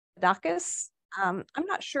I'm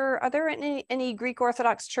not sure, are there any Greek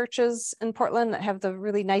Orthodox churches in Portland that have the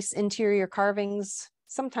really nice interior carvings?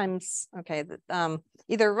 Sometimes, okay,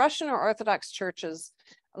 either Russian or Orthodox churches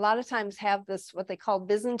a lot of times have this, what they call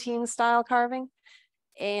Byzantine style carving.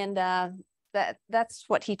 And that's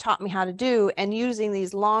what he taught me how to do. And using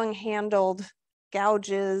these long handled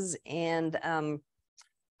gouges. And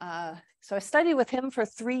so I studied with him for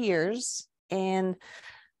 3 years and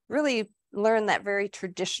really learned that very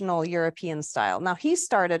traditional European style. Now, he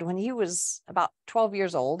started when he was about 12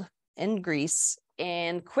 years old in Greece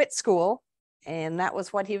and quit school. And that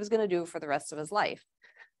was what he was going to do for the rest of his life.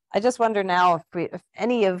 I just wonder now if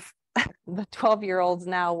any of the 12-year-olds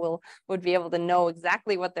now would be able to know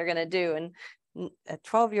exactly what they're going to do. And at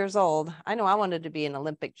 12 years old, I know I wanted to be an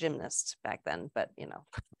Olympic gymnast back then, but you know,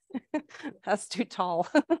 that's too tall.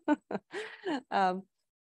 Had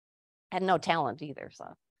no talent either.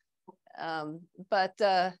 So,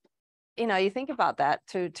 you know, you think about that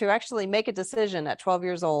to actually make a decision at 12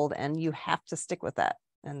 years old, and you have to stick with that.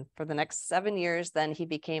 And for the next 7 years, then he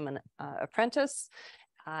became an apprentice.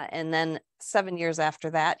 And then 7 years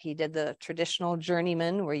after that, he did the traditional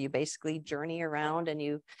journeyman, where you basically journey around and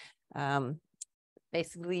you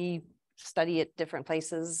basically study at different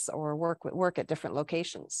places or work at different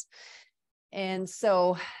locations. And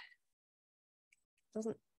so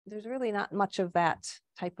there's really not much of that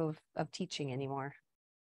type of teaching anymore.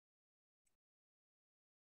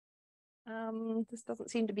 This doesn't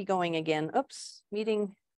seem to be going again. Oops,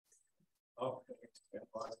 meeting. Oh,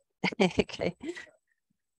 okay.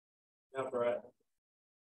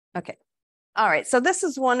 Okay. All right. So this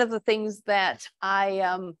is one of the things that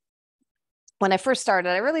when I first started,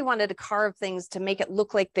 I really wanted to carve things to make it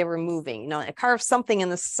look like they were moving. You know, I carve something in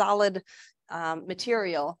the solid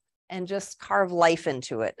material and just carve life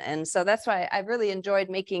into it. And so that's why I really enjoyed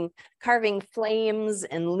carving flames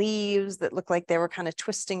and leaves that look like they were kind of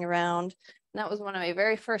twisting around. And that was one of my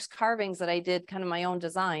very first carvings that I did, kind of my own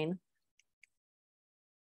design.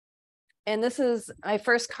 And this is my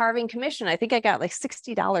first carving commission. I think I got like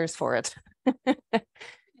 $60 for it.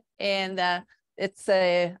 And it's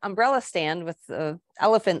a umbrella stand with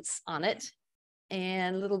elephants on it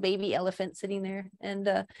and little baby elephant sitting there. And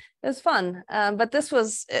it was fun. But this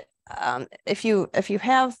was, if you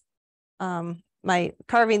have my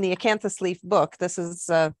Carving the Acanthus Leaf book, this is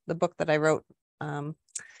the book that I wrote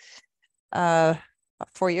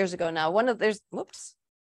 4 years ago now. One of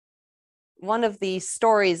the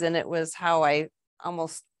stories in it was how I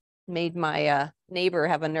almost made my neighbor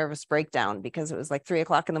have a nervous breakdown because it was like 3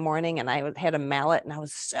 o'clock in the morning and I had a mallet and I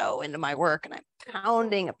was so into my work and I'm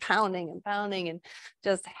pounding and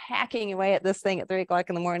just hacking away at this thing at 3 o'clock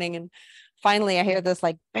in the morning. And finally I hear this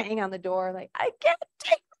like bang on the door, like, I can't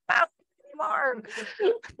take the mountain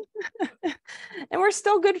anymore. And we're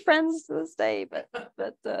still good friends to this day, but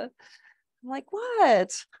I'm like,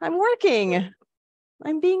 what? I'm working.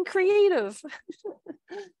 I'm being creative.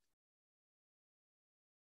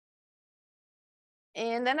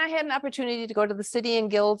 And then I had an opportunity to go to the City and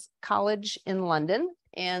Guilds College in London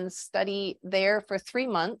and study there for 3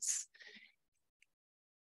 months.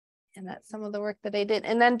 And that's some of the work that I did.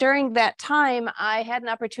 And then during that time, I had an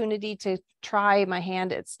opportunity to try my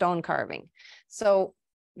hand at stone carving. So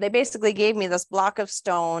they basically gave me this block of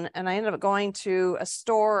stone and I ended up going to a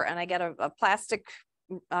store and I got a plastic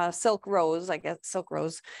silk rose,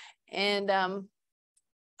 and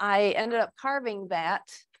I ended up carving that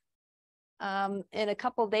in a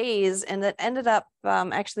couple days, and that ended up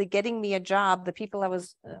actually getting me a job. The people I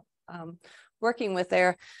was working with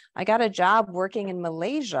there, I got a job working in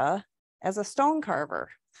Malaysia as a stone carver.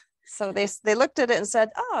 So they looked at it and said,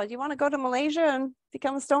 "Oh, you want to go to Malaysia and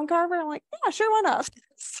become a stone carver?" I'm like, "Yeah, sure, why not?"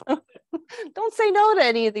 So, don't say no to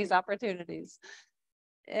any of these opportunities.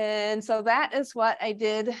 And so that is what I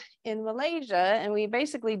did in Malaysia. And we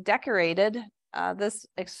basically decorated this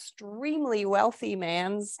extremely wealthy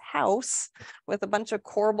man's house with a bunch of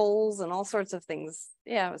corbels and all sorts of things.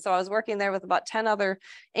 Yeah, so I was working there with about 10 other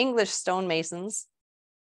English stonemasons.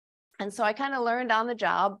 And so I kind of learned on the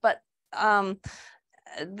job, but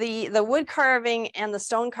the wood carving and the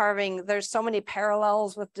stone carving, there's so many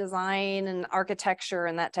parallels with design and architecture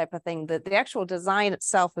and that type of thing that the actual design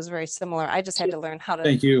itself was very similar. I just had to learn how to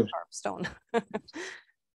carve stone.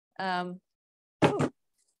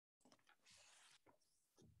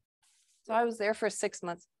 So I was there for 6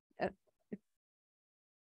 months.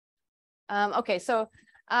 Okay, so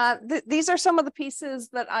these are some of the pieces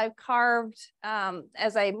that I've carved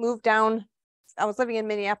as I moved down. I was living in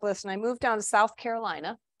Minneapolis and I moved down to South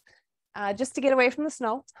Carolina just to get away from the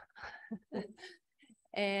snow.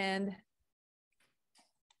 And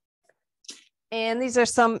And these are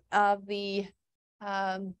some of the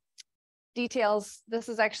details. This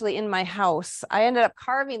is actually in my house. I ended up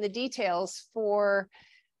carving the details for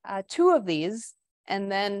 2 of these,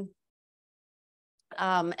 and then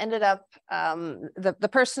ended up the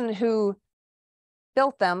person who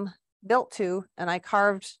built 2, and I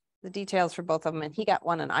carved the details for both of them, and he got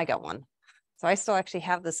 1 and I got 1. So I still actually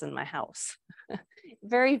have this in my house.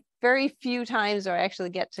 Very, very few times do I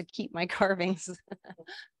actually get to keep my carvings.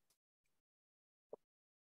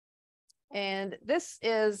 And this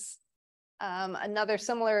is another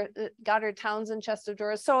similar Goddard Townsend chest of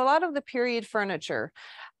drawers. So a lot of the period furniture,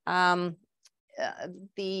 the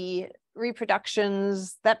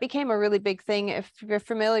reproductions, that became a really big thing. If you're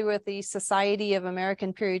familiar with the Society of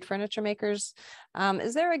American Period Furniture Makers,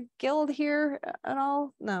 is there a guild here at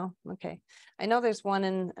all? No. Okay. I know there's one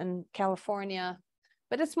in California,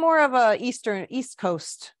 but it's more of a East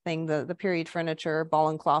Coast thing, the period furniture, ball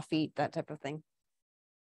and claw feet, that type of thing.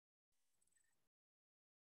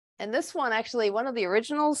 And this one, actually, one of the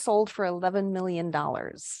originals sold for $11 million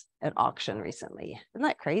at auction recently. Isn't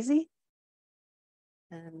that crazy?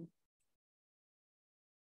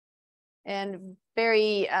 And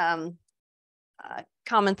very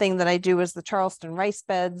common thing that I do is the Charleston rice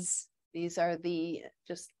beds. These are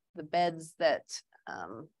just the beds that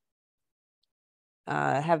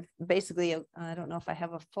have basically, I don't know if I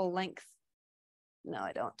have a full length. No,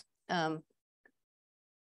 I don't.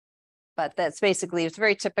 But that's basically, it's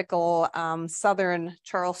very typical Southern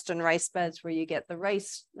Charleston rice beds where you get the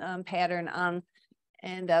rice pattern on,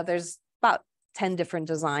 and there's about 10 different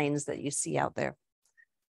designs that you see out there.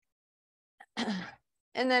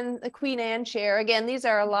 And then the Queen Anne chair. Again, these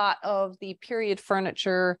are a lot of the period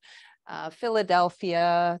furniture,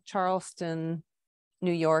 Philadelphia, Charleston,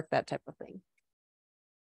 New York, that type of thing.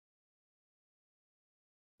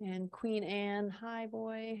 And Queen Anne, hi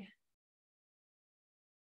boy.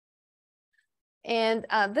 And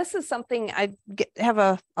this is something I have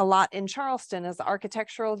a lot in Charleston, is the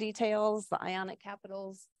architectural details, the Ionic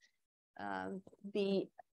capitals.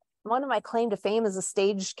 One of my claim to fame is a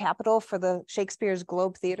stage capital for the Shakespeare's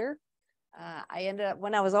Globe Theater. I ended up,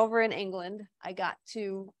 when I was over in England, I got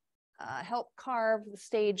to help carve the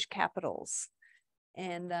stage capitals.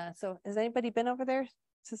 And so has anybody been over there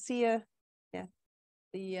to see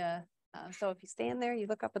so if you stand there, you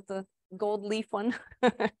look up at the gold leaf one.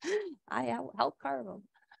 I helped carve them.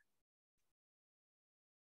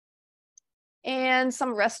 And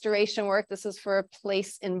some restoration work. This is for a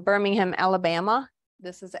place in Birmingham, Alabama.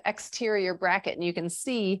 This is an exterior bracket, and you can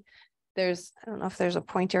see there's, I don't know if there's a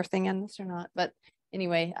pointer thing on this or not, but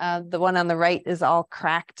anyway, the one on the right is all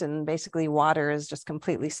cracked and basically water is just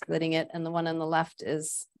completely splitting it. And the one on the left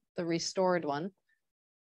is the restored one.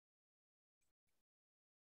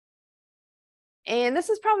 And this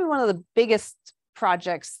is probably one of the biggest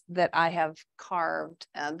projects that I have carved.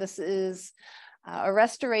 This is a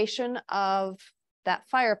restoration of that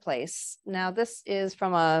fireplace. Now, this is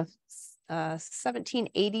from a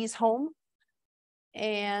 1780s home,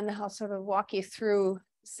 and I'll sort of walk you through.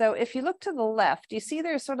 So if you look to the left, you see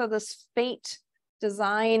there's sort of this faint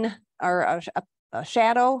design, or a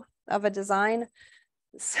shadow of a design.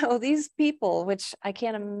 So these people, which I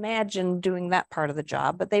can't imagine doing that part of the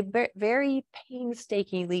job, but they very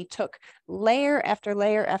painstakingly took layer after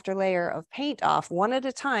layer after layer of paint off one at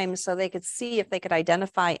a time so they could see if they could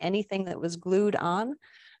identify anything that was glued on.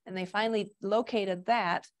 And they finally located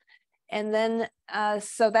that. And then,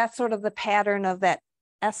 so that's sort of the pattern of that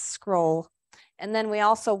S scroll. And then we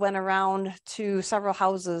also went around to several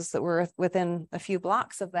houses that were within a few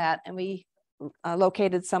blocks of that, and we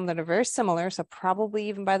located some that are very similar, so probably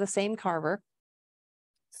even by the same carver.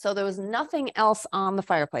 So there was nothing else on the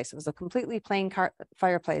fireplace. It was a completely plain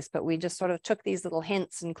fireplace, but we just sort of took these little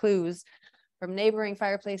hints and clues from neighboring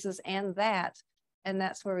fireplaces and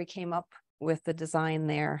that's where we came up with the design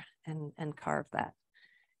there and carved that.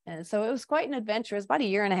 And so it was quite an adventure. It was about a 1.5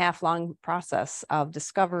 year long process of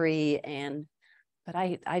discovery, but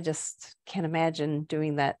I just can't imagine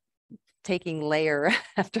doing that, taking layer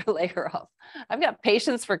after layer off. I've got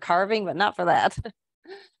patience for carving, but not for that.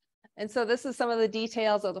 And so this is some of the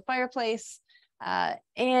details of the fireplace.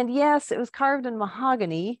 And yes, it was carved in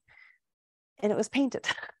mahogany and it was painted.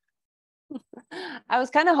 I was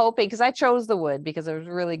kind of hoping, because I chose the wood because it was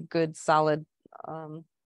really good, solid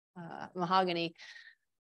mahogany.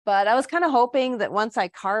 But I was kind of hoping that once I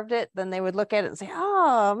carved it, then they would look at it and say,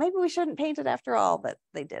 oh, maybe we shouldn't paint it after all, but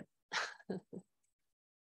they did.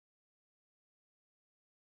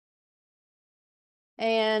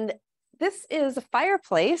 And this is a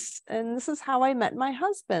fireplace, and this is how I met my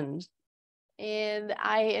husband. And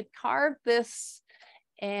I had carved this,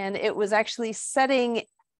 And it was actually setting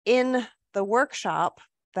in the workshop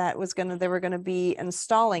that they were going to be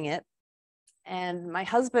installing it. And my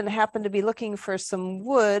husband happened to be looking for some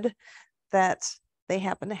wood that they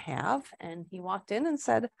happen to have. And he walked in and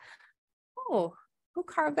said, "Oh, who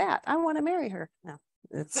carved that? I want to marry her." No,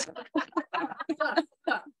 it's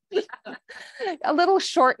a little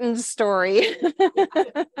shortened story.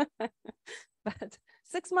 But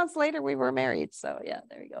 6 months later, we were married. So yeah,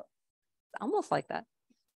 there you go. It's almost like that.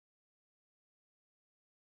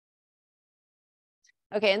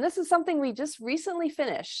 Okay, and this is something we just recently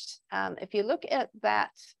finished. If you look at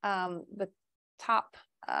that, the top,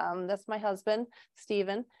 that's my husband,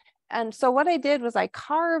 Stephen. And so what I did was I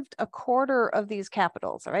carved a quarter of these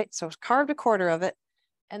capitals, all right? So carved a quarter of it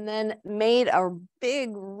and then made a big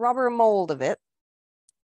rubber mold of it.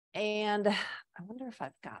 And I wonder if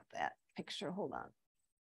I've got that picture. Hold on.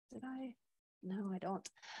 Did I? No, I don't.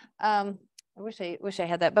 I wish I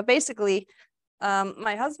had that. But basically,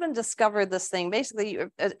 my husband discovered this thing. Basically,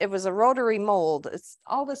 it was a rotary mold. It's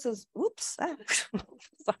all this is. Whoops.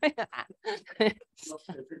 Sorry.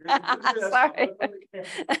 Sorry.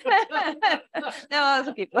 No,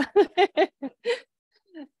 those people.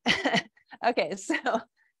 Okay, so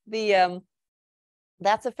the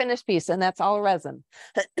that's a finished piece, and that's all resin.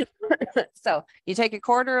 So you take a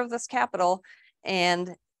quarter of this capital,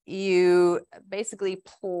 and you basically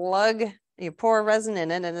you pour resin in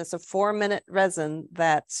it, and it's a 4-minute resin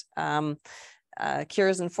that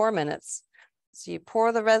cures in 4 minutes. So you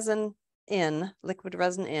pour the resin in, liquid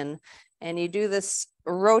resin in, and you do this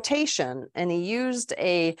rotation. And he used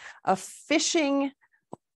a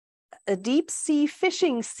deep sea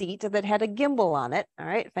fishing seat that had a gimbal on it. All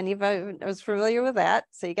right, if anybody was familiar with that.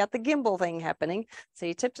 So you got the gimbal thing happening. So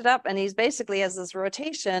you tipped it up, and he's basically has this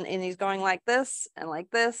rotation, and he's going like this and like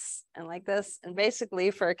this and like this, and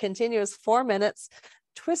basically for a continuous 4 minutes,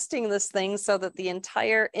 twisting this thing so that the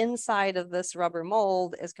entire inside of this rubber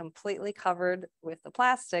mold is completely covered with the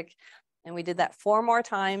plastic. And we did that 4 more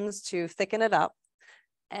times to thicken it up.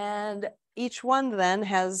 And each one then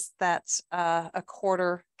has that a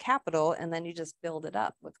quarter capital, and then you just build it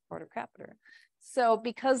up with quarter capital. So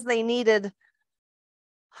because they needed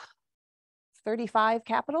 35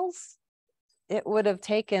 capitals, it would have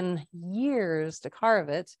taken years to carve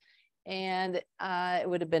it, and it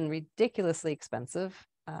would have been ridiculously expensive.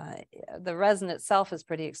 The resin itself is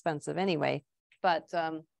pretty expensive anyway, but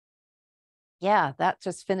yeah, that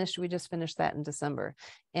just finished. We just finished that in December,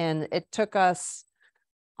 and it took us,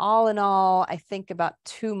 all in all, I think about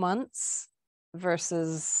 2 months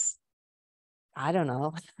versus, I don't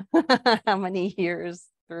know how many years,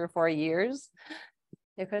 3 or 4 years.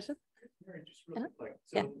 Your question? Just really quick.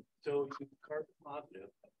 So you carve a positive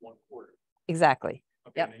at 1/4. Exactly.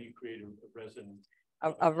 Okay, yep. And then you create a resin.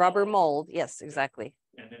 A rubber mold. Yes, exactly.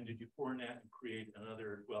 And then did you pour in that and create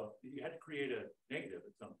another? Well, you had to create a negative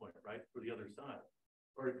at some point, right, for the other side.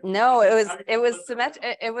 No, it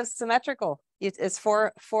was symmetrical. It's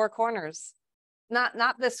four corners.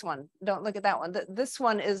 Not this one. Don't look at that one. This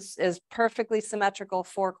one is perfectly symmetrical,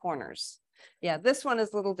 4 corners. Yeah, this one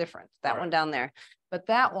is a little different. That one down there, but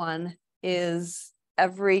that one is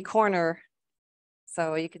every corner.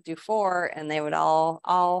 So you could do 4, and they would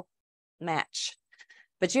all match.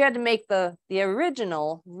 But you had to make the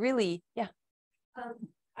original really. Yeah.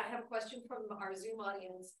 I have a question from our Zoom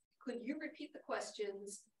audience. Could you repeat the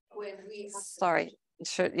questions when we? Sorry.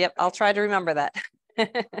 Sure. Yep. I'll try to remember that.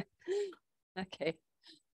 Okay.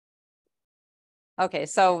 Okay.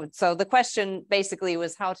 So the question basically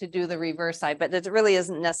was how to do the reverse side, but it really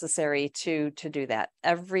isn't necessary to do that.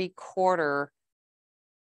 Every quarter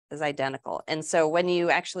is identical. And so when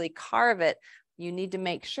you actually carve it, you need to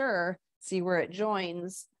make sure, see where it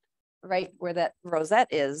joins, right where that rosette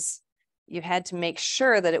is. You had to make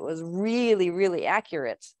sure that it was really, really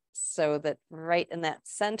accurate, so that right in that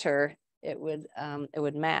center, it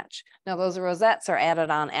would match. Now those rosettes are added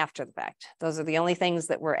on after the fact. Those are the only things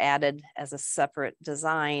that were added as a separate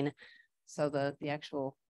design. So the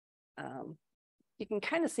actual, you can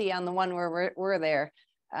kind of see on the one where we're there,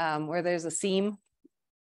 where there's a seam.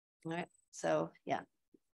 All right, so yeah.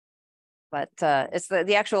 But it's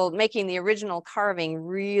the actual making the original carving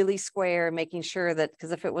really square, making sure that,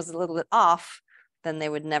 because if it was a little bit off, then they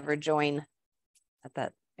would never join at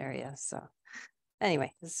that area. So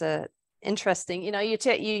anyway, it's interesting. You know, you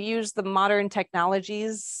use the modern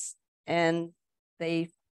technologies, and they,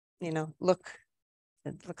 it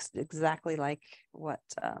looks exactly like what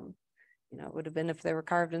it would have been if they were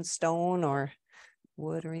carved in stone or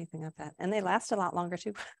wood or anything like that. And they last a lot longer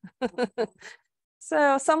too.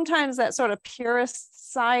 So sometimes that sort of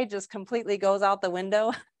purist side just completely goes out the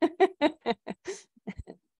window.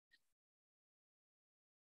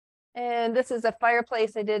 And this is a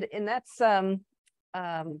fireplace I did, and that's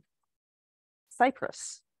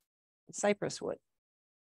cypress wood.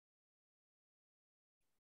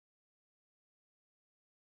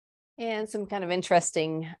 And some kind of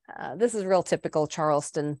interesting, this is real typical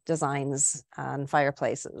Charleston designs on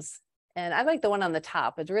fireplaces. And I like the one on the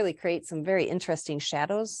top. It really creates some very interesting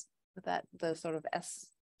shadows with that, the sort of S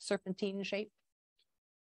serpentine shape.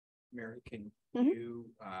 Mary, can Mhm.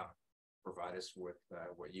 you provide us with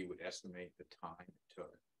what you would estimate the time it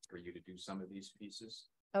took for you to do some of these pieces?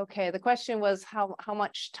 Okay, the question was how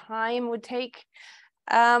much time would take.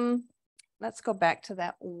 Let's go back to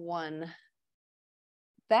that one.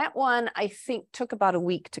 That one I think took about a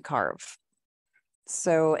week to carve.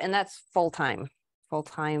 So, and that's full time. Full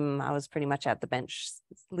time, I was pretty much at the bench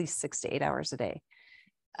at least 6 to 8 hours a day.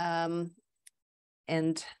 And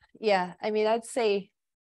yeah, I mean, I'd say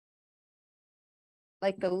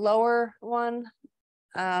like the lower one,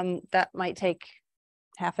 that might take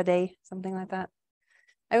half a day, something like that.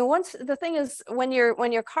 I mean, once the thing is, when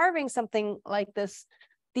you're carving something like this,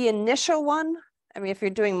 the initial one, I mean, if you're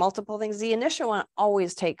doing multiple things, the initial one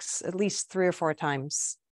always takes at least 3 or 4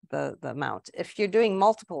 times the amount. If you're doing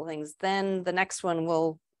multiple things, then the next one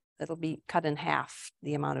it'll be cut in half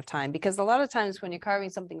the amount of time, because a lot of times when you're carving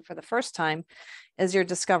something for the first time, as you're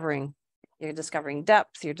discovering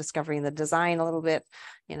depth, you're discovering the design a little bit,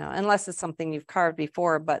 you know, unless it's something you've carved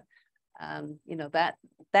before, but you know, that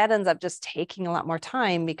ends up just taking a lot more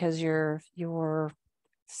time because you're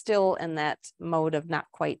still in that mode of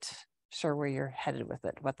not quite sure where you're headed with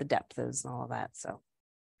it, what the depth is and all of that. So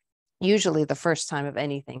usually the first time of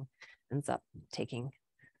anything ends up taking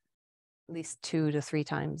at least 2 to 3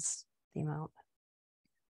 times the amount.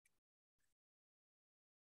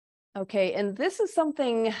 Okay, and this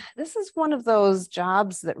is one of those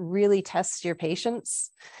jobs that really tests your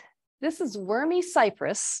patience. This is wormy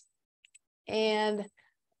cypress, and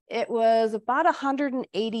it was about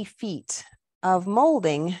 180 feet of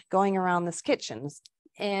molding going around this kitchen.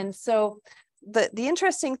 And so the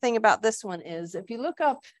interesting thing about this one is, if you look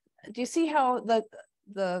up, do you see how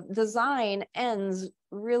the design ends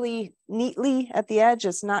really neatly at the edge?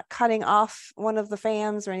 It's not cutting off one of the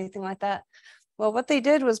fans or anything like that. Well, what they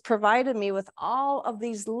did was provided me with all of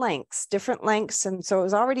these lengths, different lengths. And so it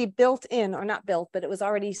was already built in, or not built, but it was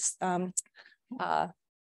already, what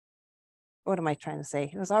am I trying to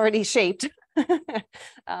say? It was already shaped.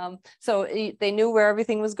 So they knew where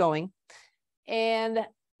everything was going. And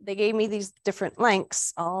they gave me these different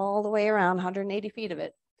lengths all the way around 180 feet of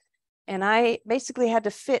it. And I basically had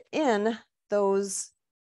to fit in those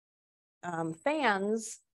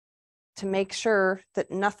fans to make sure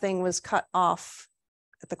that nothing was cut off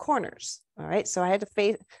at the corners. All right, so I had to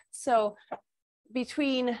face, so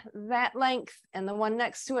between that length and the one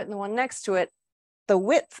next to it and the one next to it, the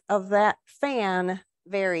width of that fan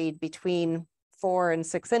varied between 4 and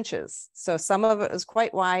 6 inches. So some of it was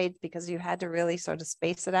quite wide because you had to really sort of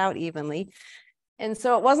space it out evenly. And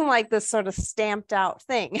so it wasn't like this sort of stamped out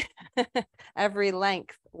thing. Every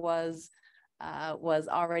length was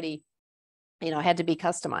already, you know, had to be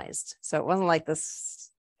customized. So it wasn't like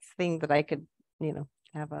this thing that I could, you know,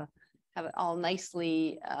 have it all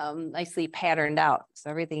nicely patterned out.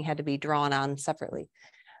 So everything had to be drawn on separately,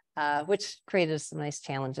 which created some nice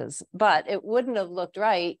challenges. But it wouldn't have looked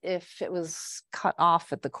right if it was cut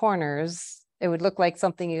off at the corners. It would look like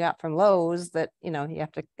something you got from Lowe's that, you know, you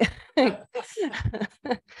have to.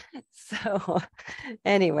 So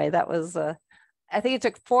anyway, that was, I think it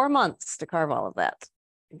took 4 months to carve all of that.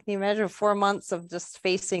 Can you imagine 4 months of just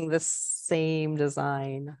facing this same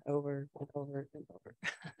design over and over and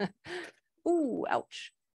over? Ooh,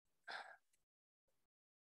 ouch.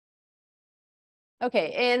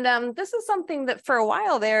 Okay, and this is something that for a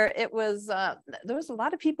while there, it was, there was a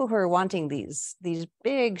lot of people who were wanting these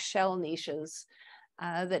big shell niches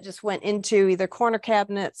that just went into either corner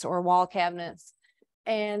cabinets or wall cabinets.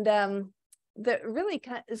 And that really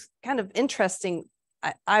is kind of interesting.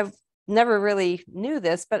 I've never really knew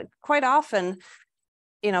this, but quite often,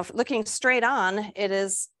 you know, looking straight on, it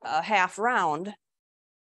is a half round.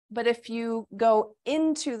 But if you go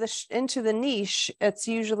into the niche, it's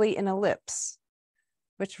usually an ellipse,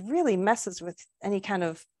 which really messes with any kind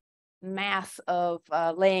of math of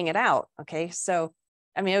laying it out. Okay, so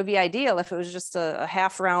I mean, it would be ideal if it was just a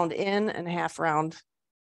half round in and a half round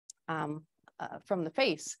from the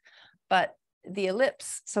face, but the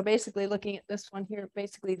ellipse. So basically, looking at this one here,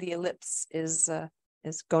 basically the ellipse is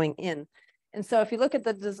going in. And so if you look at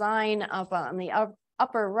the design up on the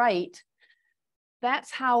upper right,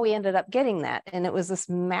 that's how we ended up getting that. And it was this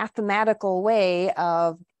mathematical way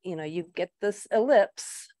of, you know, you get this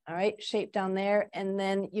ellipse All right, shape down there. And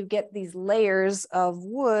then you get these layers of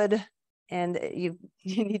wood, and you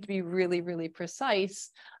need to be really, really precise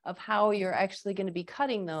of how you're actually going to be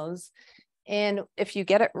cutting those. And if you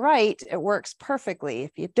get it right, it works perfectly.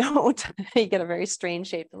 If you don't, you get a very strange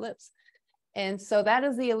shaped ellipse. And so that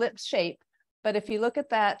is the ellipse shape. But if you look at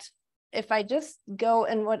that, if I just go,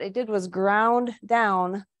 and what I did was ground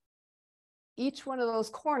down each one of those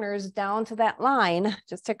corners down to that line,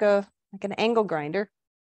 just take like an angle grinder,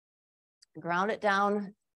 ground it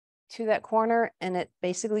down to that corner, and it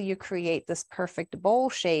basically, you create this perfect bowl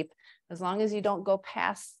shape as long as you don't go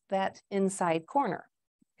past that inside corner,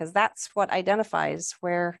 because that's what identifies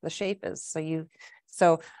where the shape is.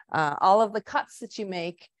 So all of the cuts that you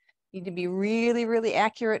make need to be really, really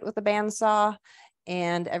accurate with the bandsaw,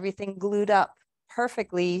 and everything glued up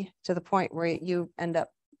perfectly to the point where you end up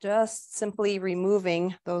just simply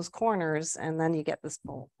removing those corners, and then you get this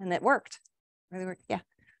bowl. And it worked, really worked. Yeah.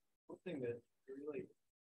 One thing that really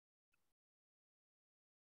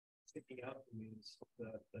sticking out to me is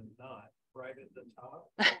the knot right at the top.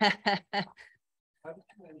 How did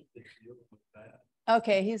you manage to deal with that?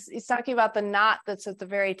 Okay, he's talking about the knot that's at the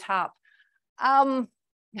very top.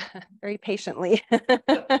 Very patiently.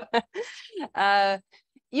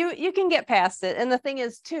 You can get past it. And the thing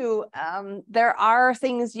is too, there are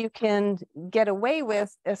things you can get away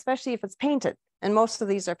with, especially if it's painted. And most of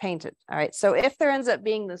these are painted. All right. So if there ends up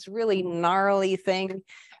being this really gnarly thing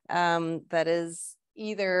that is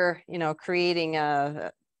either, creating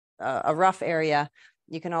a rough area,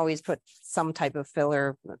 you can always put some type of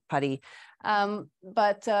filler putty.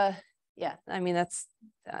 Yeah, I mean, that's,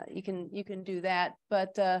 you can do that.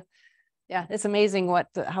 But yeah, it's amazing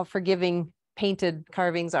how forgiving painted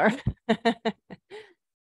carvings are.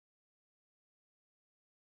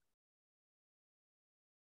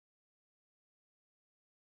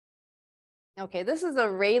 Okay, this is a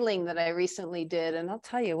railing that I recently did, and I'll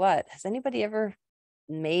tell you what, has anybody ever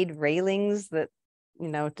made railings that,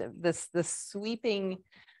 this sweeping,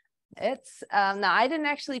 it's, now I didn't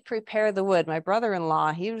actually prepare the wood. My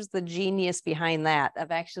brother-in-law, he was the genius behind that,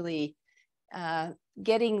 of actually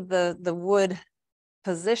getting the wood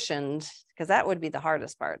positioned, because that would be the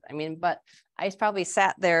hardest part. I mean, but I probably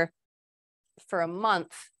sat there for a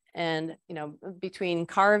month, and between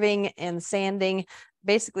carving and sanding,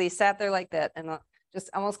 basically sat there like that, and just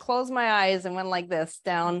almost closed my eyes and went like this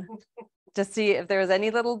down to see if there was any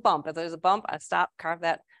little bump. If there's a bump, I stopped, carve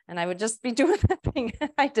that, and I would just be doing that thing.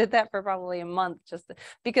 I did that for probably a month,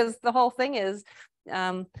 because the whole thing is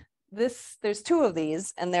there's two of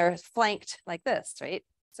these, and they're flanked like this, right?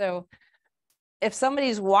 So if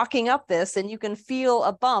somebody's walking up this and you can feel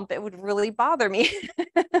a bump, it would really bother me,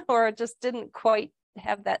 or it just didn't quite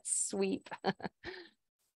have that sweep.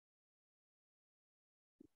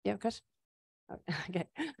 Yeah, Chris. Okay.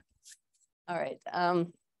 All right.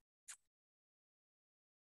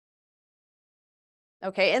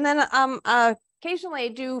 Okay, and then occasionally I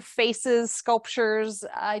do faces, sculptures.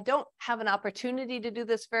 I don't have an opportunity to do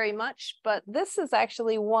this very much, but this is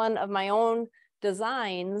actually one of my own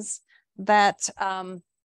designs that a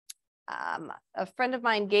friend of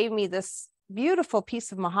mine gave me, this beautiful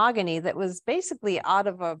piece of mahogany that was basically out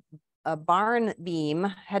of a barn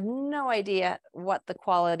beam. Had no idea what the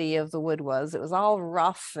quality of the wood was. It was all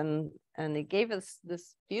rough, and he gave us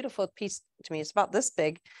this beautiful piece to me. It's about this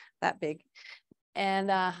big, that big.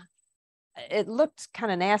 And it looked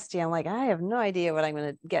kind of nasty. I'm like, I have no idea what I'm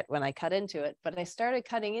going to get when I cut into it. But I started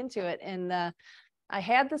cutting into it, and I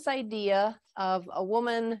had this idea of a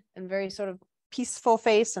woman and very sort of peaceful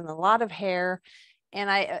face and a lot of hair.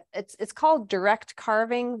 And it's called direct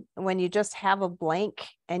carving, when you just have a blank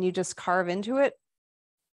and you just carve into it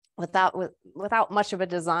without much of a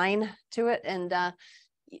design to it. And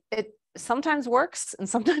it sometimes works and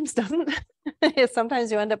sometimes doesn't.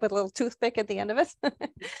 Sometimes you end up with a little toothpick at the end of it.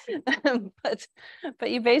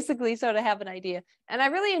 but you basically sort of have an idea. And I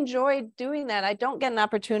really enjoyed doing that. I don't get an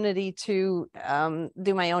opportunity to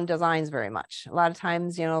do my own designs very much. A lot of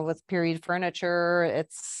times, with period furniture,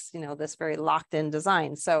 it's, this very locked in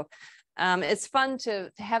design. So it's fun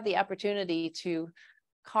to have the opportunity to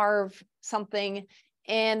carve something.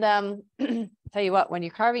 And tell you what, when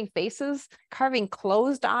you're carving faces, carving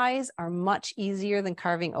closed eyes are much easier than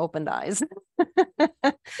carving opened eyes.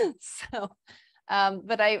 So,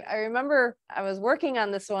 but I remember I was working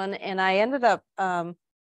on this one, and I ended up, I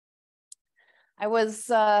was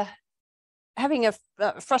having a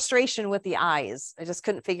frustration with the eyes. I just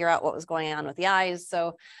couldn't figure out what was going on with the eyes.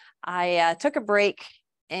 So I took a break,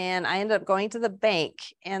 and I ended up going to the bank,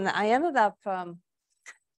 and I ended up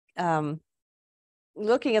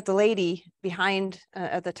looking at the lady behind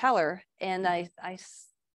at the teller, and I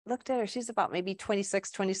looked at her. She's about maybe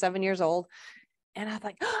 26, 27 years old. And I was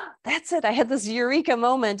like, oh, that's it. I had this eureka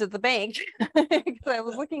moment at the bank because I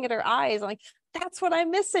was looking at her eyes. I'm like, that's what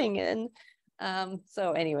I'm missing. And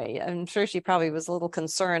so anyway, I'm sure she probably was a little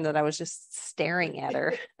concerned that I was just staring at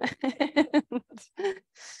her.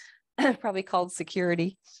 Probably called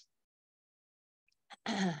security.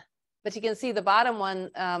 But you can see the bottom one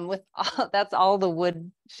with that's all the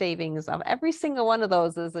wood shavings of every single one of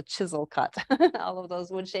those is a chisel cut. All of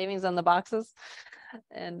those wood shavings on the boxes.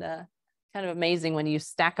 And kind of amazing when you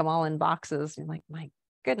stack them all in boxes. You're like, my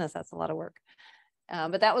goodness, that's a lot of work.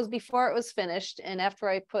 But that was before it was finished. And after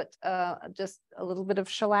I put just a little bit of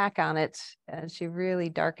shellac on it, and she really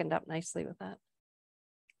darkened up nicely with that.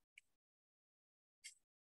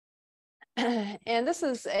 And this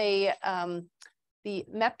is a the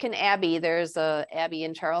Mepkin Abbey. There's a abbey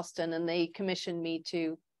in Charleston, and they commissioned me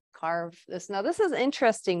to carve this. Now, this is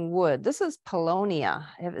interesting wood. This is paulownia.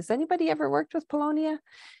 Has anybody ever worked with paulownia?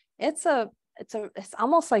 It's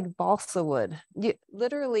almost like balsa wood. You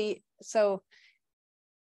literally, so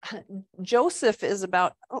Joseph is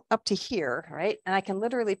about up to here, right? And I can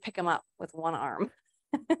literally pick him up with one arm.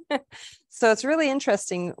 So it's really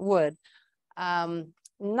interesting wood.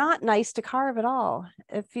 Not nice to carve at all.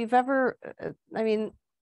 If you've ever, I mean,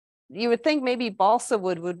 you would think maybe balsa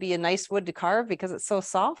wood would be a nice wood to carve because it's so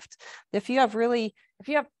soft. If you have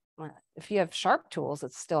sharp tools,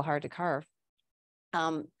 it's still hard to carve.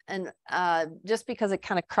 Just because it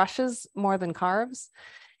kind of crushes more than carves.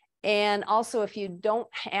 And also if you don't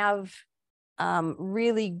have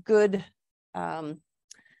really good,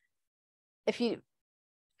 if you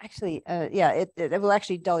actually, it will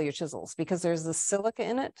actually dull your chisels because there's the silica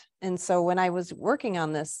in it. And so when I was working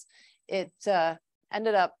on this, it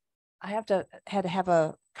ended up, I had to have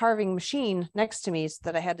a carving machine next to me so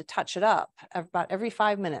that I had to touch it up about every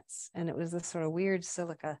 5 minutes. And it was this sort of weird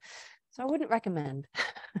silica. So I wouldn't recommend.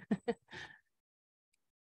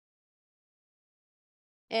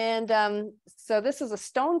 And so this is a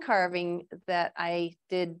stone carving that I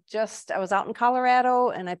did I was out in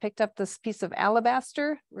Colorado and I picked up this piece of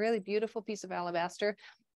alabaster, really beautiful piece of alabaster.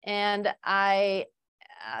 And I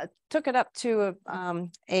took it up to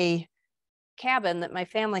a cabin that my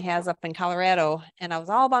family has up in Colorado. And I was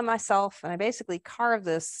all by myself and I basically carved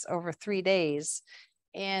this over 3 days.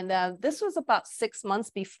 And this was about 6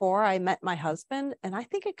 months before I met my husband. And I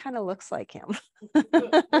think it kind of looks like him.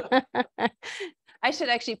 I should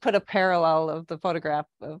actually put a parallel of the photograph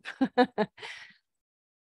of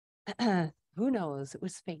who knows, it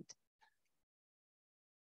was fate.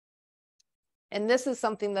 And this is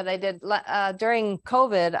something that I did during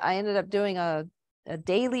COVID. I ended up doing a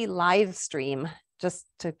daily live stream just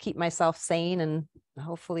to keep myself sane and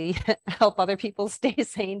hopefully help other people stay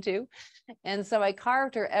sane too. And so I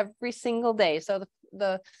carved her every single day. So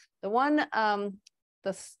the one,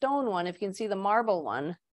 the stone one, if you can see the marble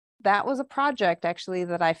one, that was a project actually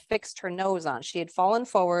that I fixed her nose on. She had fallen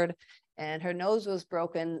forward and her nose was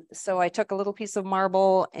broken. So I took a little piece of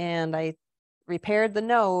marble and I repaired the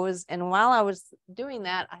nose. And while I was doing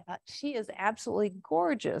that, I thought she is absolutely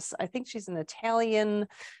gorgeous. I think she's an Italian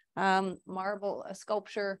marble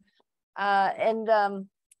sculpture. So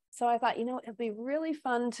I thought, it'd be really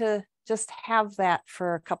fun to just have that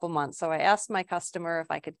for a couple months. So I asked my customer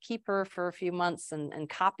if I could keep her for a few months and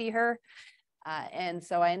copy her. And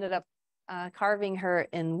so I ended up carving her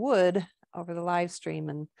in wood over the live stream.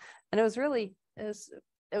 And it was really, it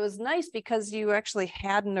was nice because you actually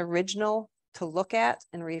had an original to look at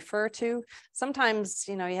and refer to. Sometimes,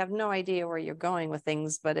 you have no idea where you're going with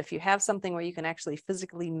things, but if you have something where you can actually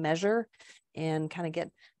physically measure and kind of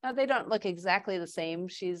now they don't look exactly the same.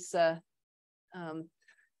 She's,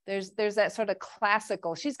 there's that sort of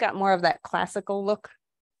classical, she's got more of that classical look.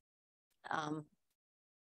 I'm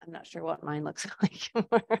not sure what mine looks like.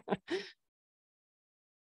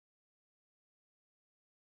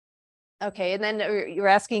 Okay, and then you're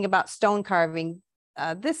asking about stone carving.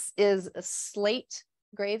 This is a slate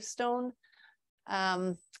gravestone.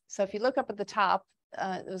 So if you look up at the top,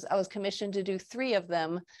 I was commissioned to do 3 of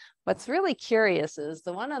them. What's really curious is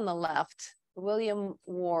the one on the left, William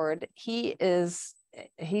Ward. He's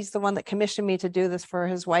the one that commissioned me to do this for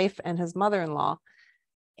his wife and his mother-in-law.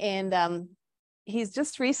 And he's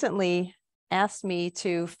just recently asked me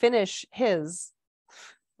to finish his.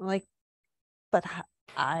 I'm like, but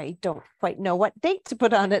I don't quite know what date to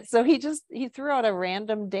put on it. So he threw out a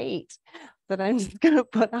random date that I'm just going to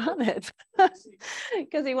put on it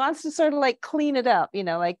because he wants to sort of like clean it up,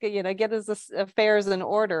 get his affairs in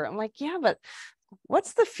order. I'm like, yeah, but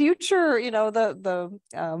what's the future? You know,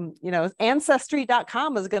 you know,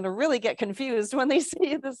 ancestry.com is going to really get confused when they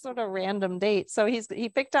see this sort of random date. So he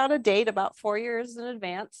picked out a date about 4 years in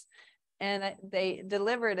advance, and they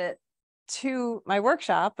delivered it to my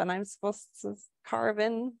workshop, and I'm supposed to carve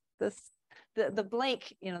in the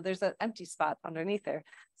blank, you know, there's an empty spot underneath there.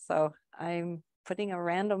 So I'm putting a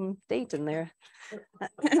random date in there.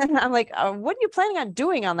 I'm like, what are you planning on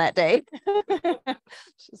doing on that day?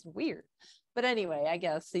 It's just weird. But anyway, I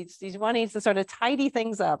guess he's wanting to sort of tidy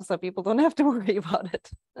things up so people don't have to worry about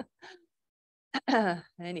it.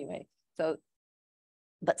 Anyway, so,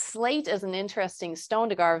 but slate is an interesting stone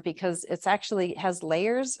to carve because it's actually has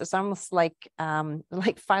layers. It's almost like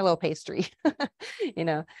phyllo pastry, you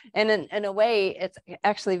know, and in a way, it's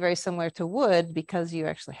actually very similar to wood because you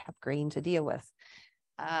actually have grain to deal with.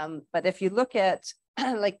 But if you look at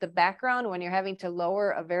like the background, when you're having to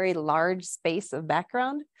lower a very large space of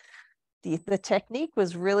background, the technique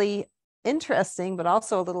was really interesting, but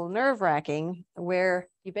also a little nerve-wracking, where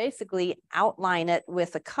you basically outline it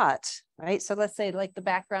with a cut, right? So let's say like the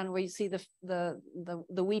background where you see the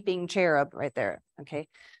weeping cherub right there, okay?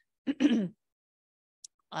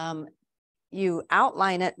 You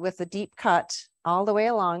outline it with a deep cut all the way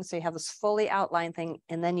along, so you have this fully outlined thing,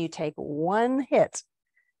 and then you take one hit,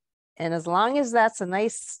 and as long as that's a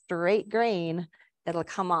nice straight grain, it'll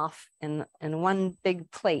come off in one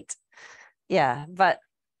big plate. Yeah, but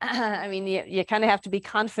I mean, you kind of have to be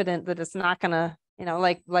confident that it's not gonna, you know,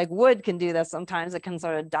 like wood can do that sometimes. It can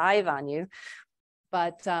sort of dive on you.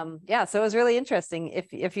 But yeah, so it was really interesting.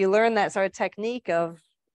 If you learn that sort of technique of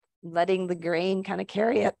letting the grain kind of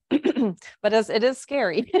carry it, but it is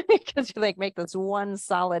scary because you like make this one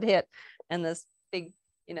solid hit and this big,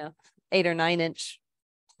 you know, 8 or 9 inch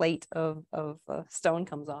plate of stone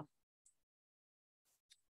comes off.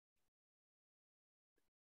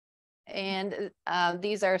 And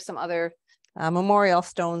these are some other memorial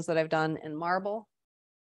stones that I've done in marble.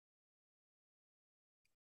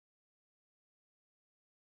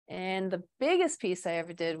 And the biggest piece I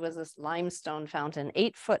ever did was this limestone fountain,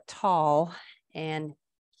 8 foot tall and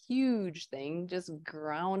huge thing, just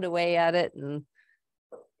ground away at it. And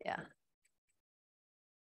yeah.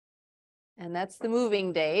 And that's the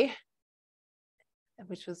moving day,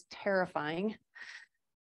 which was terrifying.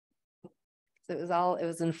 So it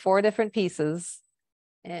was in 4 different pieces.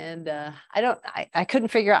 And I couldn't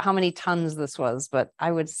figure out how many tons this was, but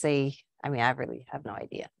I would say, I mean, I really have no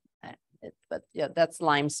idea. But yeah, that's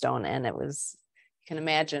limestone, and it was, you can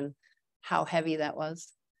imagine how heavy that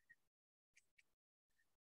was.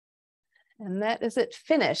 And that is it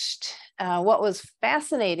finished. What was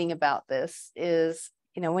fascinating about this is,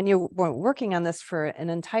 you know, when you were working on this for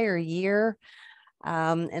an entire year,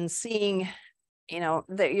 and seeing, you know,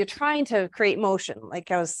 that you're trying to create motion,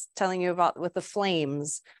 like I was telling you about with the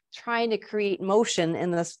flames, trying to create motion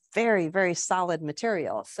in this very, very solid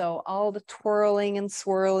material. So all the twirling and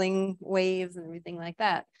swirling waves and everything like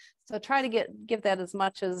that. So try to give that as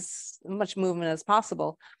much movement as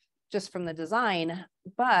possible just from the design.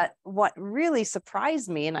 But what really surprised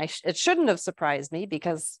me, and it shouldn't have surprised me,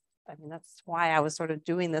 because I mean, that's why I was sort of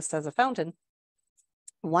doing this as a fountain.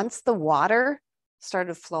 Once the water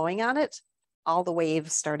started flowing on it, all the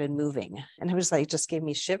waves started moving, and it was like, just gave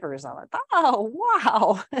me shivers. I went, oh,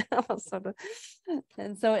 wow.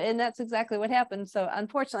 And that's exactly what happened. So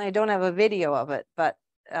unfortunately, I don't have a video of it, but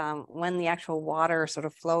when the actual water sort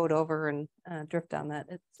of flowed over and dripped on that,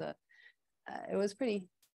 it was pretty,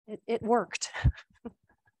 it worked.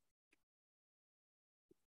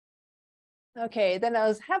 Okay, then I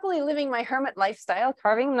was happily living my hermit lifestyle,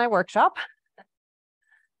 carving in my workshop.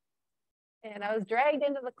 And I was dragged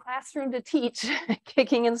into the classroom to teach,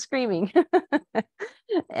 kicking and screaming.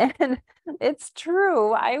 And it's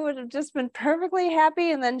true. I would have just been perfectly happy.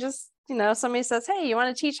 And then just, you know, somebody says, hey, you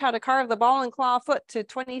want to teach how to carve the ball and claw foot to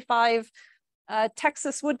 25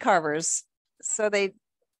 Texas wood carvers. So they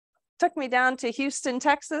took me down to Houston,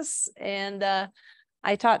 Texas, and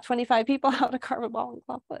I taught 25 people how to carve a ball and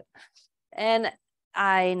claw foot. And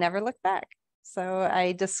I never looked back. So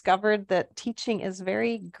I discovered that teaching is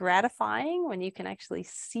very gratifying when you can actually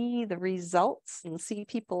see the results and see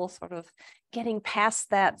people sort of getting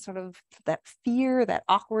past that sort of that fear, that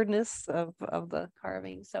awkwardness of the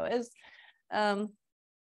carving. So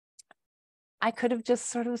I could have just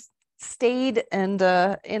sort of stayed and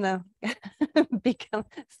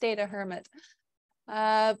stayed a hermit.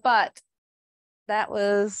 But that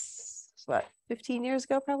was what, 15 years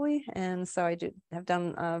ago probably. And so I have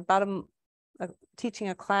done about teaching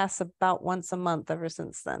a class about once a month ever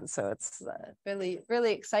since then. So it's really,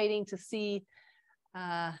 really exciting to see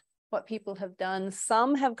what people have done.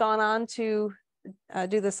 Some have gone on to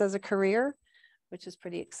do this as a career, which is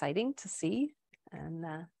pretty exciting to see. And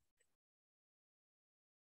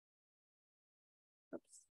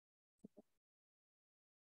oops.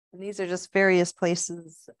 And these are just various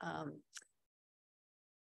places,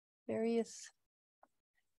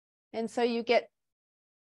 and so you get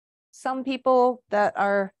some people that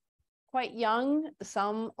are quite young,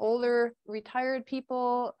 some older retired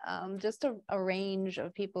people, just a range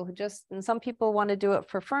of people who just, and some people want to do it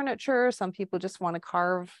for furniture, some people just want to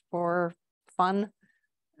carve for fun.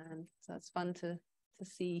 And so it's fun to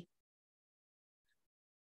see.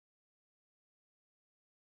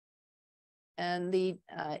 And the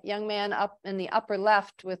young man up in the upper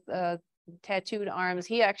left with tattooed arms,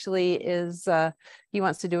 he actually is, he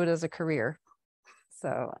wants to do it as a career.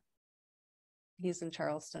 So he's in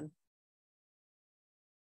Charleston.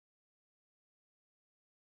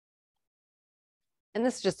 And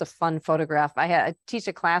this is just a fun photograph. I teach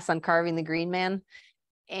a class on carving the green man.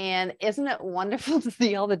 And isn't it wonderful to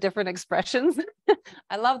see all the different expressions?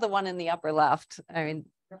 I love the one in the upper left. I mean,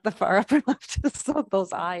 the far upper left is so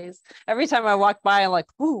those eyes. Every time I walk by, I'm like,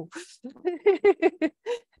 ooh.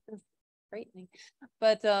 Frightening.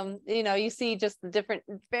 But you know, you see just the different,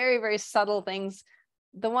 very, very subtle things.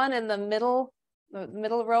 The one in the middle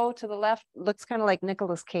row to the left looks kind of like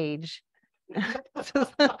Nicolas Cage.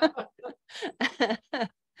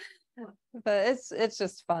 But it's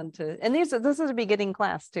just fun to, and this is a beginning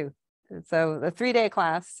class too. So the 3-day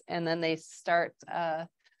class, and then they started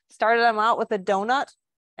them out with a donut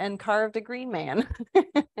and carved a green man.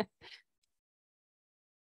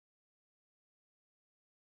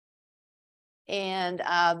 And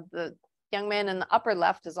the young man in the upper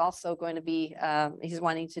left is also going to be, he's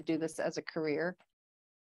wanting to do this as a career.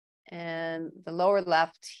 And the lower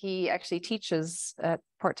left, he actually teaches at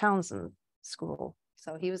Port Townsend School.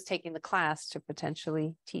 So he was taking the class to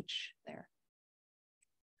potentially teach there.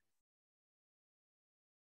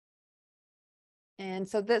 And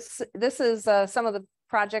so this is some of the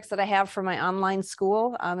projects that I have for my online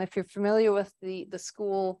school. If you're familiar with the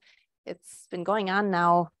school, it's been going on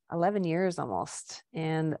now 11 years almost,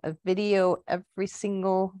 and a video every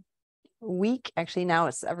single week. Actually, now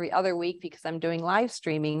it's every other week because I'm doing live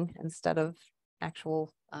streaming instead of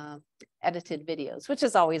actual edited videos, which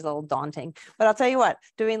is always a little daunting. But I'll tell you what,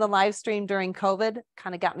 doing the live stream during COVID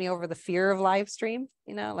kind of got me over the fear of live stream.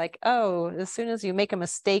 You know, like, oh, as soon as you make a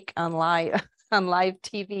mistake on live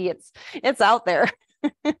TV, it's out there.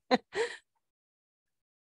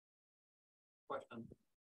 Question.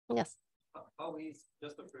 Yes. How is,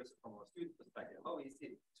 just the first from a student perspective, how is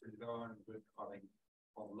it to learn with carving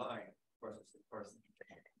online versus in person?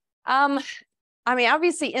 I mean,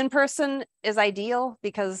 obviously in person is ideal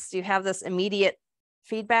because you have this immediate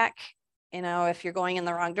feedback. You know, if you're going in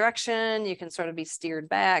the wrong direction, you can sort of be steered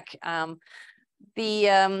back.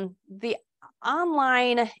 The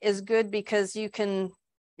online is good because you can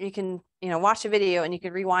watch a video and you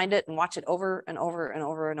can rewind it and watch it over and over and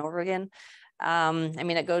over and over again. I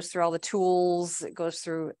mean, it goes through all the tools, it goes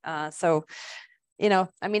through, so, you know,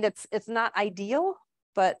 I mean, it's not ideal,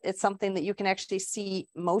 but it's something that you can actually see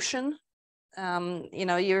motion. You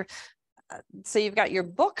know, so you've got your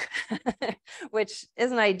book, which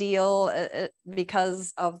isn't ideal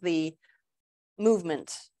because of the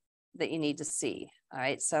movement that you need to see. All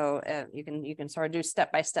right. So you can sort of do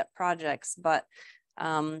step-by-step projects, but,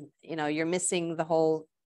 you know, you're missing the whole,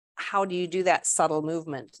 how do you do that subtle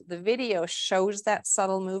movement? The video shows that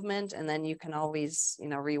subtle movement, and then you can always, you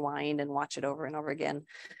know, rewind and watch it over and over again.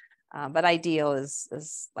 But ideal is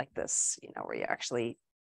like this, you know, where you actually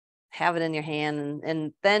have it in your hand,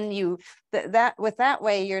 and then you that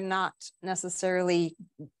way you're not necessarily,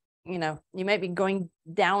 you know, you might be going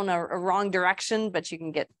down a wrong direction, but you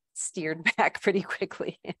can get steered back pretty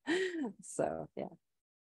quickly. So yeah.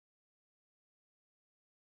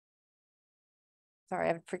 Sorry,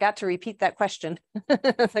 I forgot to repeat that question.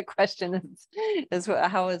 The question is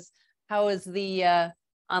how is the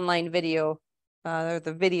online video or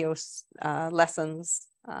the video lessons,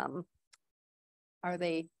 are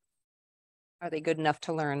they good enough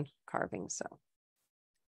to learn carving? So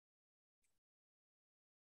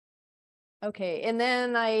okay, and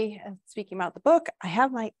then speaking about the book, I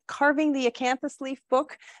have my Carving the Acanthus Leaf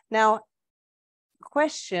book. Now,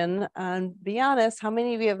 question, be honest, how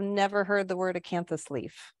many of you have never heard the word acanthus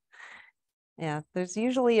leaf? Yeah, there's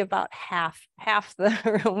usually about half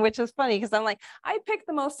the room, which is funny because I'm like, I picked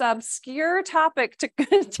the most obscure topic to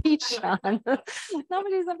teach on.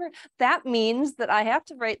 Nobody's ever, that means that I have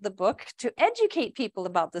to write the book to educate people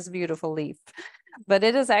about this beautiful leaf. But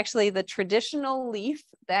it is actually the traditional leaf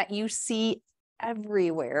that you see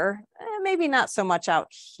everywhere. maybe not so much out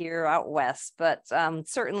here out west, but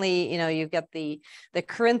certainly, you know, you get the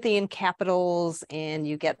Corinthian capitals, and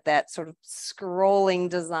you get that sort of scrolling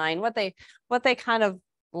design. What they kind of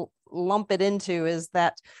lump it into is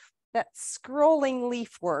that scrolling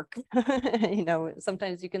leaf work. You know,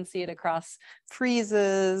 sometimes you can see it across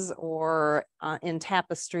friezes or in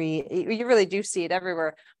tapestry. You really do see it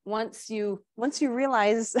everywhere. Once you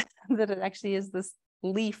realize that it actually is this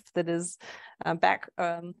leaf that is back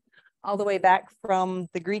all the way back from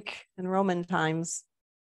the Greek and Roman times,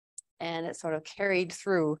 and it's sort of carried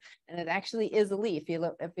through, and it actually is a leaf.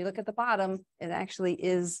 If you look at the bottom, it actually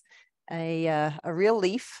is a real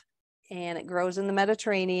leaf, and it grows in the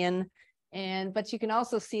Mediterranean. But you can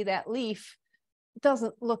also see that leaf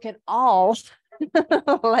doesn't look at all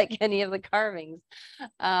like any of the carvings.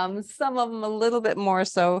 Some of them a little bit more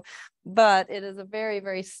so, but it is a very,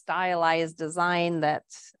 very stylized design that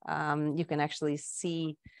you can actually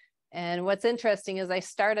see. And what's interesting is I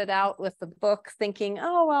started out with the book thinking,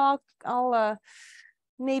 oh, well, I'll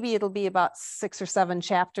maybe it'll be about 6 or 7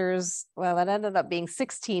 chapters. Well, it ended up being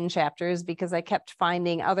 16 chapters because I kept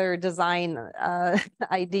finding other design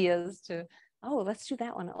ideas to, oh, let's do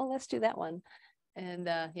that one. Oh, let's do that one. And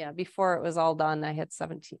yeah, before it was all done, I had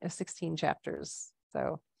 16 chapters.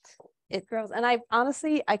 So it grows. And I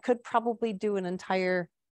could probably do an entire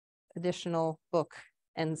additional book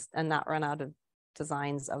and not run out of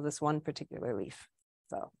designs of this one particular leaf.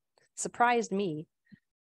 So surprised me.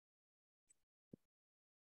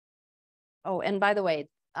 Oh, and by the way,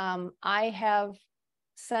 I've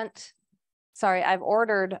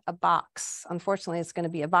ordered a box. Unfortunately, it's going to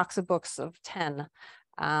be a box of books of 10.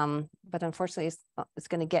 But unfortunately, it's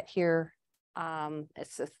going to get here.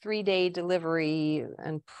 It's a 3-day delivery,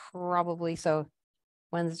 and probably so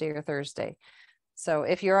Wednesday or Thursday. So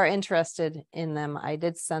if you are interested in them, I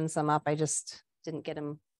did send some up. I just didn't get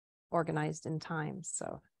them organized in time.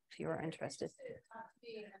 So if you are interested.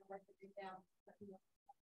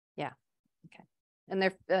 Yeah. Okay. And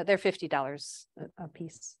they're $50 a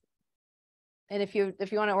piece. And if you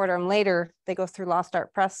want to order them later, they go through Lost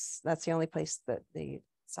Art Press. That's the only place that they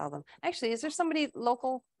sell them. Actually, is there somebody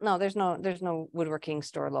local? No, there's no woodworking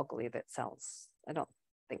store locally that sells. I don't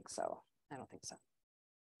think so.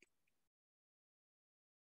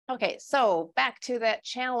 Okay, so back to that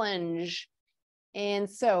challenge. And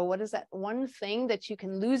so what is that one thing that you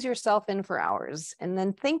can lose yourself in for hours? And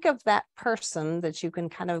then think of that person that you can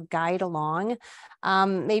kind of guide along,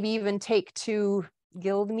 maybe even take to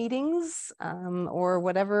guild meetings or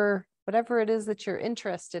whatever it is that you're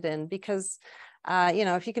interested in. Because, you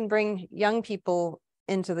know, if you can bring young people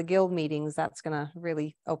into the guild meetings, that's going to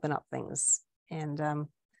really open up things. And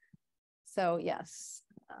so, yes.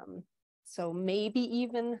 So maybe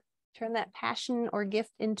even turn that passion or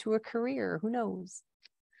gift into a career. Who knows?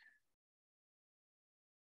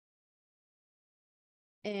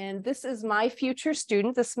 And this is my future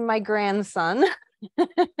student. This is my grandson.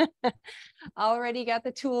 Already got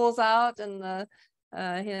the tools out, and the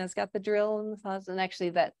it's got the drill and the saws, and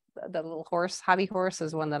actually the little hobby horse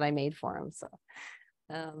is one that I made for him. So,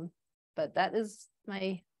 but that is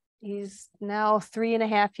he's now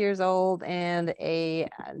 3.5 years old, and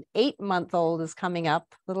an 8-month-old is coming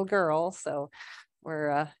up, little girl. So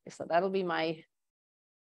so that'll be my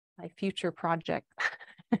future project.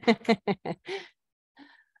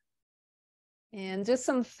 And just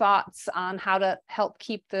some thoughts on how to help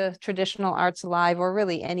keep the traditional arts alive, or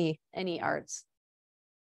really any arts.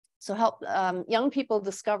 So help young people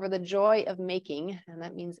discover the joy of making, and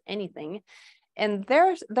that means anything. And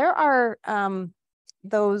there are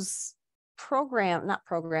those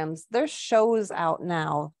there's shows out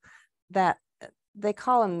now that they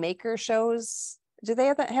call them maker shows. Do they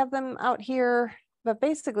have them out here? But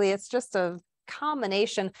basically it's just a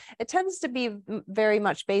combination. It tends to be very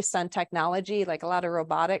much based on technology, like a lot of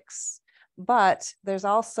robotics, but there's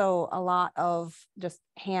also a lot of just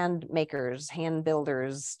hand makers, hand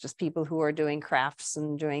builders, just people who are doing crafts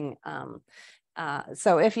and doing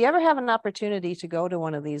so if you ever have an opportunity to go to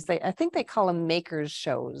one of these, I think they call them makers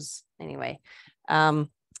shows anyway.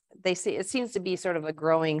 It seems to be sort of a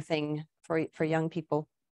growing thing for young people.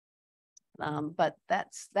 But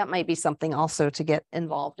that might be something also to get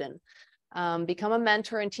involved in. Become a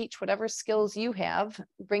mentor and teach whatever skills you have.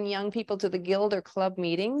 Bring young people to the guild or club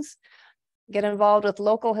meetings. Get involved with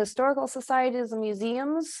local historical societies and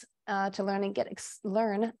museums to learn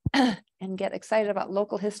and get excited about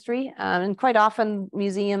local history. And quite often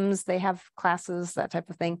museums, they have classes, that type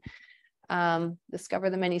of thing.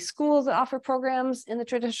 Discover the many schools that offer programs in the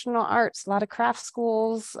traditional arts. A lot of craft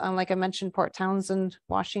schools, like I mentioned, Port Townsend,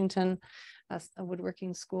 Washington, a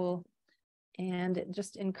woodworking school. and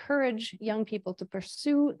just encourage young people to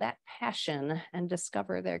pursue that passion and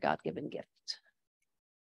discover their God-given gift.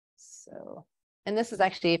 So, and this is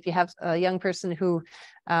actually, if you have a young person who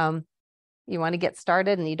you want to get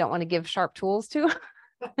started and you don't want to give sharp tools to,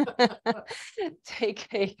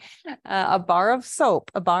 take a bar of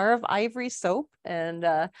soap, a bar of ivory soap, and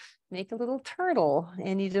make a little turtle.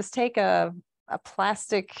 And you just take a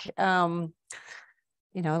plastic,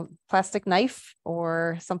 plastic knife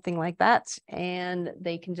or something like that, and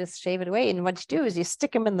they can just shave it away. And what you do is you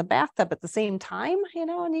stick them in the bathtub at the same time,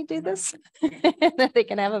 and you do this, that they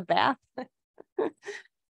can have a bath.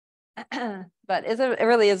 But it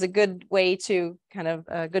really is a good way to kind of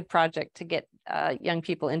a good project to get young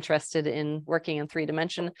people interested in working in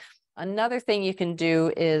 3-dimension. Another thing you can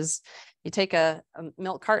do is you take a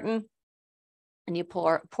milk carton and you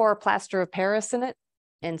pour a plaster of Paris in it.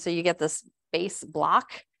 And so you get this base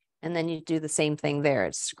block, and then you do the same thing there.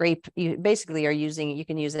 You basically you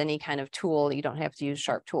can use any kind of tool. You don't have to use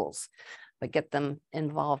sharp tools, but get them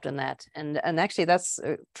involved in that. And actually that's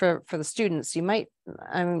for the students.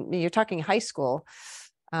 You're talking high school,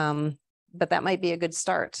 but that might be a good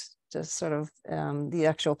start to sort of the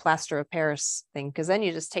actual plaster of Paris thing, because then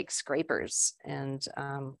you just take scrapers and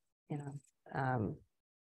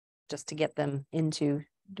just to get them into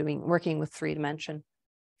working with 3-dimension.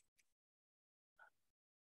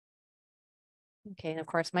 Okay, and of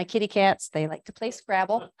course my kitty cats, they like to play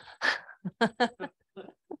Scrabble.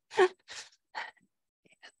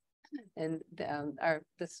 And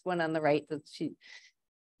this one on the right,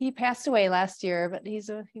 he passed away last year, but he was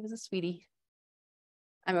a sweetie.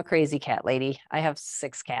 I'm a crazy cat lady. I have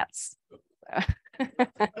 6 cats.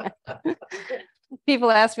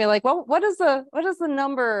 People ask me like, well, what is the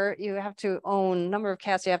number you have to own, number of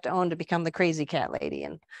cats you have to own to become the crazy cat lady?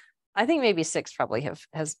 And I think maybe 6 probably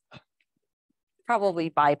has probably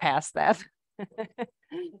bypassed that.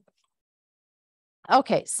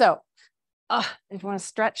 Okay, so if you want to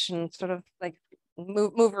stretch and sort of like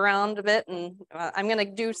move around a bit, and I'm going to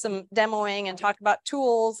do some demoing and talk about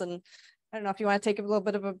tools, and I don't know if you want to take a little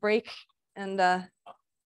bit of a break and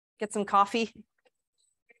get some coffee.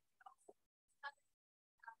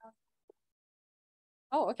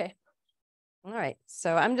 Oh, okay. All right.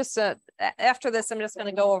 So I'm just after this, I'm just going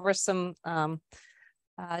to go over some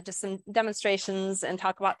just some demonstrations and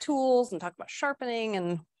talk about tools and talk about sharpening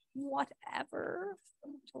and whatever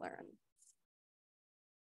to learn.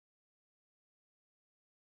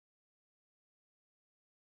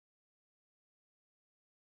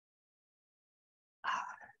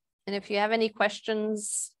 And if you have any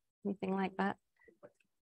questions, anything like that.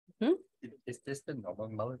 Is this the normal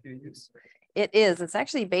mallet you use? It is. It's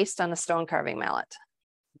actually based on a stone carving mallet.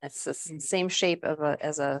 It's the same shape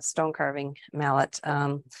as a stone carving mallet,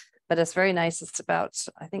 but it's very nice. It's about,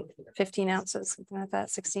 I think, 15 ounces, something like that,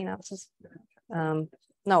 16 ounces.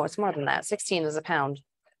 No, it's more than that. 16 is a pound.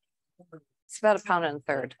 It's about 1.33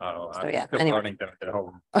 pounds. Oh, so yeah. Anyway. The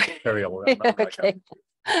whole Okay.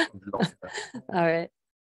 All right.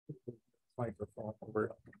 Microphone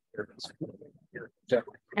over here.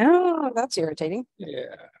 Oh, that's irritating.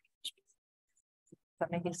 Yeah.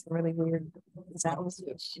 That making some really weird sounds.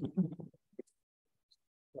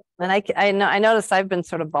 And I noticed I've been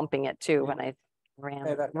sort of bumping it too when I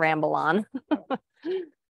ramble on.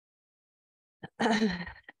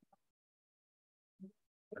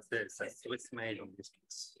 Swiss made on this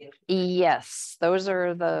piece. Yes, those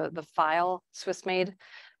are the file Swiss made.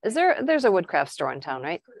 There's a woodcraft store in town,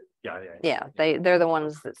 right? Yeah. They're the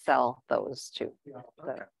ones that sell those too.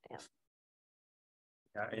 Okay.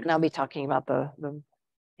 And I'll be talking about the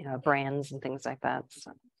brands and things like that.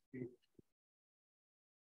 So.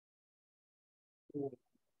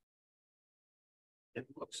 It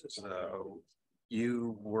looks as though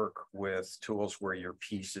you work with tools where your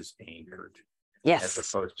piece is anchored. Yes. As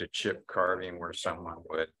opposed to chip carving where someone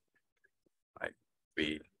would like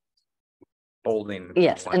be holding.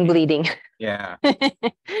 Yes, and bleeding. Yeah.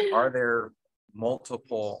 Are there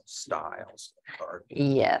multiple styles?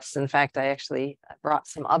 Yes. In fact, I actually brought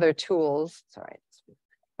some other tools. Sorry.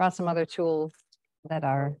 Brought some other tools that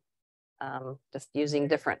are just using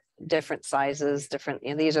different sizes,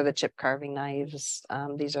 these are the chip carving knives.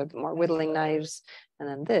 These are the more whittling knives. And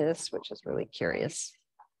then this, which is really curious,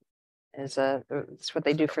 is it's what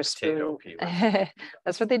they do for spoon.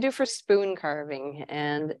 That's what they do for spoon carving.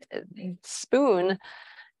 And spoon,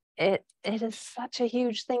 it is such a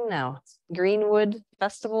huge thing now. Greenwood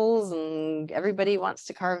festivals and everybody wants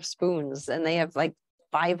to carve spoons, and they have like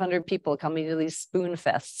 500 people coming to these spoon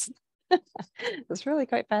fests. It's really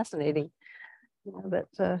quite fascinating.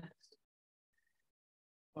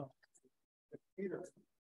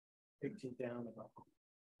 takes you down about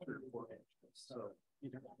 3 or 4 inches. So you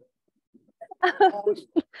don't.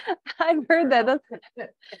 I've heard that.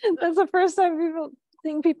 That's the first time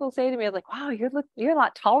people say to me, like, wow, you're a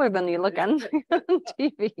lot taller than you look on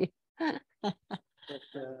TV. But,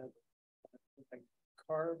 like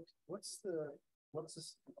carved, what's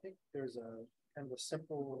this? I think there's a kind of a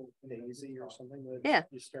simple daisy or something that Yeah.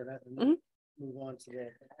 you start at and then move on to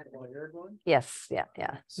the layered one. Yes, yeah.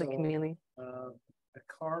 So, The chameleon. I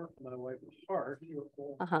carved my wife's heart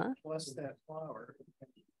plus that flower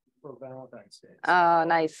for Valentine's Day. Oh,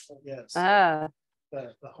 nice. Yes. Ah,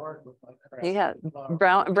 The heart with my craft. you got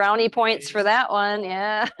flower. brownie points for that one.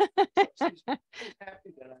 Yeah. She's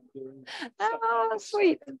happy that I'm doing Oh, stuff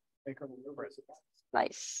sweet. to make her a present.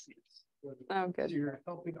 Nice. Oh, So good. you're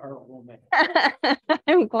helping our woman.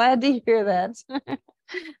 I'm glad to hear that.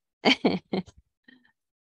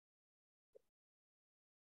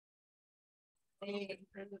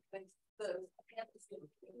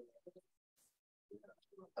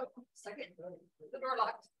 Second, the door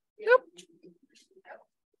locked. Nope.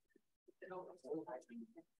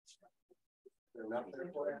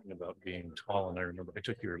 About being tall, and I remember I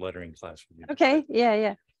took your lettering class with you. Okay,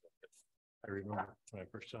 yeah. I remember when I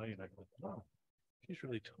first saw you and I thought, oh, she's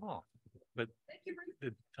really tall. But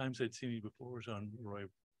the times I'd seen you before was on Roy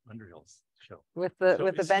Underhill's show. With So the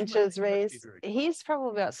it seemed like benches he might be raised. very He's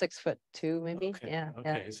probably about 6'2", maybe. Okay, Yeah.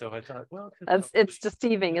 Okay, so I thought, well. It's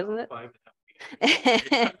deceiving, isn't it?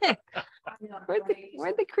 5.5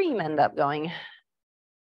 Where'd the cream end up going?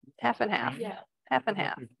 Half and half. Yeah. Half and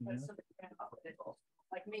half.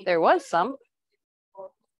 Like me. There was some.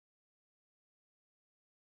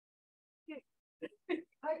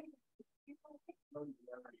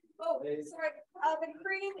 Oh, sorry, the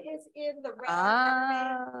cream is in the round.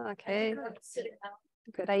 Ah, okay. Sit it down.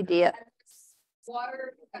 Good idea.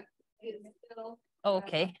 Water is still.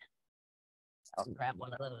 Okay. I'll grab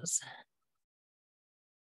one of those.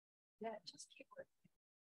 Yeah, just keep it.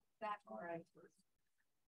 That all right.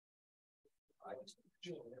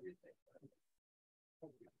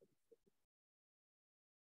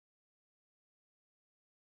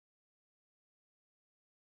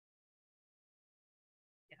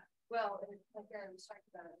 Yeah, well, like I was talking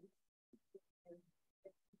about it.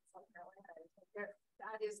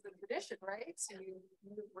 That is the tradition, right? So you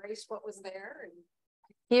embrace what was there and.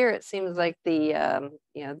 Here it seems like the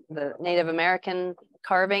the Native American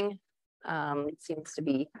carving seems to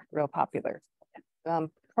be real popular.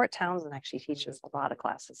 Port Townsend actually teaches a lot of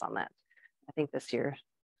classes on that, I think this year.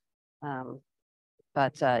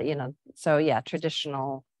 But so yeah,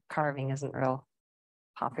 traditional carving isn't real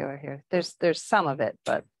popular here. There's some of it,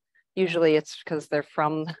 but usually it's because they're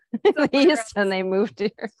from the East and they moved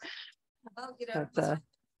here. Well, you know, But, all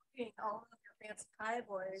of your fancy pie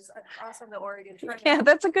boys across on the Oregon Trail. yeah,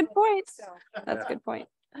 that's a good point. So That's a good point.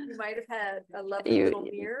 you might have had a lovely little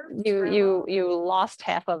beer. You lost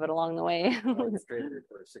half of it along the way. Straight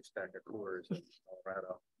for a 6-pack of Coors in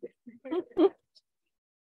Colorado.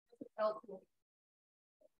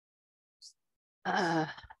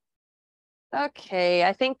 Okay,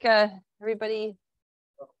 I think everybody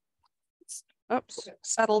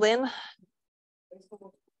settled in.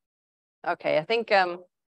 Okay, I think at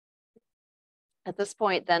this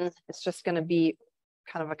point then it's just going to be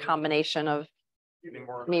kind of a combination of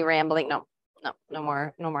me rambling. No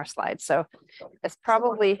more slides. So it's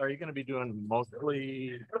probably, Are you going to be doing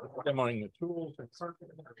mostly demoing the tools?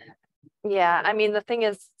 yeah, I mean, the thing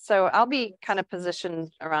is, so I'll be kind of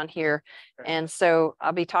positioned around here. And so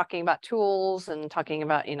I'll be talking about tools and talking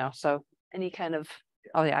about, so any kind of,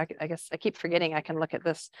 oh yeah, I guess I keep forgetting I can look at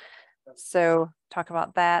this. So talk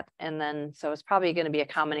about that. And then, so it's probably going to be a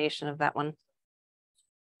combination of that one.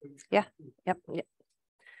 Yeah, yep.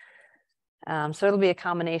 So it'll be a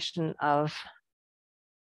combination of,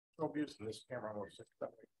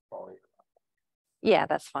 yeah,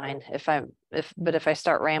 that's fine. If I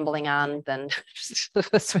start rambling on, then just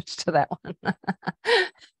switch to that one.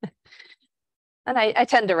 And I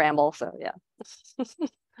tend to ramble, so yeah.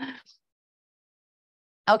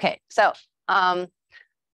 Okay, so I'm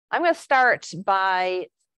going to start by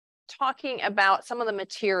talking about some of the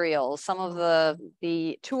materials, some of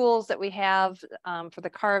the tools that we have for the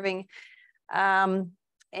carving. And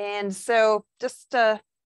so just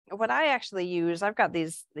what I actually use, I've got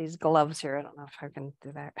these gloves here. I don't know if I can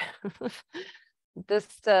do that. This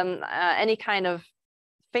any kind of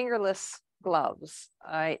fingerless gloves.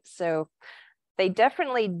 All right, so they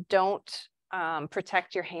definitely don't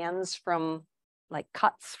protect your hands from like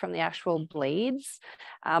cuts from the actual blades,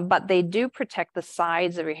 but they do protect the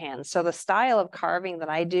sides of your hands. So the style of carving that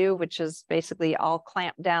I do, which is basically all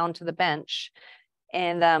clamped down to the bench,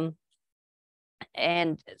 and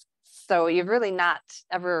And so you're really not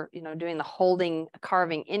ever, you know, doing the holding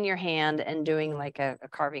carving in your hand and doing like a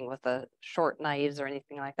carving with a short knives or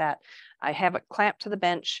anything like that. I have it clamped to the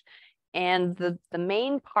bench, and the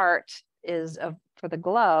main part is for the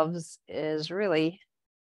gloves is really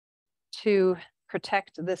to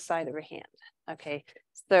protect this side of your hand. Okay,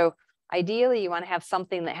 so ideally you want to have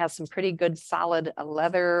something that has some pretty good solid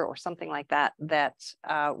leather or something like that that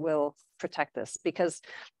will protect this, because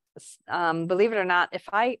believe it or not, if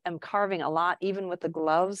I am carving a lot, even with the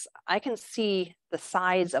gloves, I can see the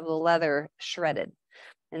sides of the leather shredded.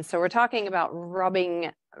 And so we're talking about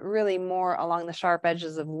rubbing really more along the sharp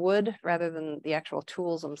edges of wood rather than the actual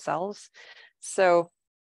tools themselves. So,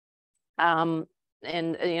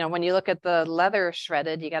 and you know, when you look at the leather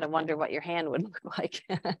shredded, you got to wonder what your hand would look like.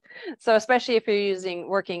 So especially if you're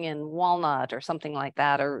working in walnut or something like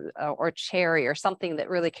that, or cherry or something that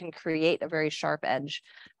really can create a very sharp edge,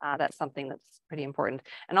 that's something that's pretty important.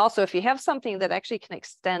 And also if you have something that actually can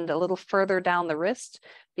extend a little further down the wrist,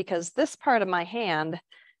 because this part of my hand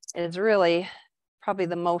is really probably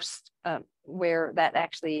the most where that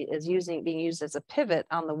actually is being used as a pivot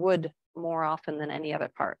on the wood more often than any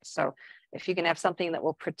other part. So if you can have something that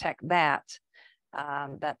will protect that,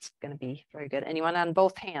 that's going to be very good. And you want it on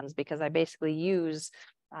both hands, because I basically use,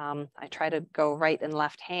 I try to go right and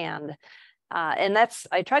left hand. And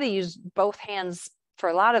I try to use both hands for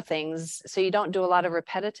a lot of things, so you don't do a lot of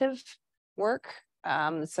repetitive work.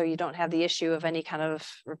 So you don't have the issue of any kind of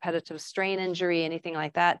repetitive strain injury, anything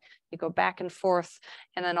like that. You go back and forth.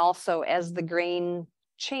 And then also as the grain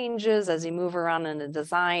changes, as you move around in a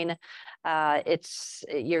design,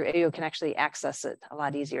 you can actually access it a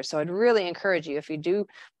lot easier. So I'd really encourage you, if you do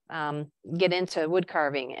get into wood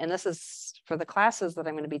carving, and this is for the classes that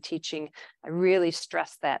I'm going to be teaching, I really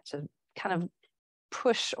stress that, to kind of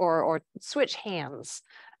push or switch hands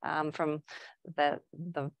from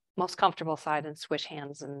the most comfortable side and switch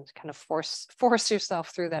hands, and kind of force yourself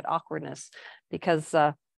through that awkwardness, because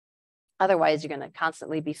otherwise you're going to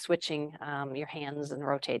constantly be switching your hands and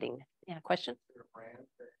rotating. Yeah, question?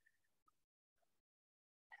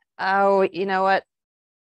 Oh, you know what?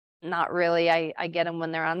 Not really. I get them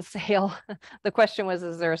when they're on sale. The question was,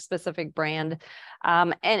 is there a specific brand?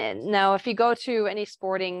 No, if you go to any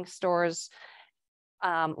sporting stores,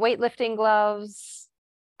 weightlifting gloves,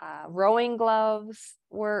 rowing gloves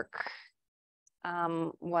work.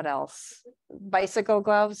 What else? Bicycle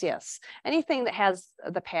gloves, yes. Anything that has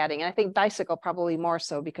the padding. And I think bicycle probably more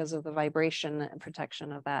so because of the vibration and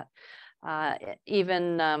protection of that.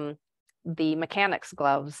 Even the mechanics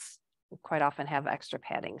gloves quite often have extra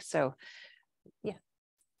padding. So, yeah.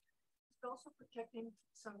 It's also protecting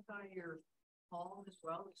some kind of your palm as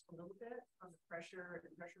well, just a little bit from the pressure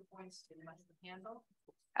points in the handle.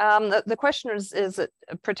 The question is it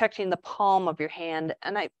protecting the palm of your hand?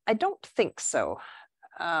 And I don't think so.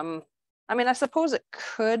 I mean, I suppose it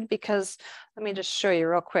could, because let me just show you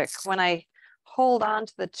real quick. When I hold on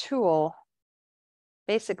to the tool,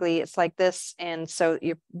 basically it's like this. And so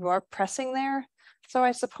you are pressing there. So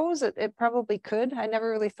I suppose it probably could. I never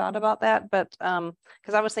really thought about that, but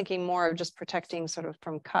because I was thinking more of just protecting sort of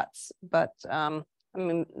from cuts. But I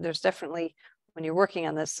mean, there's definitely, when you're working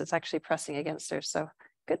on this, it's actually pressing against there. So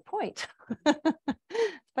good point.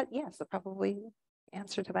 But yes, the probably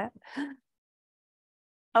answer to that.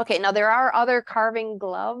 Okay, now there are other carving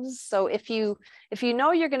gloves. So if you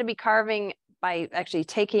know you're going to be carving by actually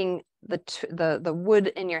taking the wood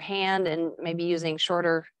in your hand and maybe using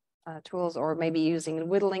shorter tools, or maybe using a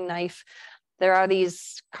whittling knife, there are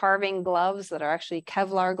these carving gloves that are actually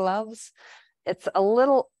Kevlar gloves. It's a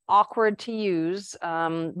little awkward to use,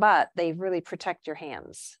 but they really protect your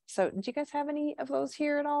hands. So do you guys have any of those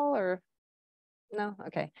here at all, or no?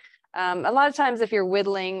 Okay. A lot of times if you're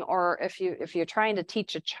whittling, or if you're trying to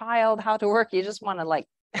teach a child how to work, you just want to like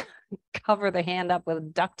cover the hand up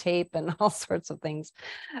with duct tape and all sorts of things.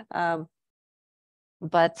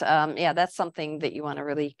 But yeah, that's something that you want to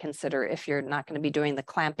really consider if you're not going to be doing the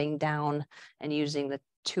clamping down and using the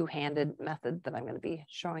two-handed method that I'm going to be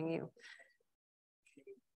showing you.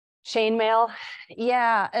 Chainmail,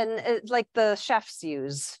 yeah, and like the chefs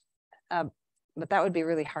use, but that would be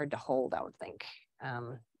really hard to hold, I would think.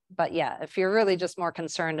 But yeah, if you're really just more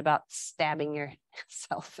concerned about stabbing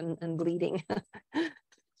yourself and bleeding.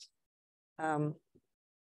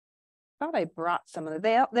 Thought I brought some of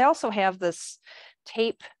them. They also have this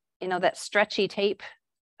tape, you know, that stretchy tape.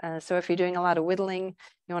 So if you're doing a lot of whittling,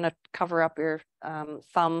 you want to cover up your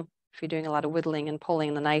thumb. If you're doing a lot of whittling and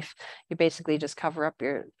pulling the knife, you basically just cover up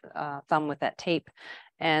your thumb with that tape.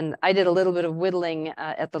 And I did a little bit of whittling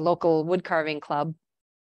at the local wood carving club.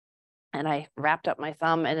 And I wrapped up my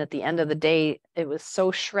thumb, and at the end of the day, it was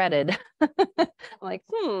so shredded. I'm like,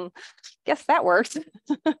 guess that worked.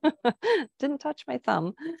 Didn't touch my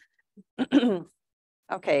thumb.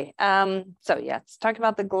 Okay, so yeah, let's talk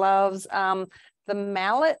about the gloves. The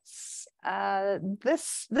mallets,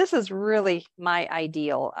 this is really my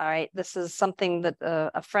ideal. All right, this is something that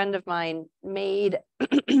a friend of mine made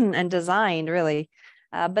and designed, really.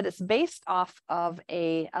 But it's based off of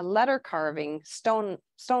a letter carving, stone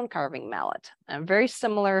carving mallet, a very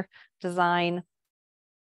similar design.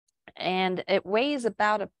 And it weighs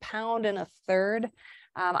about 1.33 pounds.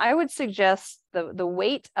 I would suggest the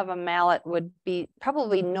weight of a mallet would be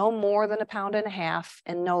probably no more than 1.5 pounds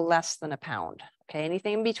and no less than 1 pound. Okay,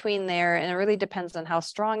 anything in between there, and it really depends on how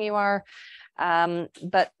strong you are.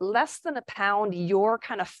 But less than 1 pound, you're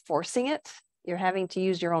kind of forcing it. You're having to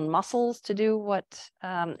use your own muscles to do what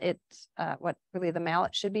really the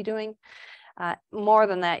mallet should be doing. More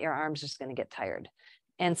than that, your arm's just going to get tired.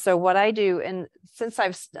 And so what I do, and since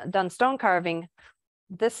I've done stone carving,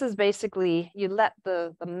 this is basically, you let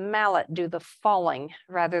the mallet do the falling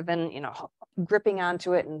rather than, gripping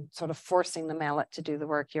onto it and sort of forcing the mallet to do the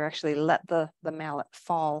work. You actually let the mallet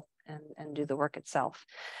fall and do the work itself.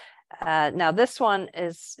 Now this one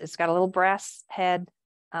it's got a little brass head,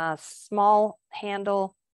 small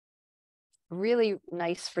handle, really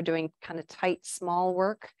nice for doing kind of tight, small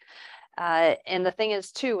work. And the thing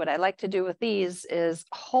is too, what I like to do with these is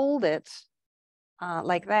hold it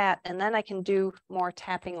like that, and then I can do more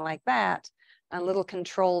tapping like that on little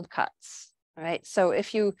controlled cuts. All right, so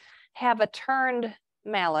if you have a turned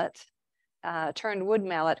mallet, turned wood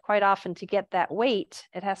mallet, quite often to get that weight,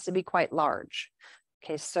 it has to be quite large.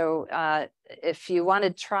 Okay, so if you want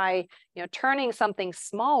to try, turning something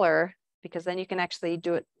smaller, because then you can actually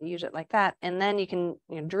use it like that, and then you can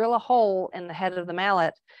drill a hole in the head of the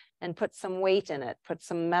mallet and put some weight in it, put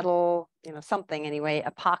some metal, something anyway,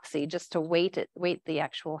 epoxy, just to weight the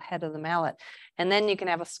actual head of the mallet. And then you can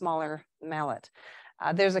have a smaller mallet.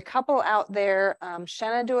 There's a couple out there,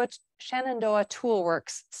 Shenandoah Tool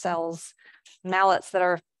Works sells mallets that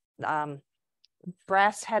are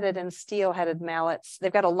brass headed and steel headed mallets.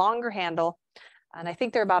 They've got a longer handle, and I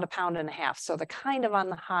think they're about 1.5 pounds. So they're kind of on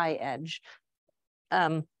the high edge.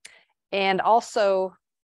 And also,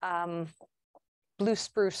 Blue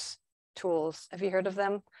Spruce Tools. Have you heard of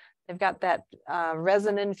them? They've got that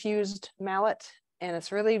resin infused mallet, and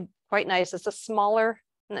it's really quite nice. It's a smaller,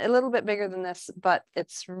 a little bit bigger than this, but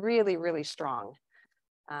it's really, really strong.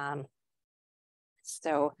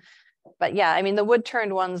 But yeah, I mean, the wood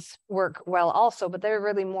turned ones work well also, but they're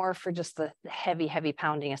really more for just the heavy, heavy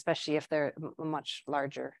pounding, especially if they're a much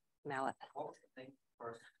larger mallet.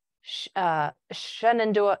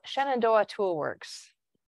 Shenandoah Tool Works.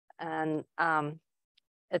 And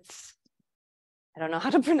it's, I don't know how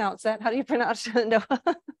to pronounce that. How do you pronounce Shenandoah?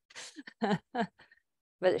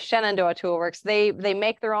 But Shenandoah Tool Works, they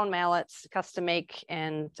make their own mallets, custom make,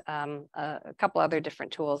 and a couple other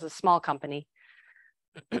different tools, a small company.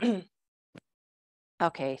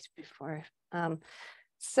 Okay,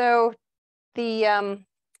 so the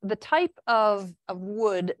type of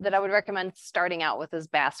wood that I would recommend starting out with is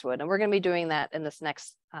basswood, and we're going to be doing that in this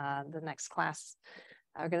the next class.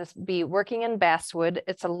 We're going to be working in basswood.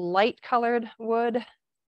 It's a light colored wood,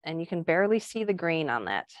 and you can barely see the grain on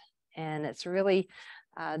that. And it's really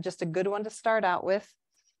just a good one to start out with.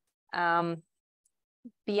 Beyond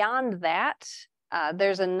that,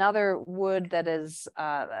 there's another wood that is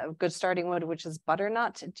a good starting wood, which is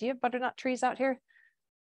butternut. Do you have butternut trees out here?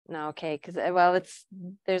 No, okay, because well,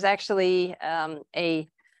 there's actually I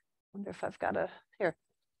wonder if I've got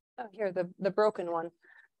here, the broken one.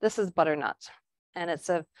 This is butternut. And it's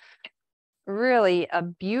really a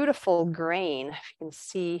beautiful grain. If you can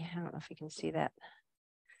see, I don't know if you can see that.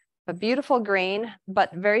 A beautiful grain,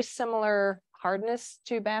 but very similar hardness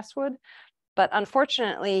to basswood. But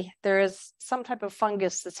unfortunately, there is some type of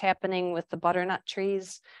fungus that's happening with the butternut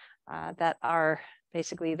trees that are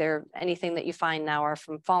basically, anything that you find now are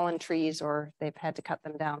from fallen trees, or they've had to cut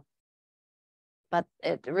them down. But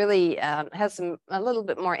it really has a little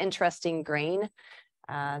bit more interesting grain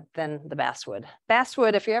than the basswood.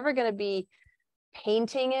 Basswood, if you're ever going to be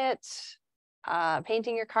painting it,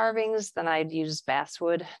 painting your carvings, then I'd use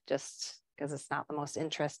basswood, just because it's not the most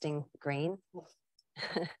interesting grain.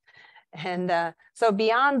 And so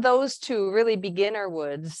beyond those two really beginner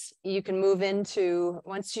woods, you can move into,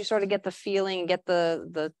 once you sort of get the feeling and get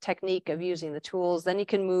the technique of using the tools, then you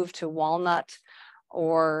can move to walnut,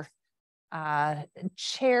 or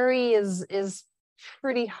cherry is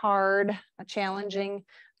pretty hard, challenging.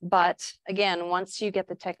 But again, once you get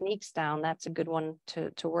the techniques down, that's a good one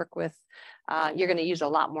to work with. You're going to use a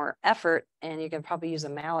lot more effort, and you can probably use a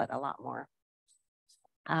mallet a lot more.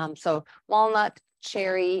 So walnut,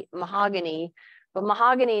 cherry, mahogany, but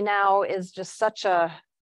mahogany now is just such a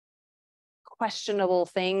questionable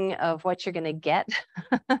thing of what you're going to get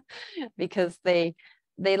because they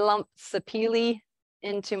lump sapele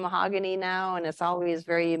into mahogany now, and it's always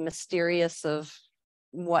very mysterious of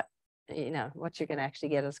what what you're going to actually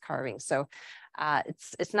get as carving. So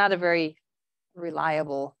it's not a very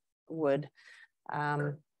reliable wood.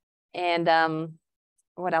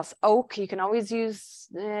 What else? Oak, you can always use.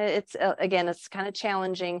 It's again, it's kind of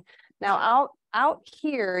challenging. Now out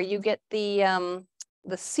here you get the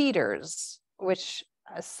cedars, which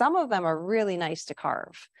some of them are really nice to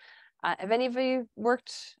carve. Have any of you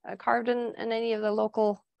carved in any of the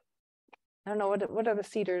local? I don't know, what are the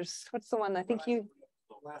cedars? What's the one? I think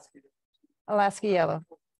Alaska yellow.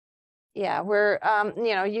 Yeah, where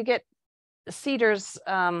you get cedars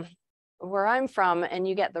where I'm from, and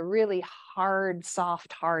you get the really hard,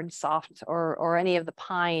 soft, or any of the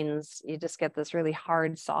pines. You just get this really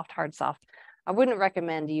hard, soft. I wouldn't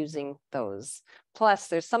recommend using those. Plus,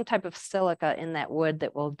 there's some type of silica in that wood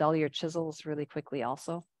that will dull your chisels really quickly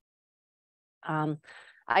also.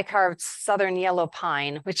 I carved southern yellow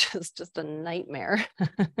pine, which is just a nightmare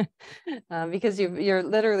because you're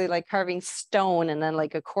literally like carving stone, and then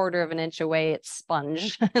like a quarter of an inch away, it's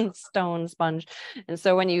sponge and stone sponge. And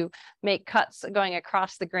so when you make cuts going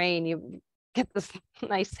across the grain, you get this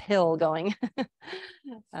nice hill going.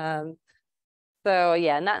 So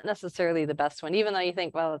yeah, not necessarily the best one, even though you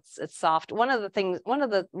think, well, it's soft. One of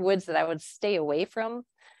the woods that I would stay away from,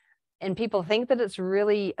 and people think that it's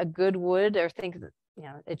really a good wood, or think that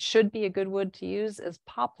it should be a good wood to use, is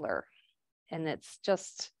poplar. And it's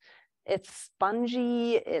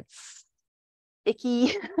spongy, it's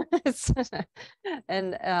icky.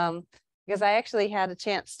 And because I actually had a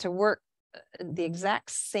chance to work the exact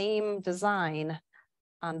same design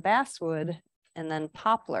on basswood and then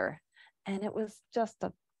poplar, and it was just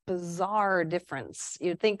a bizarre difference.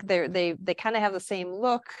 You'd think they kind of have the same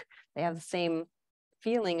look, they have the same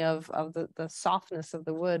feeling of the softness of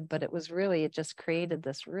the wood, but it just created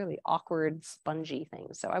this really awkward spongy thing.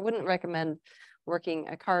 So I wouldn't recommend working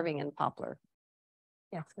a carving in poplar.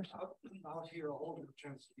 Yeah. Out here, alder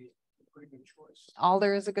tends to be a pretty good choice.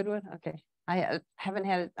 Alder is a good one. Okay, I haven't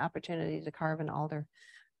had an opportunity to carve an alder.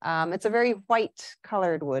 It's a very white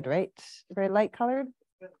colored wood, right? Very light colored.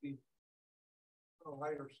 Be a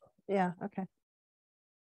lighter side. Yeah. Okay.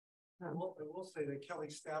 I will say that Kelly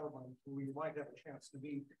Stadelman, who we might have a chance to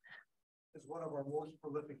meet, is one of our most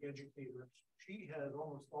prolific educators. She has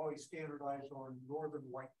almost always standardized on northern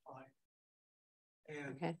white pine.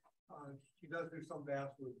 And she does do some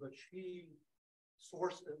basswood, but she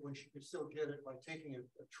sourced it when she could still get it by taking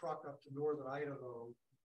a truck up to northern Idaho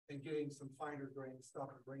and getting some finer grain stuff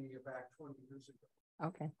and bringing it back 20 years ago.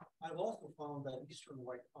 Okay. I've also found that eastern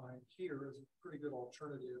white pine here is a pretty good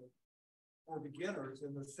alternative for beginners,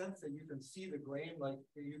 in the sense that you can see the grain like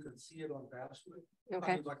you can see it on basswood.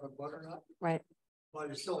 Okay. Like a butternut. Right. But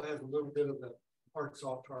it still has a little bit of the hard,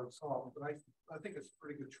 soft. But I think it's a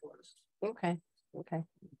pretty good choice. Okay. Okay.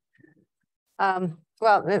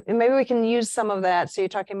 Well, maybe we can use some of that. So you're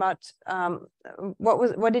talking about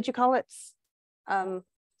what did you call it?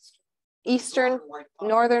 Eastern,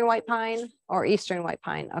 northern white pine, or eastern white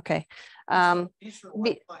pine. Okay. Eastern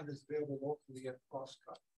white pine is available locally at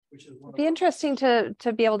Crosscut, which is it'd be interesting to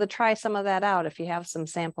be able to try some of that out if you have some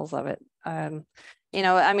samples of it. I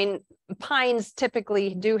mean, pines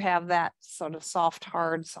typically do have that sort of soft,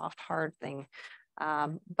 hard thing.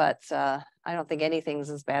 But I don't think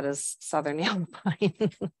anything's as bad as southern yellow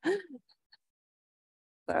pine.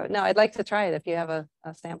 So no, I'd like to try it if you have a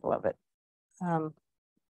sample of it.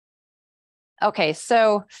 Okay,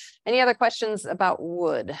 so any other questions about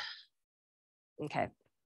wood? Okay.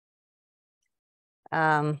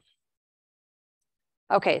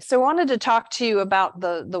 Okay, so I wanted to talk to you about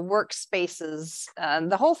the workspaces.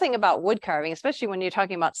 The whole thing about wood carving, especially when you're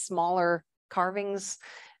talking about smaller carvings,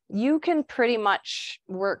 you can pretty much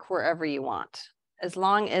work wherever you want, as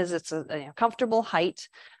long as it's a comfortable height.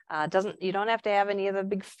 You don't have to have any of the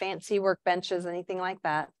big fancy workbenches, anything like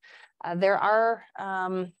that.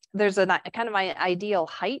 There's a kind of my ideal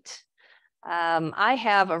height. I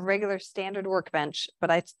have a regular standard workbench,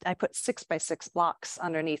 but I put 6x6 blocks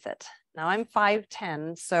underneath it. Now I'm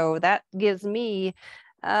 5'10", so that gives me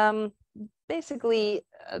basically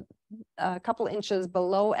a couple inches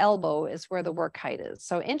below elbow is where the work height is.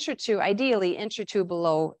 So inch or two, ideally inch or two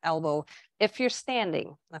below elbow, if you're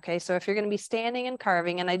standing, okay, so if you're going to be standing and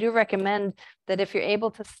carving, and I do recommend that if you're able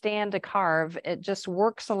to stand to carve, it just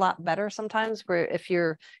works a lot better sometimes, where if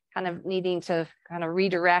you're kind of needing to kind of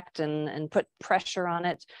redirect and put pressure on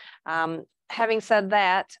it. Having said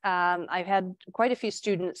that, I've had quite a few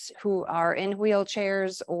students who are in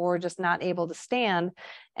wheelchairs or just not able to stand,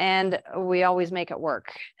 and we always make it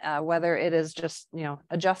work, whether it is just, you know,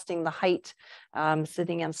 adjusting the height,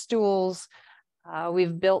 sitting on stools.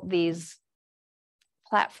 We've built these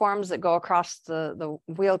platforms that go across the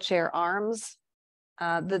wheelchair arms.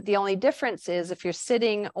 The only difference is if you're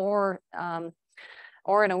sitting or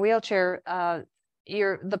in a wheelchair,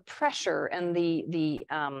 the pressure and the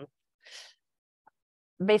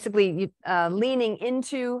basically leaning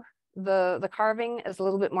into the carving is a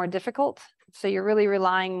little bit more difficult. So you're really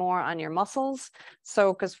relying more on your muscles.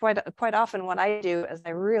 So because quite often what I do is I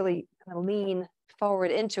really kind of lean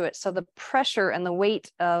forward into it. So the pressure and the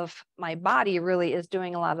weight of my body really is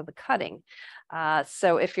doing a lot of the cutting.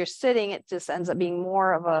 So if you're sitting, it just ends up being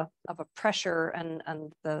more of a pressure and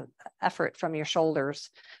the effort from your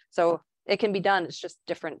shoulders. So it can be done. It's just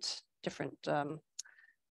different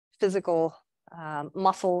physical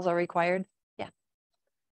muscles are required. Yeah.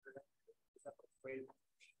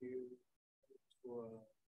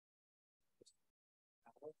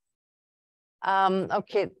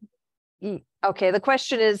 Okay. Okay. The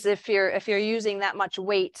question is, if you're using that much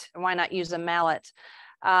weight, why not use a mallet?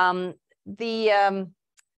 That's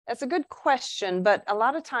a good question, but a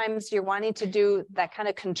lot of times you're wanting to do that kind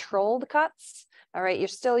of controlled cuts. All right, you're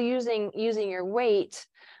still using your weight.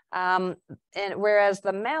 And whereas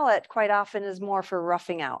the mallet quite often is more for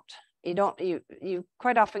roughing out. You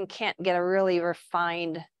quite often can't get a really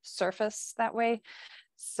refined surface that way.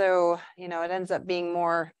 So, you know, it ends up being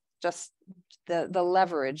more just the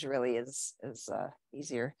leverage really is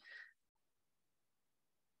easier.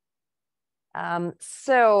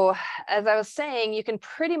 So as I was saying, you can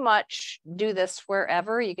pretty much do this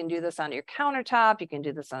wherever. You can do this on your countertop. You can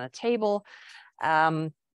do this on a table.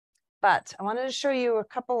 But I wanted to show you a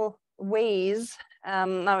couple ways.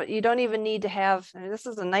 Now you don't even need to have, I mean, this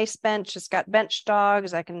is a nice bench. It's got bench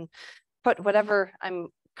dogs. I can put whatever I'm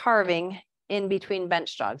carving in between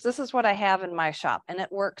bench dogs. This is what I have in my shop, and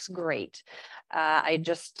it works great. I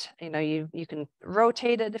just, you know, you can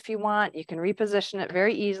rotate it if you want. You can reposition it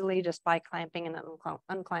very easily just by clamping and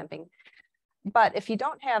unclamping. But if you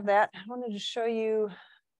don't have that, I wanted to show you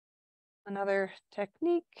another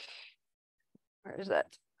technique. Where is that?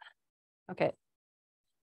 Okay.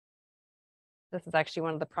 This is actually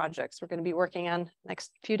one of the projects we're going to be working on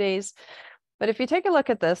next few days. But if you take a look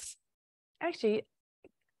at this, actually,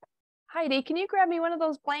 Heidi, can you grab me one of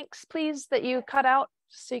those blanks, please, that you cut out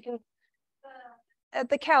so you can,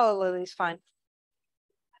 the calla lily's fine.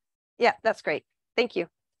 Yeah, that's great. Thank you.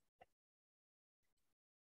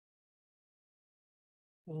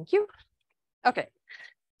 Thank you. Okay.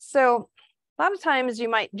 So a lot of times you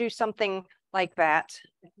might do something like that.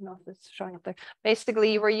 I don't know if it's showing up there.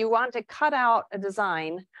 Basically, where you want to cut out a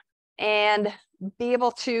design and be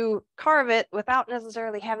able to carve it without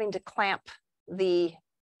necessarily having to clamp the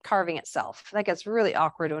carving itself. That gets really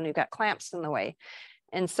awkward when you've got clamps in the way.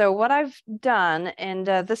 And so what I've done, and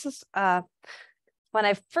this is when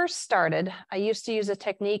I first started, I used to use a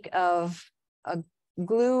technique of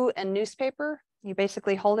glue and newspaper. You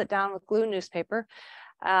basically hold it down with glue and newspaper.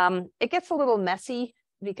 It gets a little messy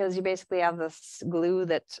because you basically have this glue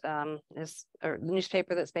that or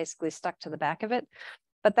newspaper that's basically stuck to the back of it.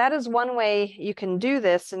 But that is one way you can do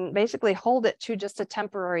this and basically hold it to just a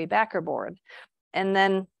temporary backer board. And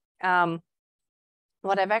then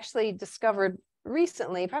what I've actually discovered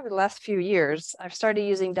recently, probably the last few years, I've started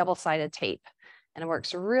using double-sided tape, and it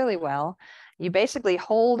works really well. You basically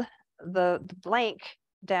hold the blank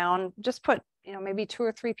down, just put, you know, maybe 2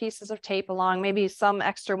 or 3 pieces of tape along, maybe some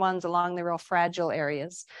extra ones along the real fragile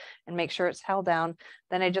areas, and make sure it's held down.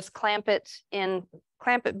 Then I just clamp it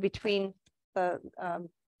between the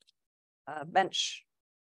bench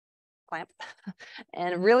clamp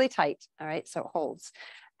and really tight. All right, so it holds.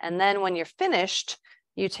 And then when you're finished,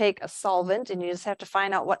 you take a solvent, and you just have to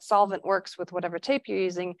find out what solvent works with whatever tape you're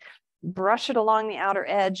using, brush it along the outer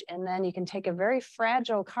edge, and then you can take a very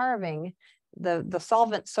fragile carving. The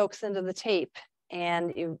solvent soaks into the tape,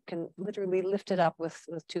 and you can literally lift it up with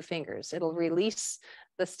 2 fingers. It'll release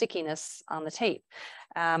the stickiness on the tape.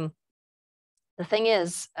 The thing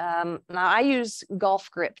is, now I use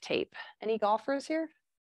golf grip tape. Any golfers here?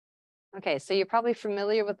 Okay, so you're probably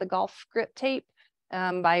familiar with the golf grip tape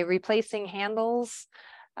by replacing handles.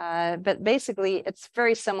 But basically, it's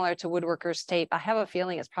very similar to woodworker's tape. I have a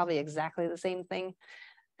feeling it's probably exactly the same thing.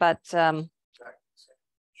 But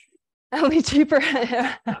Only cheaper.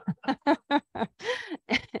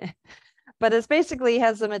 But it's basically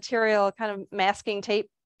has a material kind of masking tape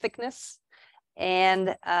thickness.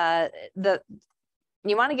 And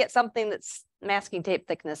you want to get something that's masking tape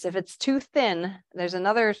thickness. If it's too thin, there's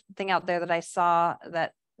another thing out there that I saw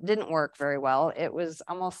that didn't work very well. It was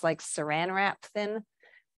almost like saran wrap thin,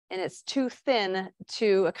 and it's too thin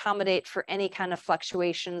to accommodate for any kind of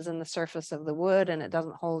fluctuations in the surface of the wood, and it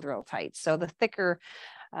doesn't hold real tight. So the thicker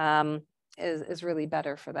is really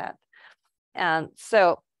better for that. And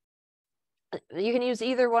so you can use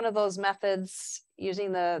either one of those methods,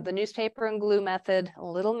 using the newspaper and glue method, a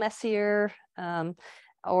little messier,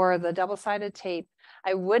 or the double-sided tape.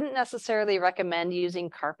 I wouldn't necessarily recommend using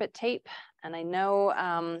carpet tape. And I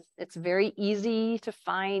know it's very easy to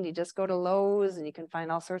find. You just go to Lowe's and you can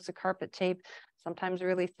find all sorts of carpet tape, sometimes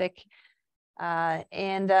really thick.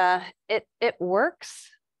 It works,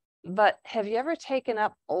 but have you ever taken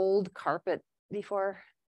up old carpet before?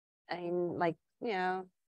 I mean, like, you know,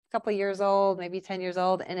 a couple of years old, maybe 10 years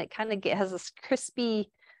old, and it kind of has this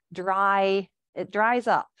crispy, dry, it dries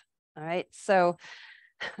up. All right. So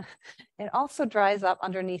it also dries up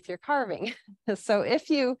underneath your carving. So if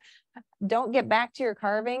you don't get back to your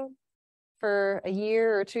carving for a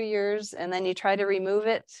year or 2 years, and then you try to remove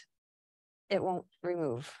it, it won't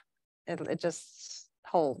remove. It just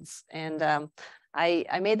holds. And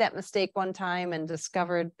I made that mistake one time and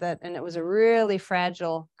discovered that, and it was a really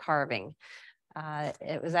fragile carving.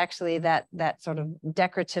 It was actually that sort of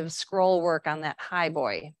decorative scroll work on that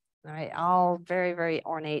highboy. All right, all very, very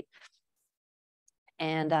ornate.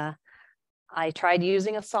 And I tried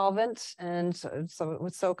using a solvent, and so it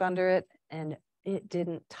would soak under it, and it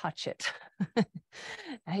didn't touch it.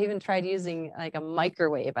 I even tried using like a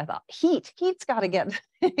microwave. I thought heat's got to get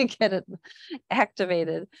it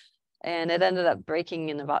activated, and it ended up breaking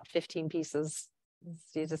in about 15 pieces.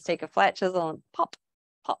 So you just take a flat chisel and pop,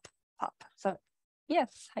 pop, pop. So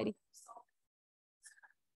yes, Heidi.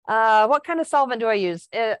 What kind of solvent do I use?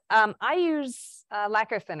 I use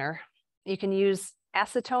lacquer thinner. You can use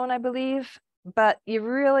acetone, I believe, but you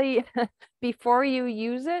really, before you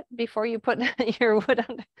use it, before you put your wood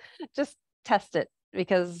under, just test it,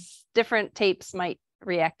 because different tapes might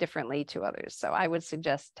react differently to others. So I would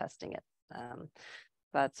suggest testing it.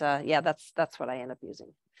 Yeah, that's what I end up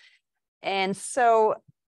using. And so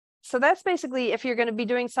that's basically, if you're going to be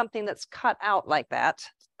doing something that's cut out like that.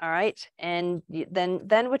 All right. And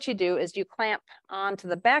then what you do is you clamp onto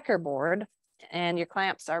the backer board, and your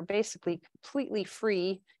clamps are basically completely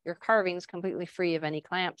free. Your carving's completely free of any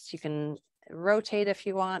clamps. You can rotate if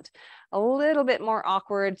you want. A little bit more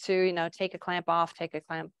awkward to, you know, take a clamp off,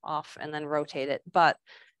 and then rotate it, but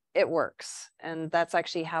it works. And that's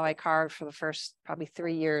actually how I carved for the first probably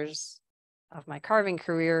 3 years of my carving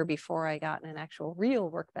career before I got an actual real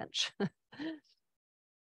workbench.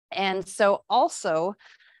 And so also,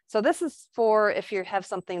 so this is for if you have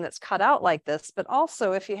something that's cut out like this, but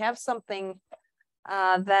also if you have something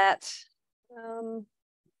that,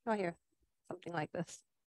 here, something like this.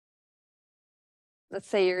 Let's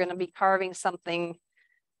say you're going to be carving something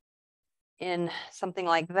in something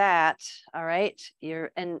like that. All right.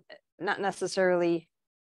 And not necessarily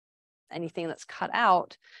anything that's cut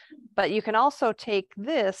out, but you can also take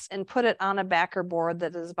this and put it on a backer board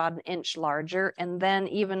that is about 1 inch larger. And then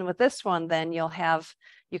even with this one, then you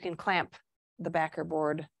can clamp the backer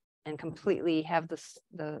board and completely have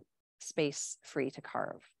the space free to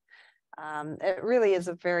carve. It really is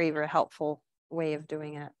a very, very helpful way of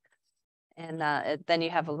doing it. And then you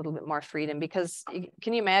have a little bit more freedom, because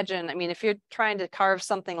can you imagine, I mean, if you're trying to carve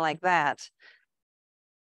something like that,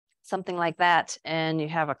 and you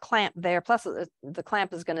have a clamp there, plus the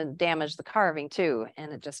clamp is going to damage the carving too,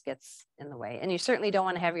 and it just gets in the way. And you certainly don't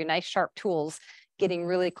want to have your nice sharp tools getting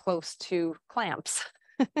really close to clamps,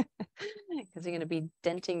 because you're going to be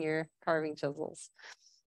denting your carving chisels.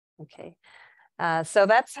 Okay, so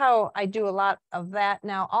that's how I do a lot of that.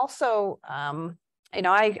 Now also, you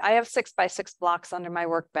know, I have 6x6 blocks under my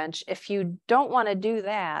workbench. If you don't want to do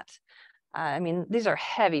that, I mean, these are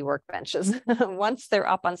heavy workbenches. Once they're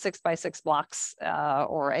up on 6x6 blocks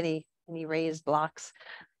or any raised blocks,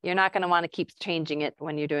 you're not going to want to keep changing it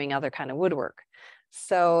when you're doing other kind of woodwork.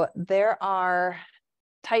 So there are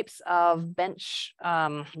types of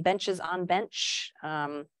benches on bench.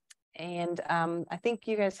 And I think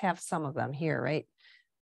you guys have some of them here, right?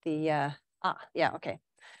 Yeah, okay.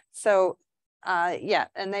 So yeah,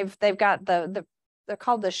 and they've got they're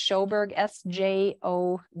called the Sjoberg,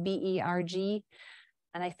 SJOBERG,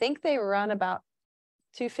 and I think they run about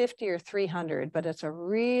 $250 or $300, but it's a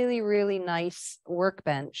really, really nice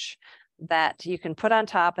workbench that you can put on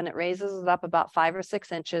top, and it raises it up about 5 or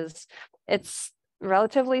 6 inches. It's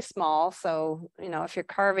relatively small, so you know, if you're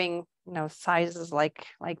carving, you know, sizes like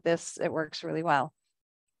this, it works really well.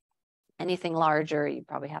 Anything larger, you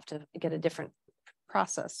probably have to get a different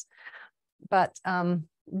process. But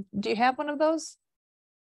do you have one of those?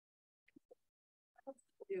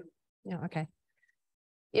 Yeah, okay.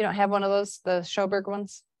 You don't have one of those, the Schoberg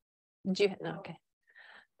ones? Do you? No, okay.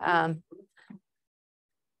 But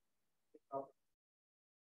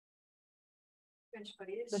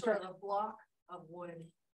it is sort of a block of wood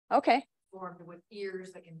Okay. formed with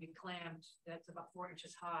ears that can be clamped. That's about 4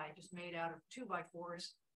 inches high, just made out of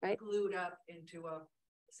 2x4s, right, glued up into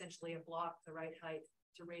essentially a block the right height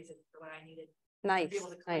to raise it for what I needed. Nice, to be able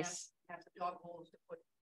to clamp, nice. have the dog holes to put.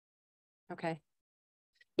 Okay.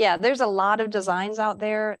 Yeah, there's a lot of designs out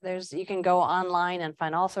there. You can go online and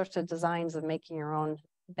find all sorts of designs of making your own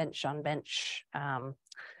bench on bench. The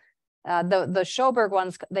Schoberg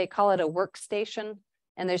ones, they call it a workstation,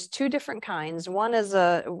 and there's 2 different kinds. One is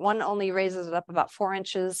one only raises it up about 4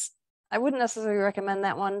 inches. I wouldn't necessarily recommend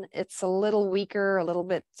that one. It's a little weaker, a little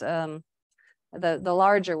bit. The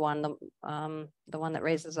larger one, the one that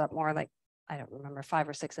raises up more, like, I don't remember, 5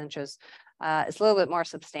 or 6 inches. It's a little bit more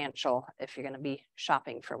substantial if you're going to be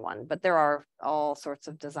shopping for one, but there are all sorts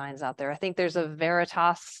of designs out there. I think there's a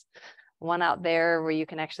Veritas one out there where you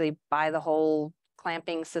can actually buy the whole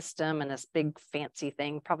clamping system and this big fancy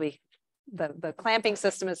thing. Probably the clamping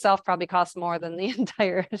system itself probably costs more than the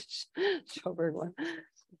entire Schoberg one.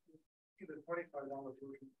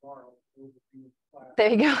 There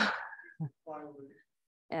you go.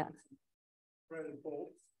 Yeah. Threaded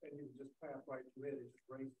bolts, and you just clamp right to it, it just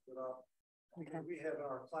raises it up. Okay. We have in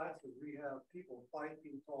our classes, we have people 5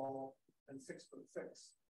 feet tall and 6'6".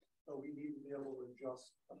 So we need to be able to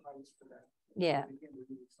adjust the heights for that. Yeah.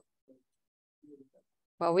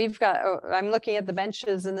 Well, we've got, I'm looking at the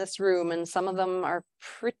benches in this room, and some of them are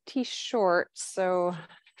pretty short. So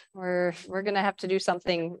we're going to have to do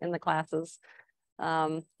something in the classes.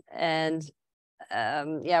 Yeah,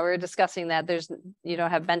 we were discussing that you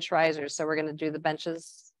don't have bench risers, so we're going to do the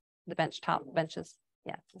benches, the bench top benches.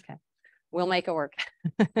 Yeah, okay, we'll make it work.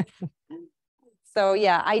 So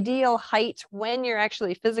yeah, ideal height when you're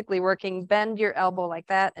actually physically working, bend your elbow like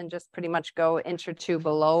that and just pretty much go 1 or 2 inches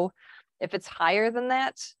below. If it's higher than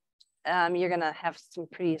that, you're gonna have some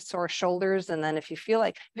pretty sore shoulders. And then if you feel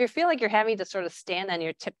like you're having to sort of stand on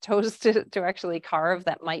your tiptoes to actually carve,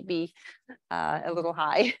 that might be a little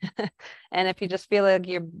high. And if you just feel like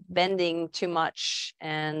you're bending too much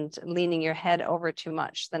and leaning your head over too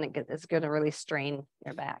much, then it's going to really strain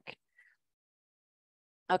your back.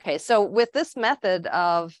 Okay, so with this method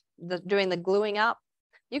of doing the gluing up,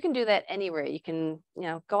 you can do that anywhere. You can,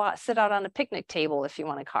 go out, sit out on a picnic table if you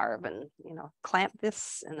want to carve, and, clamp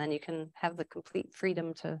this, and then you can have the complete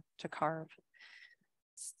freedom to carve.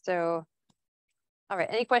 So, all right,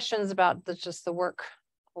 any questions about just the work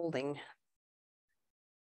holding?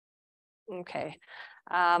 Okay,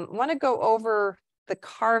 I want to go over the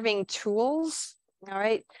carving tools. All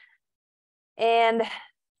right, and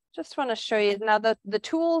just want to show you now the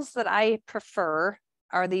tools that I prefer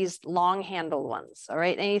are these long handled ones. All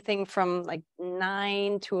right, anything from like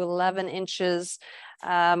 9 to 11 inches,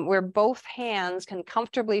 where both hands can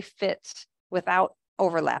comfortably fit without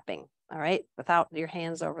overlapping. All right, without your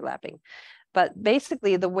hands overlapping. But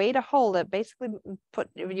basically the way to hold it, basically put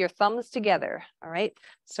your thumbs together. All right,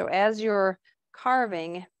 so as you're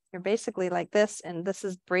carving, you're basically like this, and this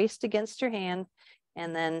is braced against your hand,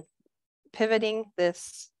 and then pivoting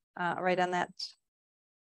this right on that.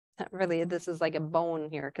 Really, this is like a bone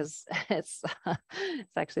here because it's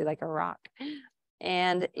actually like a rock,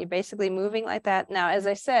 and you're basically moving like that. Now, as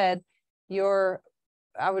I said, I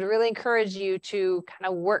would really encourage you to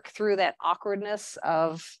kind of work through that awkwardness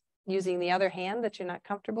of using the other hand that you're not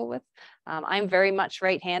comfortable with. I'm very much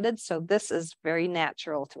right-handed, so this is very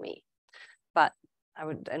natural to me. But I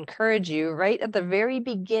would encourage you right at the very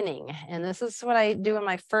beginning, and this is what I do in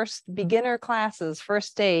my first beginner classes,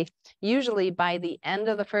 first day, usually by the end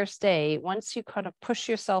of the first day, once you kind of push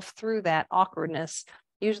yourself through that awkwardness,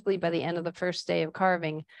 usually by the end of the first day of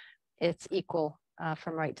carving, it's equal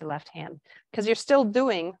from right to left hand. Because you're still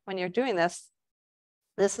doing, when you're doing this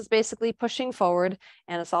is basically pushing forward,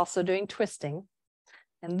 and it's also doing twisting.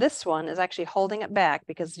 And this one is actually holding it back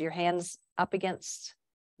because your hand's up against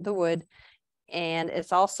the wood, and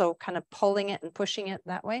it's also kind of pulling it and pushing it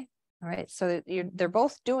that way. All right, so they're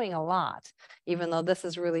both doing a lot, even though this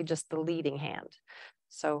is really just the leading hand.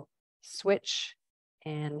 So switch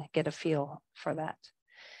and get a feel for that.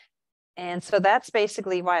 And so that's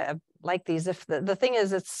basically why I like these. If the thing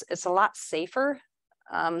is, it's a lot safer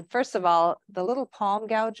First of all, the little palm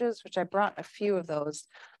gouges, which I brought a few of those.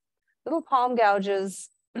 Little palm gouges.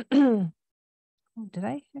 Oh, did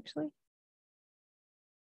I actually?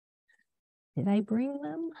 Did I bring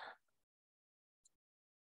them?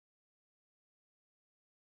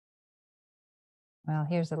 Well,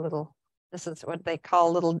 here's a little, this is what they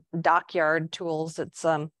call little dockyard tools.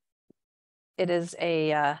 It is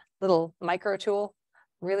a little micro tool,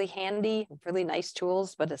 really handy, really nice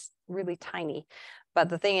tools, but it's really tiny. But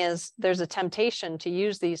the thing is, there's a temptation to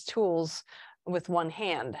use these tools with one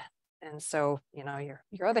hand. And so, you know,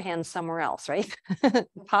 your other hand's somewhere else, right?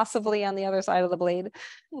 Possibly on the other side of the blade.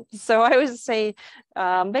 So I would say,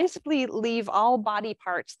 basically leave all body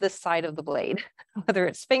parts this side of the blade, whether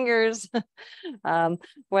it's fingers,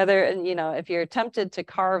 whether, you know, if you're tempted to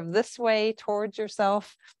carve this way towards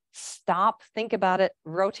yourself, stop, think about it,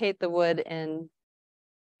 rotate the wood and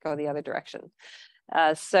go the other direction.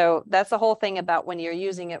 So that's the whole thing about when you're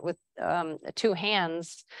using it with two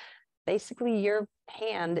hands. Basically, your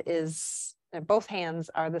hand is, both hands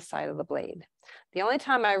are the side of the blade. The only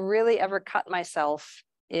time I really ever cut myself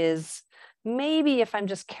is maybe if I'm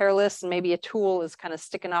just careless and maybe a tool is kind of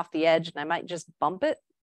sticking off the edge and I might just bump it,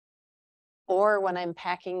 or when I'm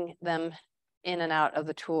packing them in and out of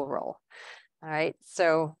the tool roll. All right,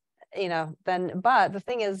 so, you know, then, but the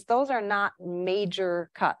thing is, those are not major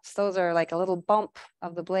cuts. Those are like a little bump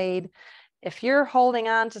of the blade. If you're holding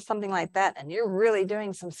on to something like that and you're really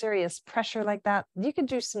doing some serious pressure like that, you could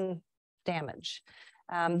do some damage.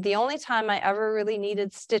 The only time I ever really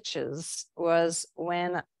needed stitches was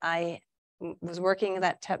when I was working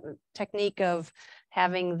that technique of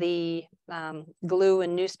having the glue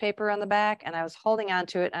and newspaper on the back, and I was holding on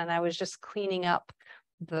to it and I was just cleaning up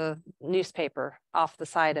the newspaper off the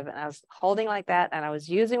side of it. And I was holding like that and I was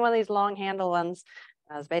using one of these long handle ones.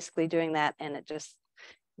 I was basically doing that, and it just,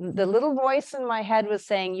 the little voice in my head was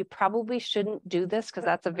saying, you probably shouldn't do this because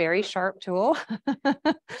that's a very sharp tool.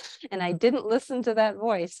 And I didn't listen to that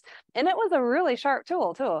voice. And it was a really sharp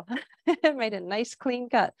tool too. It made a nice clean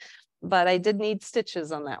cut, but I did need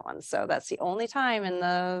stitches on that one. So that's the only time in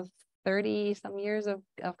the 30 some years of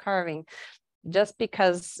carving, just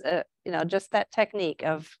because, you know, just that technique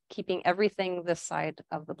of keeping everything this side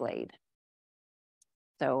of the blade.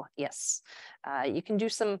 So yes, you can do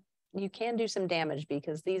some damage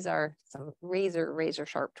because these are some razor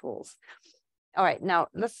sharp tools. All right, now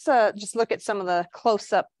let's just look at some of the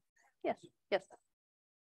close up. Yes, yes.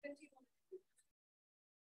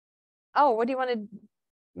 Oh, what do you want to,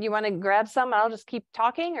 you want to grab some? I'll just keep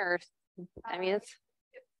talking, or, I mean, it's.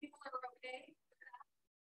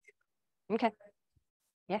 Okay.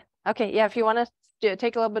 Yeah. Okay. Yeah. If you want to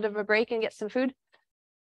take a little bit of a break and get some food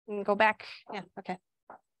and go back. Yeah. Okay.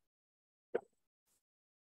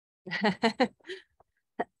 Do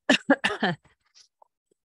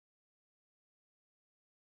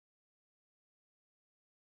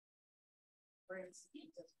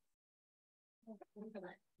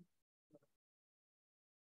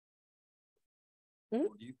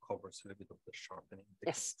you cover a little bit of the sharpening?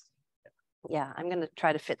 Yes. Yeah, I'm going to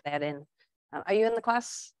try to fit that in. Are you in the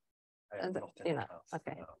class? I am not in you the know, class,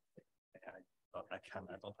 okay. no. I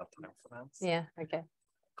don't have time for that. Yeah, okay.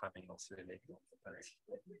 Timing also really.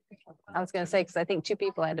 I was going to say, because I think two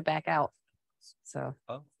people had to back out. So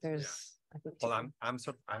Oh, there's, I think well,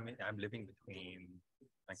 I'm living between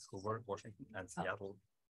Vancouver, Washington, and Seattle.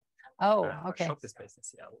 Oh, My okay. shop is based in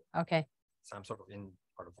Seattle. Okay. So I'm sort of in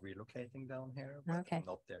part of relocating down here, but Okay. I'm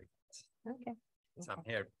not there yet. Okay. So I'm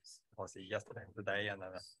here, obviously yesterday, today, and then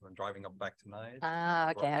I'm driving up back tonight. Ah,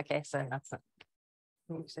 okay, okay. So that's not,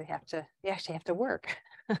 you actually have to work.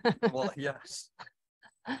 Well, yes.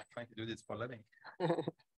 I'm trying to do this for a living.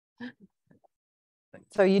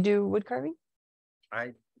 So you do wood carving?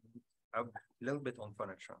 I'm a little bit on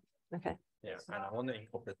furniture. Okay. Yeah, and I want to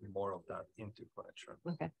incorporate more of that into furniture.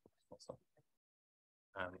 Okay. Also.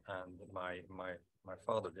 And my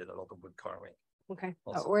father did a lot of wood carving. Okay.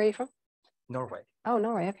 Also. Where are you from? Norway. Oh,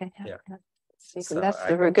 Norway. Okay. Yeah. So that's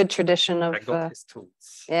a good tradition of. I got his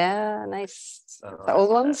tools. Yeah, nice. So, the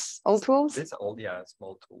old ones, old tools. These are old, yeah,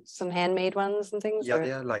 small tools. Some handmade ones and things. Yeah, or?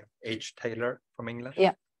 they are like H. Taylor from England.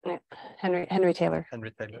 Yeah, yeah. Henry Taylor.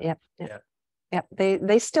 Henry Taylor. Yeah, yeah. Yeah.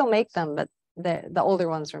 They still make them, but the older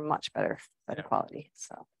ones are much better Yeah. quality.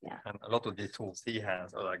 So yeah. And a lot of the tools he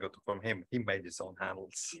has, or I got from him, he made his own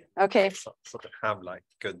handles. Okay. So they have like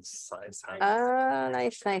good size handles. Ah,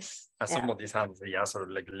 nice. And some of these handles, he has sort of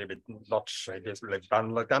like a little bit notch, just like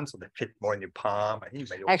band like them, so they fit more in your palm. And he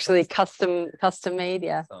made actually custom made,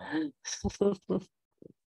 yeah. So,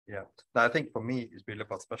 yeah, I think for me it's really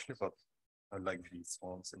about, especially about like these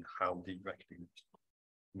ones and how they actually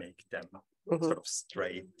make them Mhm. sort of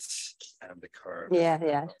straight and the curve.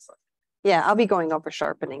 Yeah. Yeah, I'll be going over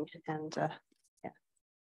sharpening and yeah.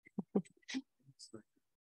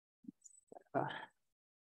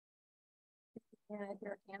 Yeah,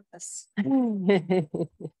 your campus.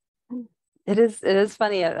 It is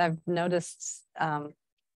funny. I've noticed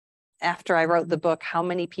after I wrote the book, how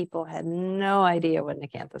many people had no idea what an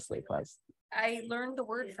acanthus leaf was. I learned the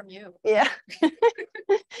word from you. Yeah.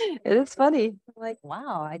 It is funny. I'm like,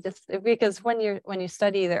 wow, because when you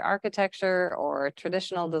study either architecture or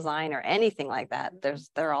traditional design or anything like that,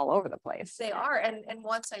 they're all over the place. They are, and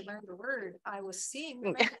once I learned the word, I was seeing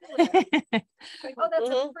them everywhere. Like, oh, that's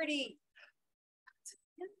a Mhm. pretty.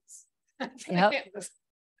 Yep.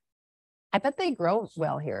 I bet they grow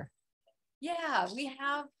well here. Yeah, we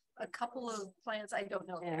have a couple of plants. I don't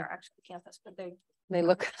know if Yeah. they're actually campus, but They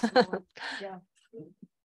look. yeah,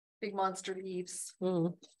 big monster leaves.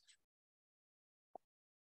 Mm.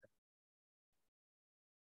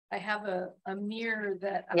 I have a mirror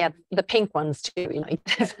that. Yeah, the pink ones too. You know.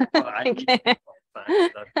 Well, I need Okay.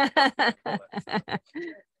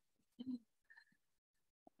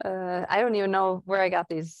 I don't even know where I got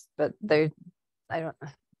these, but I don't,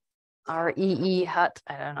 REE hut.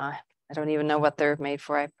 I don't know. I don't even know what they're made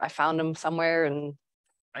for. I found them somewhere and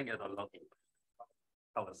I get a lot of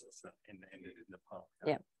colors in the park.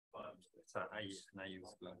 Yeah. So I use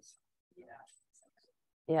gloves.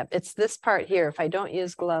 yeah, it's this part here. If I don't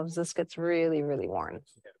use gloves, this gets really, really worn.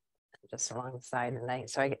 Just along the side, and I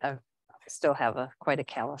still have quite a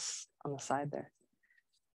callus on the side there.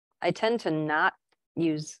 I tend to not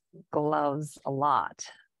use gloves a lot,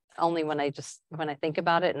 only when I think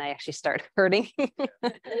about it and I actually start hurting.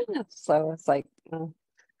 So it's like,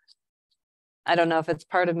 I don't know if it's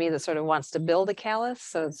part of me that sort of wants to build a callus,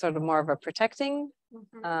 so it's sort of more of a protecting.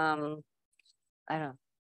 Mhm. I don't know.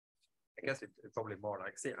 I guess it's probably more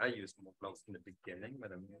like, see, I use more gloves in the beginning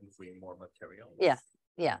when I'm using more material. Yeah.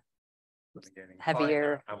 Beginning.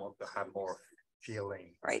 Heavier. I want to have more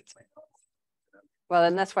feeling. Right. Well,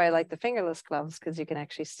 and that's why I like the fingerless gloves, because you can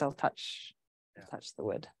actually still touch the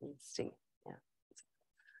wood and see. Yeah.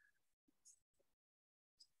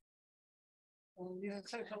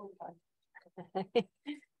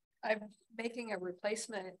 I'm making a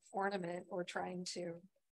replacement ornament or trying to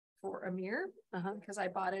for a mirror because I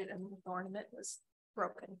bought it and the ornament was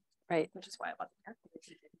broken. Right. Which is why I bought the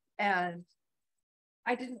mirror. And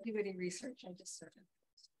I didn't do any research. I just sort of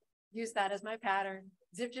used that as my pattern,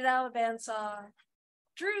 zipped it out of a bandsaw,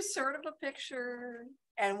 drew sort of a picture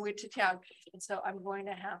and went to town. And so I'm going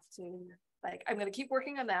to have to, I'm going to keep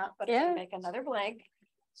working on that, but I'm going to make another blank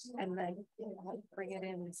and then bring it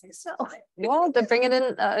in and say, so. Well, to bring it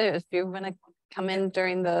in, if you want to come in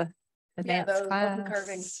during the advanced class. Open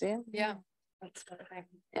carving. Yeah. That's what I think.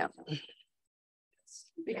 Yeah.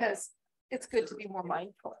 Because it's good to be more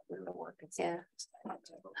mindful in the work. Yeah. You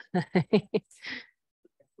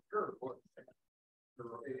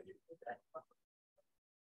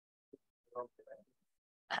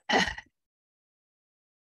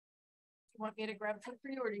want me to grab food for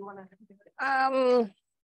you, or do you want to?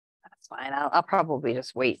 That's fine. I'll probably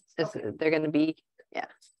just wait. They're going to be, yeah,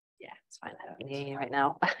 it's fine. I don't need any right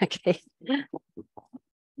now. Okay.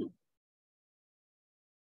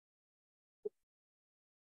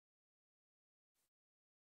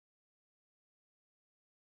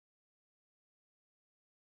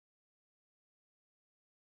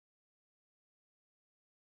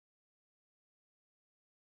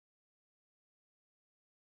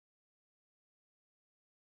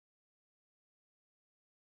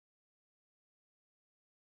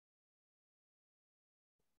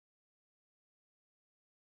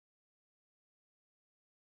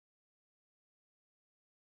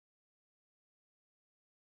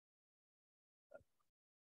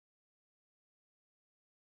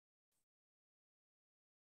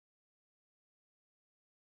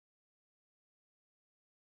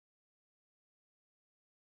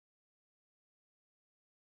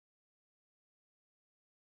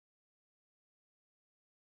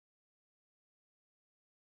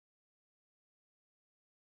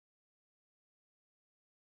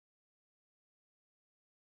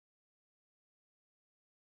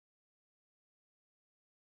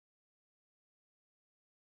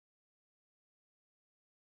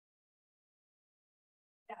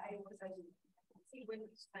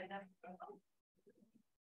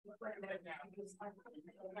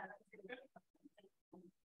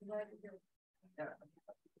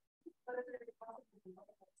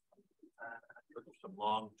 Some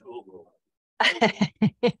long tool roll.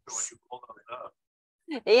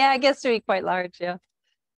 Yeah, it gets to be quite large. Yeah.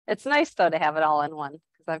 It's nice though to have it all in one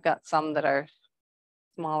because I've got some that are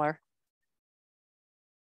smaller.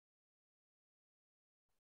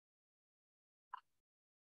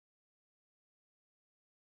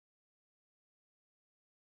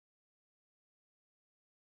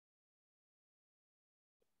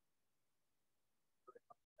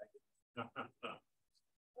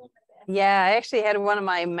 Yeah, I actually had one of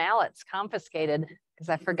my mallets confiscated because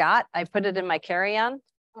I forgot. I put it in my carry-on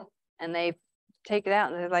and they take it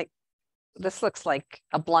out and they're like, this looks like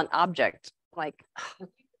a blunt object. Like,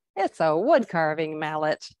 it's a wood carving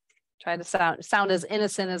mallet. Try to sound as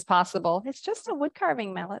innocent as possible. It's just a wood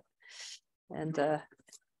carving mallet. And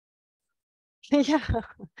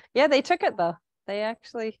yeah, they took it though. They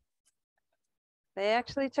actually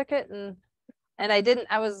took it, and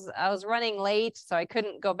I was running late, so I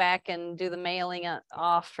couldn't go back and do the mailing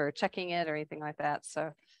off or checking it or anything like that.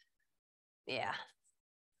 So yeah,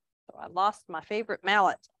 so I lost my favorite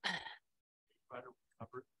mallet.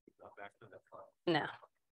 No,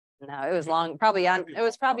 it was long, probably on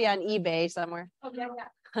eBay somewhere. Okay,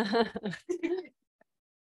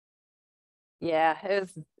 Yeah,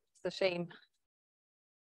 it's a shame.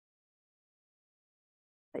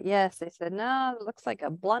 But yes, they said, no, it looks like a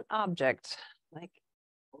blunt object. Like,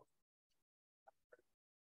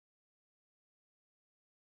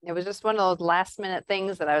 it was just one of those last minute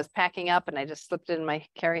things that I was packing up and I just slipped it in my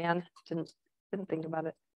carry-on. Didn't think about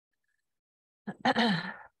it.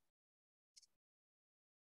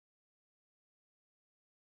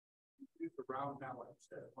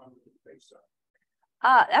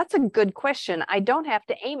 That's a good question. I don't have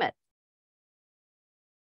to aim it.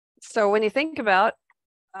 So when you think about,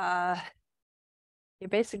 you're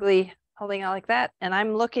basically holding out like that, and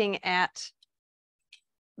I'm looking at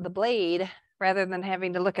the blade rather than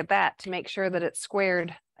having to look at that to make sure that it's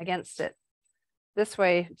squared against it. This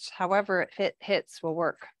way, however it hits will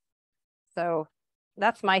work. So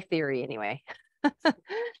that's my theory anyway.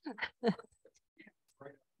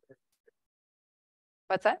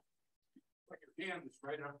 What's that?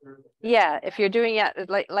 Yeah, if you're doing it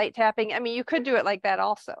like light tapping, I mean, you could do it like that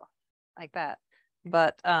also, like that.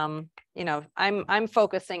 But you know, I'm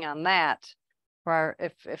focusing on that. Or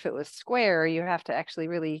if it was square, you have to actually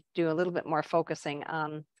really do a little bit more focusing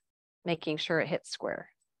on making sure it hits square.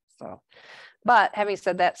 So, but having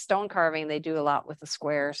said that, stone carving, they do a lot with the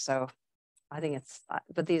square. So I think it's,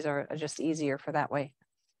 but these are just easier for that way.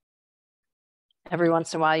 Every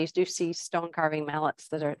once in a while, you do see stone carving mallets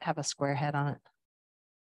that have a square head on it.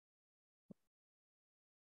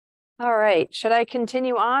 All right, should I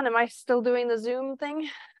continue on? Am I still doing the Zoom thing? Is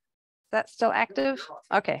that still active?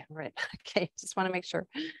 Okay, right. Okay, just want to make sure.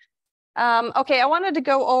 Okay, I wanted to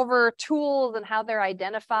go over tools and how they're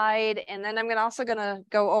identified, and then I'm also gonna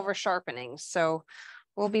go over sharpening. So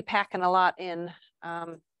we'll be packing a lot in.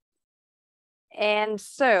 And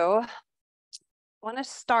so I want to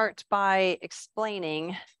start by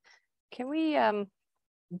explaining, can we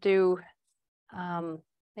do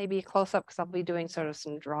maybe a close up, because I'll be doing sort of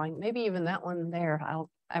some drawing, maybe even that one there.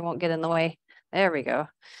 I won't get in the way. There we go.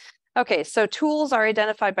 Okay, so tools are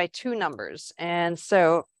identified by two numbers. And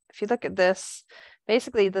so if you look at this,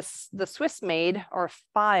 basically the Swiss made or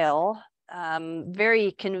file,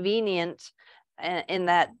 very convenient in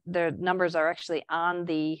that the numbers are actually on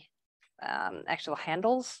the actual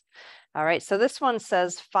handles. All right, so this one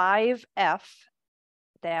says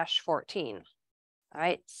 5F-14. All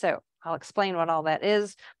right, so I'll explain what all that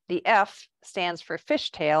is. The F stands for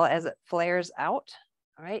fishtail as it flares out.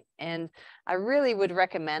 All right, and I really would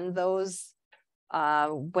recommend those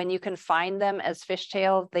when you can find them as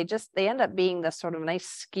fishtail. They end up being this sort of nice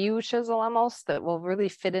skew chisel almost that will really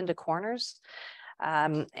fit into corners.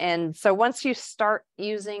 And so once you start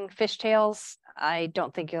using fishtails, I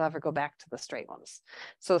don't think you'll ever go back to the straight ones.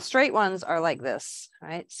 So straight ones are like this,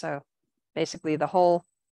 right? So basically the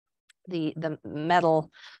metal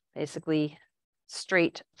basically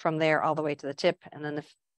straight from there all the way to the tip, and then the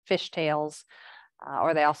fishtails,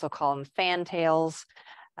 or they also call them fantails.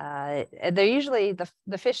 They're usually, the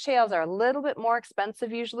fishtails are a little bit more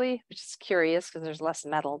expensive usually, which is curious because there's less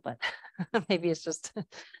metal, but maybe it's just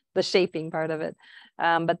the shaping part of it.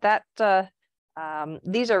 But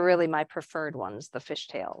these are really my preferred ones, the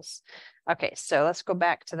fishtails. Okay, so let's go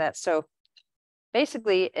back to that. So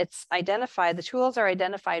basically it's identified, the tools are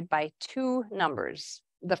identified by two numbers.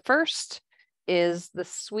 The first is the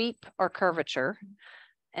sweep or curvature,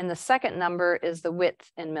 and the second number is the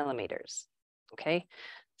width in millimeters. Okay,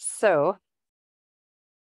 so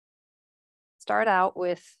start out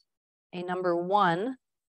with a number 1,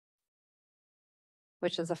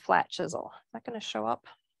 which is a flat chisel. Is that going to show up?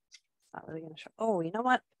 It's not really going to show. Oh, you know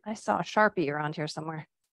what? I saw a Sharpie around here somewhere.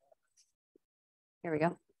 Here we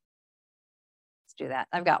go. Let's do that.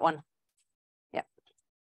 I've got one. Yep.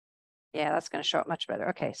 Yeah, that's going to show up much better.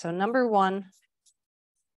 Okay, so number 1,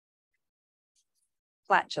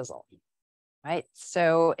 flat chisel, right?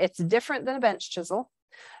 So it's different than a bench chisel.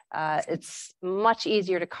 It's much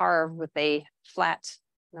easier to carve with a flat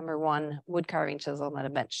number 1 wood carving chisel than a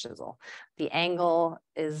bench chisel. The angle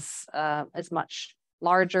is much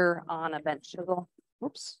larger on a bench chisel.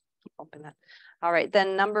 Oops, keep bumping that. All right,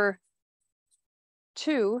 then number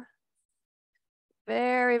 2,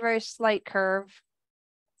 very, very slight curve.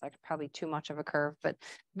 It's like probably too much of a curve, but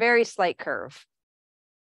very slight curve.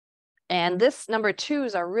 And this number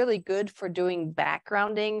 2s are really good for doing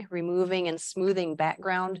backgrounding, removing and smoothing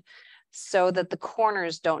background so that the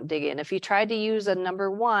corners don't dig in. If you try to use a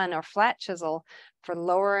number 1 or flat chisel for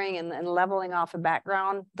lowering and leveling off a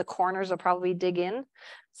background, the corners will probably dig in.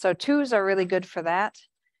 So 2s are really good for that.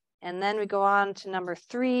 And then we go on to number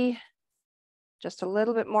 3, just a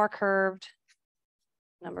little bit more curved.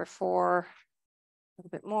 Number 4, a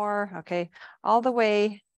little bit more, okay, all the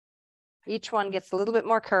way. Each one gets a little bit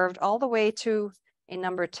more curved all the way to a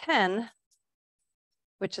number 10,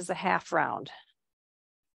 which is a half round.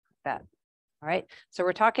 That, all right. So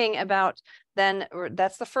we're talking about then,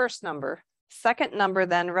 that's the first number. Second number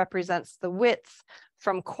then represents the width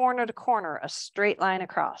from corner to corner, a straight line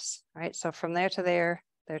across, right? So from there to there,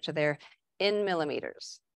 there to there in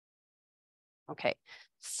millimeters. Okay,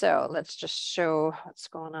 so let's just show what's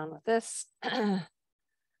going on with this.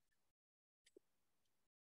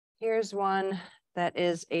 Here's one that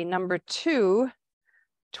is a number 2,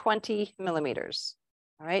 20 millimeters.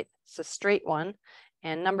 All right, it's a straight one.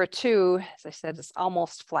 And number 2, as I said, is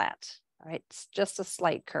almost flat. All right, it's just a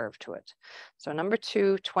slight curve to it. So number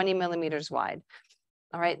 2, 20 millimeters wide.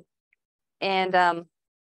 All right, and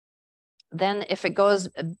then if it goes,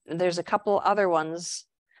 there's a couple other ones.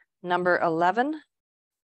 Number 11,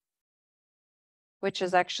 which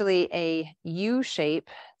is actually a U shape.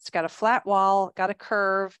 It's got a flat wall, got a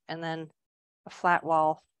curve, and then a flat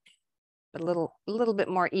wall, a little bit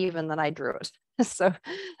more even than I drew it. So,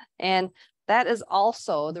 and that is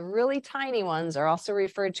also, the really tiny ones are also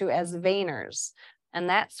referred to as veiners. And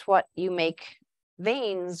that's what you make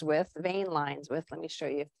veins with, vein lines with. Let me show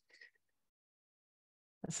you.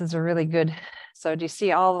 This is a really good, so do you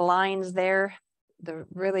see all the lines there? The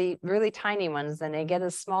really, really tiny ones, and they get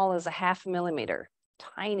as small as a ½ millimeter.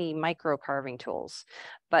 Tiny micro carving tools,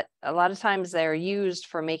 but a lot of times they're used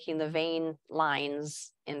for making the vein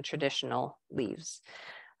lines in traditional leaves.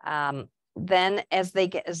 Then as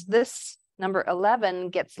this number 11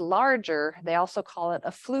 gets larger, they also call it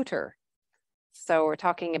a fluter. So we're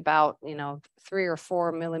talking about, 3 or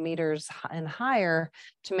 4 millimeters and higher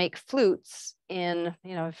to make flutes in,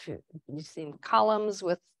 if you've seen columns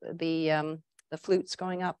with the flutes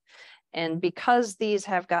going up. And because these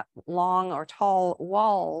have got long or tall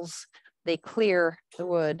walls, they clear the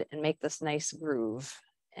wood and make this nice groove,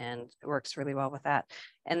 and it works really well with that.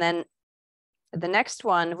 And then the next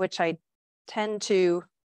one, which I tend to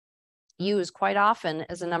use quite often,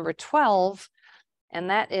 is a number 12, and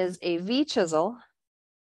that is a V chisel.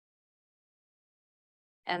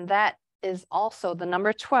 And that is also, the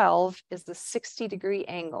number 12 is the 60-degree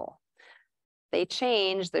angle. They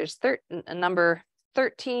change, there's a number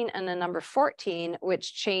 13 and a number 14,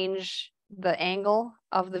 which change the angle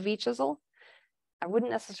of the V chisel. I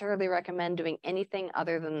wouldn't necessarily recommend doing anything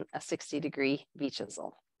other than a 60-degree V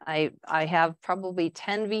chisel. I have probably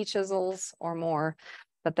 10 V chisels or more,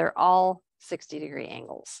 but they're all 60-degree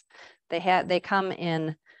angles. They come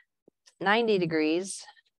in 90 degrees,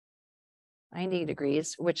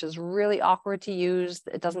 which is really awkward to use.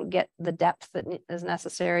 It doesn't get the depth that is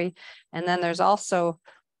necessary. And then there's also,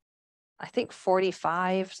 I think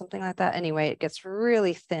 45, something like that. Anyway, it gets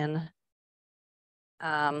really thin.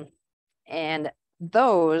 And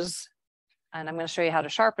those, and I'm going to show you how to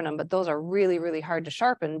sharpen them, but those are really, really hard to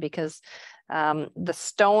sharpen because the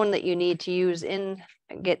stone that you need to use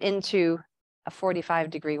get into a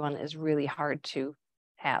 45-degree one is really hard to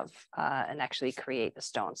have and actually create the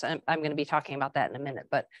stone. So I'm going to be talking about that in a minute,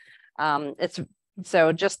 but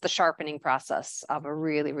so just the sharpening process of a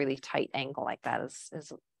really, really tight angle like that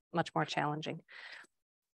is much more challenging.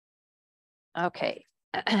 Okay.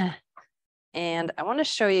 And I want to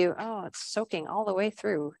show you, oh, it's soaking all the way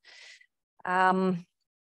through. So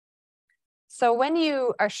when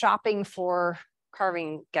you are shopping for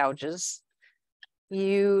carving gouges,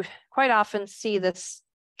 you quite often see this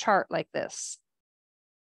chart like this.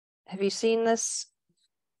 Have you seen this?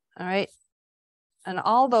 All right. And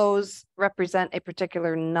all those represent a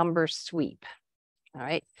particular number sweep. All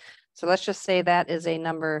right. So let's just say that is a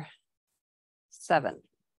number 7.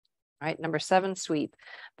 right? Number 7 sweep,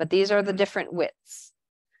 but these are the different widths.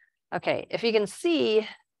 Okay, if you can see,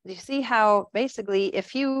 you see how basically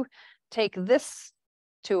if you take this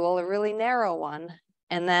tool, a really narrow one,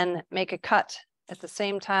 and then make a cut at the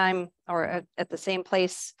same time or at the same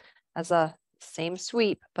place as a same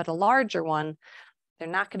sweep, but a larger one, they're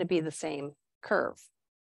not going to be the same curve,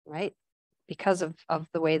 right? Because of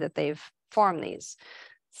the way that they've formed these.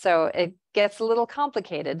 So it gets a little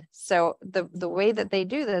complicated. So the way that they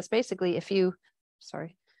do this, basically, if you,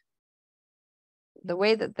 sorry, the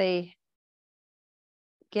way that they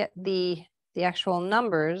get the actual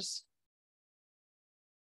numbers,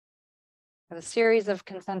 have a series of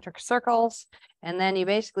concentric circles, and then you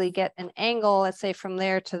basically get an angle, let's say from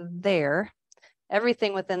there to there.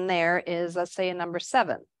 Everything within there is, let's say, a number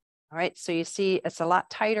 7. All right, so you see it's a lot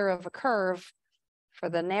tighter of a curve for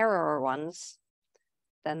the narrower ones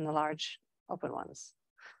than the large open ones.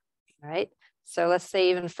 All right, so let's say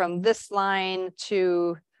even from this line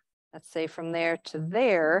to, let's say from there to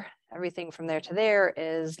there, everything from there to there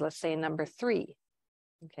is, let's say, number 3.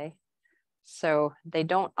 Okay, so they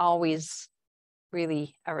don't always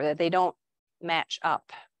really, or they don't match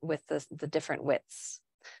up with the different widths.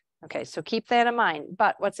 Okay, so keep that in mind.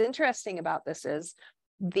 But what's interesting about this is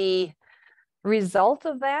the result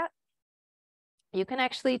of that, you can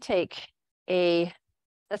actually take a,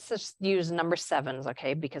 let's just use number 7s,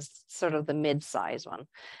 okay, because it's sort of the mid-size one.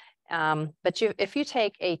 But if you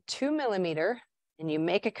take a 2 millimeter and you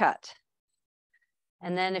make a cut,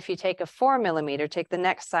 and then if you take a 4 millimeter, take the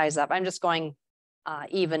next size up, I'm just going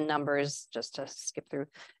even numbers just to skip through.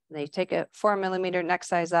 And then you take a 4 millimeter, next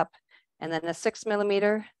size up, and then a 6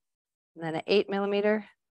 millimeter, and then an 8 millimeter,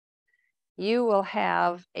 you will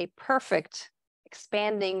have a perfect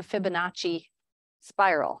expanding Fibonacci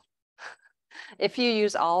spiral if you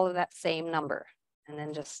use all of that same number and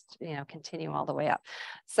then just, you know, continue all the way up.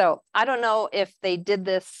 So I don't know if they did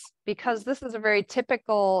this because this is a very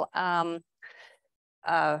typical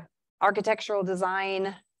architectural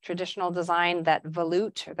design, traditional design, that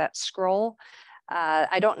volute or that scroll.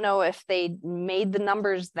 I don't know if they made the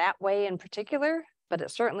numbers that way in particular, but it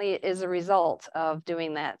certainly is a result of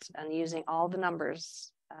doing that and using all the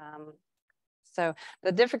numbers. So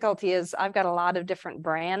the difficulty is I've got a lot of different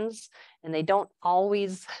brands and they don't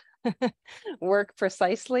always work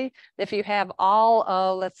precisely. If you have all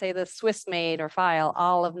of, let's say, the Swiss made or file,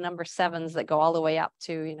 all of number 7s that go all the way up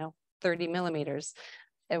to, you know, 30 millimeters,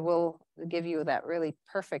 it will give you that really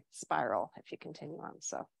perfect spiral if you continue on.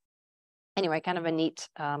 So anyway, kind of a neat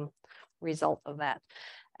result of that.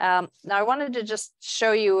 Now I wanted to just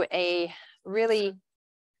show you a really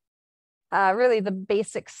the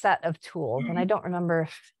basic set of tools. And I don't remember.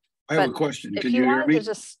 I have a question. If Can you you hear wanted me? to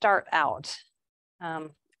just start out.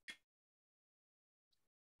 What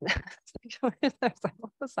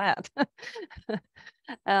was that?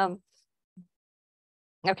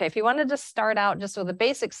 Okay, if you wanted to start out just with a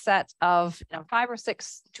basic set of 5 or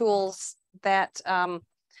 6 tools that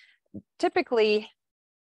typically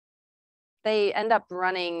they end up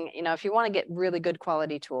running, if you want to get really good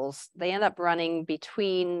quality tools, they end up running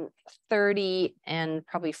between $30 and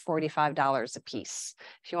probably $45 a piece.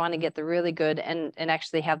 If you want to get the really good and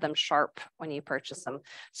actually have them sharp when you purchase them.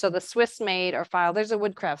 So the Swiss made or file, there's a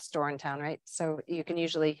woodcraft store in town, right? So you can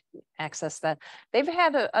usually access that. They've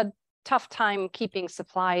had a tough time keeping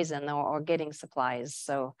supplies in or getting supplies.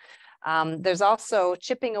 So there's also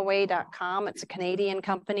chippingaway.com. It's a Canadian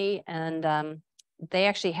company, and they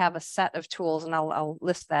actually have a set of tools, and I'll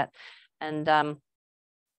list that. And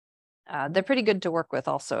they're pretty good to work with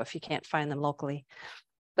also if you can't find them locally.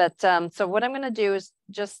 But so what I'm going to do is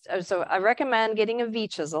just, so I recommend getting a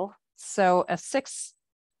V-chisel. So a 6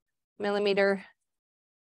 millimeter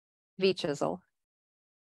V-chisel.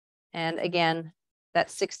 And again, that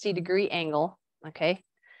 60-degree angle, okay?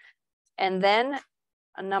 And then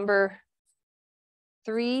a number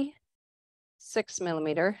 3 6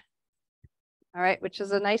 millimeter. All right, which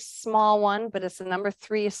is a nice small one, but it's a number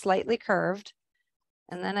 3 slightly curved.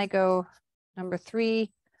 And then I go number 3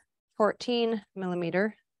 14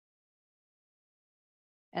 millimeter.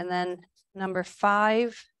 And then number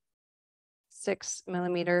 5 6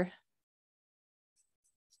 millimeter.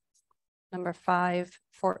 Number 5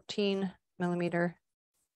 14 millimeter.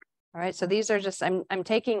 All right, so these are just, I'm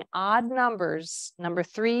taking odd numbers, number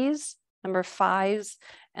 3s, number 5s,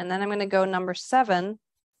 and then I'm going to go number 7.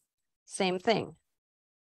 Same thing.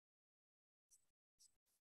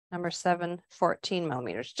 Number 7, 14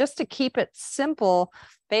 millimeters. Just to keep it simple,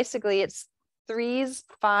 basically it's 3s,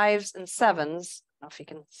 5s, and 7s. I don't know if you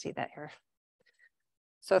can see that here.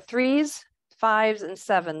 So 3s, 5s, and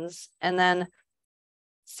 7s, and then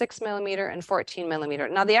 6mm and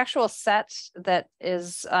 14mm. Now the actual set that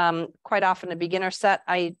is quite often a beginner set,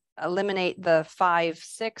 I eliminate the 5,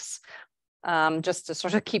 6 just to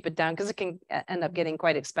sort of keep it down because it can end up getting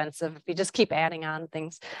quite expensive if you just keep adding on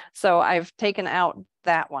things. So I've taken out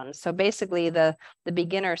that one. So basically the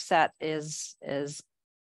beginner set is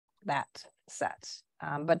that set.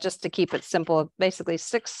 But just to keep it simple, basically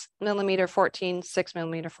 6mm 14,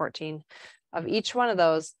 6mm 14 of each one of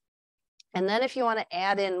those. And then if you want to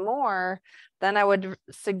add in more, then I would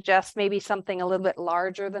suggest maybe something a little bit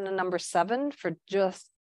larger than a number 7 for just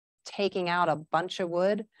taking out a bunch of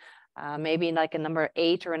wood. Maybe like a number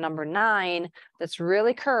 8 or a number 9 that's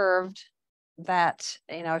really curved that,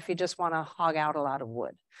 you know, if you just want to hog out a lot of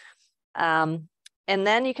wood. And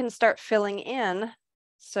then you can start filling in.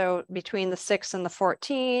 So between the 6 and the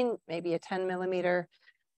 14, maybe a 10mm,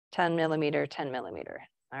 10mm, 10mm.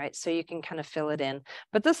 All right, so you can kind of fill it in.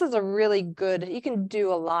 But this is a really good, you can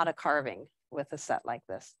do a lot of carving with a set like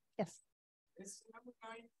this. Yes. Is number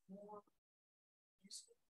 9 more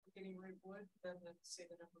useful for getting rid of wood than say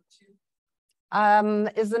the number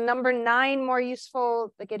 2? Is the number 9 more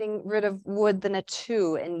useful at getting rid of wood than a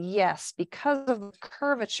 2? And yes, because of the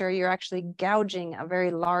curvature, you're actually gouging a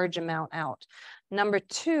very large amount out. Number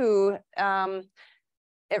 2,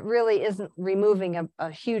 it really isn't removing a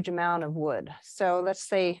huge amount of wood. So let's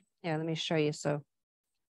say, yeah, let me show you. So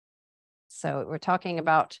we're talking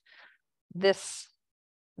about this,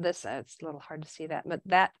 it's a little hard to see that, but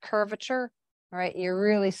that curvature, right? You're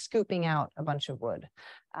really scooping out a bunch of wood.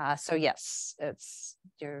 So yes, it's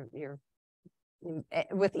you're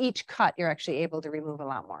with each cut, you're actually able to remove a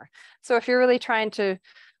lot more. So if you're really trying to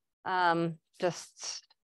just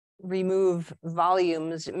remove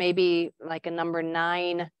volumes, maybe like a number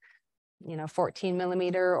 9, you know,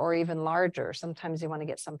 14mm or even larger. Sometimes you want to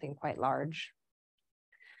get something quite large.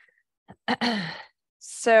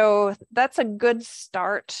 So that's a good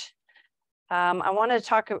start. I want to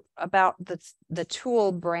talk about the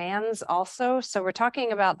tool brands also. So we're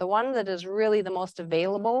talking about the one that is really the most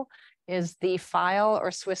available is the File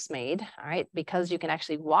or Swiss Made, all right, because you can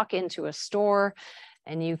actually walk into a store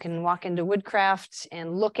and you can walk into Woodcraft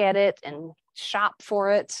and look at it and shop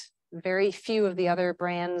for it. Very few of the other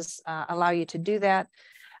brands allow you to do that.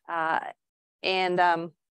 And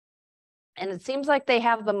it seems like they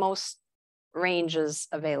have the most ranges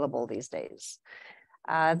available these days.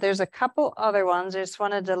 There's a couple other ones. I just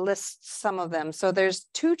wanted to list some of them. So there's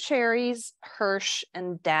Two Cherries, Hirsch,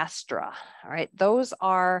 and Dastra. All right, those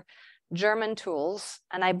are German tools.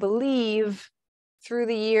 And I believe through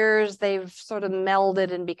the years, they've sort of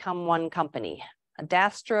melded and become one company. A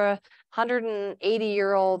Dastra,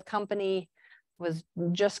 180-year-old company, was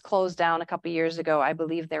just closed down a couple of years ago. I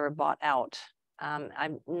believe they were bought out.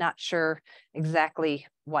 I'm not sure exactly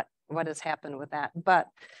what has happened with that, but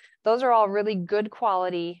those are all really good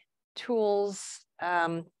quality tools.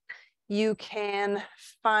 You can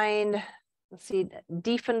find, let's see,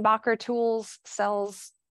 Diefenbacher Tools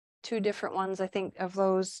sells 2 different ones, I think, of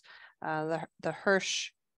those. The Hirsch,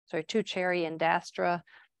 sorry, Two Cherry and Dastra.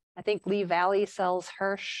 I think Lee Valley sells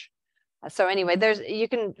Hirsch. So anyway, you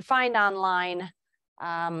can find online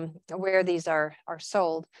where these are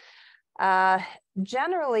sold.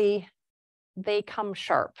 Generally, they come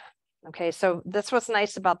sharp. Okay, so that's what's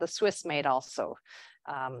nice about the Swiss Made also.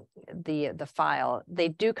 The File, they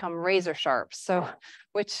do come razor sharp, so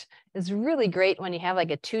which is really great when you have like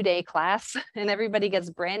a 2-day class and everybody gets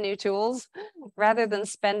brand new tools rather than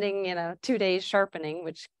spending, you know, 2 days sharpening,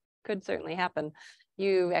 which could certainly happen.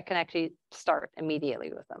 You can actually start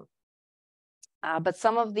immediately with them. But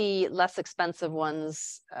some of the less expensive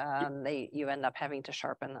ones, you end up having to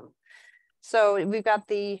sharpen them. So we've got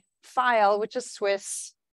the File, which is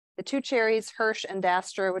Swiss. The Two Cherries, Hirsch, and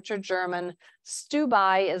Dastra, which are German.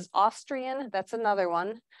 Stubai is Austrian. That's another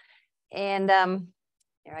one. And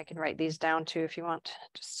here, I can write these down too if you want,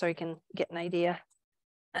 just so you can get an idea.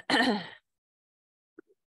 So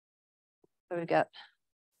we've got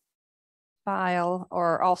File,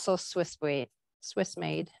 or also Swiss Made.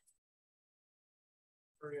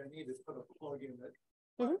 Sorry, I need to put a plug in that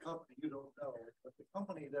what company you don't know, but the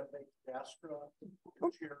company that makes Dastra,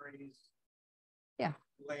 Two Cherries, yeah,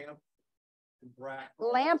 Lamp, and Brack.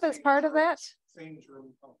 Lamp is part of that? Same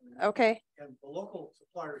German company. Okay. And the local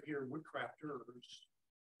supplier here, Woodcrafters,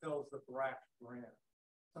 sells the Brack brand.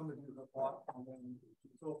 Some of you have bought from them.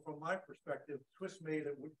 So from my perspective, Swiss Made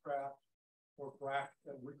at Woodcraft or Brack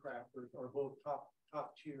at Woodcrafters are both top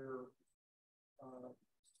tier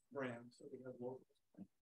brands that we have locally.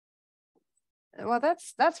 Well,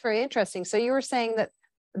 that's very interesting. So you were saying that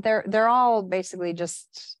they're all basically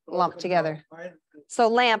just lumped together. So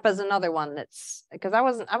lamp is another one that's, because I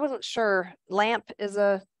wasn't sure. Lamp is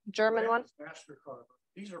a German one. Master Carver.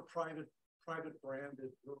 These are private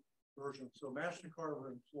branded versions. So Master Carver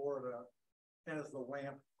in Florida has the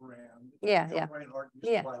Lamp brand. Yeah, Bill yeah. Reinhardt used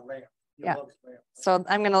to Yeah. buy Lamp. He Yeah. loves Lamp. So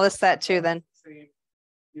I'm going to list that too then.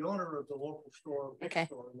 The owner of the local store, Okay.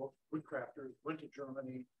 local Woodcrafters, went to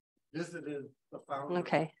Germany, visited the founder.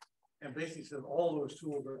 Okay. And basically said all those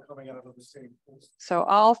tools are coming out of the same place. So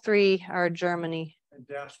all three are Germany. And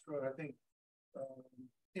Dastra, I think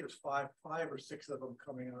there's five or six of them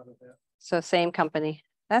coming out of that. So same company.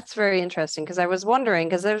 That's very interesting because I was wondering,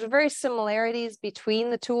 because there's very similarities between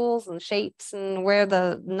the tools and shapes and where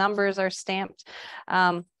the numbers are stamped.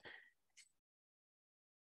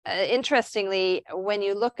 Interestingly, when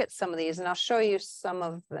you look at some of these, and I'll show you some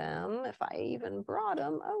of them if I even brought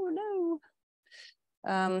them. Oh no.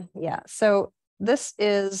 Yeah, so this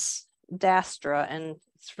is Dastra, and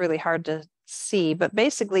it's really hard to see, but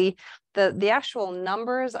basically the actual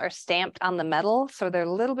numbers are stamped on the metal, so they're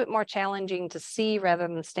a little bit more challenging to see rather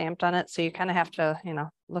than stamped on it. So you kind of have to, you know,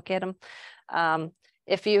 look at them.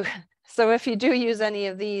 If you do use any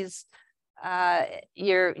of these,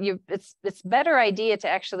 it's better idea to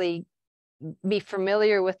actually be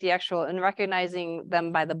familiar with the actual and recognizing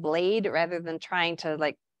them by the blade rather than trying to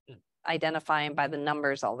like identify them by the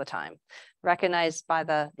numbers all the time. Recognized by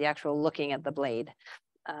the actual looking at the blade.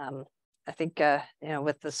 I think you know,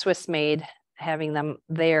 with the Swiss made, having them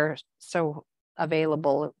there so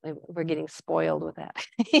available, we're getting spoiled with that.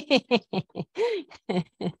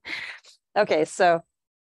 Okay, so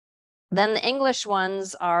then the English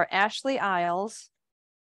ones are Ashley Isles.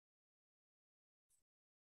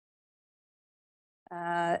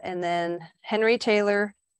 And then Henry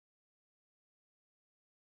Taylor.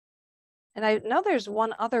 And I know there's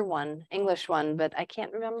one other one, English one, but I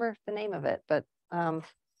can't remember the name of it. But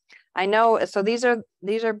I know, so these are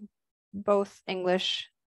both English.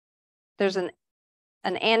 There's an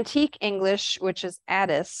antique English, which is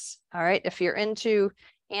Addis. All right, if you're into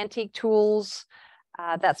antique tools,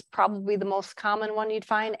 that's probably the most common one you'd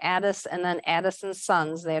find, Addis, and then Addis and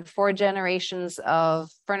Sons. They had 4 generations of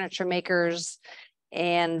furniture makers,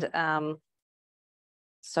 and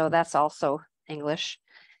so that's also English.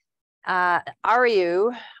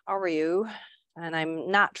 Ariu, and I'm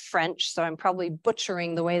not French, so I'm probably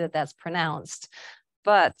butchering the way that that's pronounced.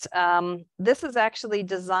 But this is actually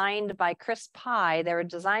designed by Chris Pye. They were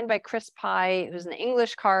designed by Chris Pye, who's an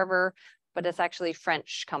English carver, but it's actually a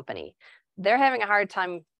French company. They're having a hard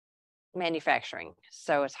time manufacturing,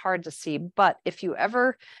 so it's hard to see. But if you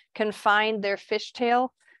ever can find their fishtail,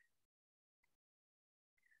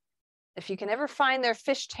 if you can ever find their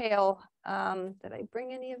fishtail, did I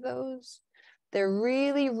bring any of those? They're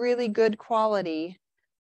really, really good quality,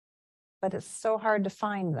 but it's so hard to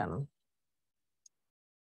find them.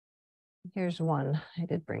 Here's one. I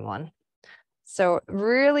did bring one. So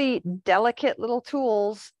really delicate little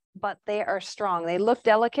tools, but they are strong. They look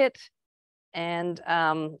delicate, and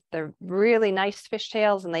they're really nice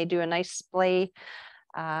fishtails, and they do a nice splay,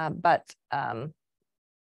 but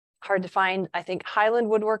hard to find. I think Highland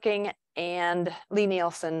Woodworking and Lee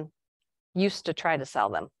Nielsen used to try to sell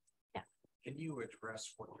them. Yeah. Can you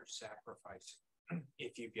address what you're sacrificing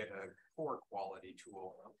if you get a poor quality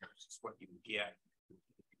tool versus what you get if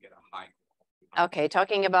you get a high quality? Okay,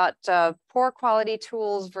 talking about poor quality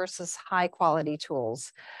tools versus high quality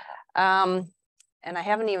tools. And I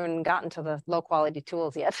haven't even gotten to the low quality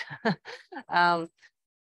tools yet.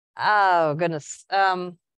 Oh goodness.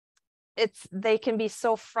 They can be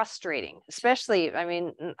so frustrating, especially, I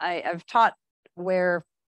mean, I've taught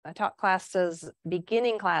classes,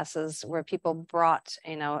 beginning classes, where people brought,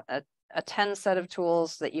 you know, a 10 set of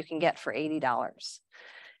tools that you can get for $80.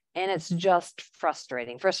 And it's just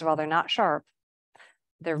frustrating. First of all, they're not sharp.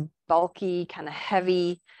 They're bulky, kind of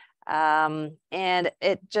heavy. And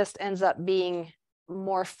it just ends up being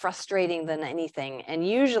more frustrating than anything. And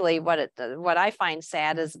usually what I find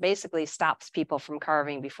sad is basically stops people from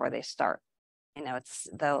carving before they start. You know,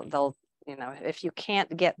 they'll you know, if you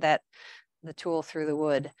can't get the tool through the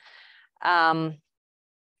wood.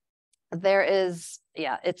 There is,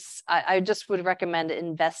 yeah, I just would recommend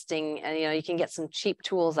investing, and you know, you can get some cheap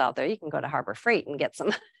tools out there. You can go to Harbor Freight and get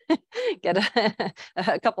some get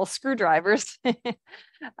a couple screwdrivers.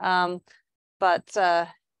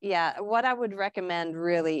 Yeah, what I would recommend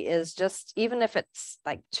really is just, even if it's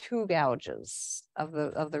like 2 gouges of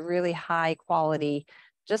the really high quality,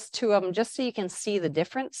 just 2 of them, just so you can see the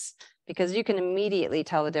difference, because you can immediately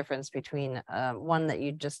tell the difference between one that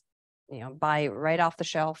you just, you know, buy right off the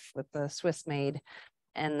shelf with the Swiss made,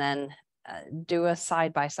 and then do a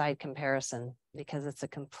side-by-side comparison, because it's a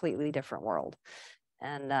completely different world.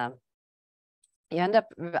 And you end up,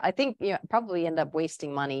 I think you probably end up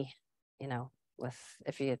wasting money, you know,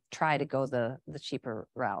 if you try to go the cheaper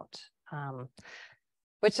route.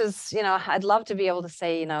 Which is, you know, I'd love to be able to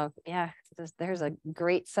say, you know, yeah, there's a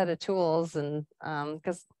great set of tools, and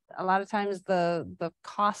because a lot of times the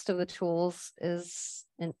cost of the tools is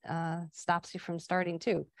stops you from starting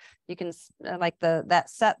too. You can like that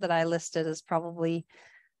set that I listed is probably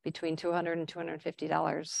between $200 and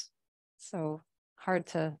 $250. So hard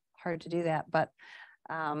to do that. But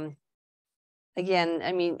again,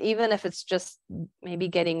 I mean, even if it's just maybe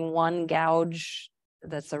getting one gouge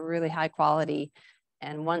that's a really high quality,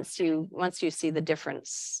 and once you see the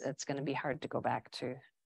difference, it's going to be hard to go back to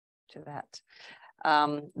that.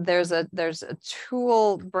 There's a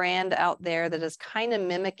tool brand out there that is kind of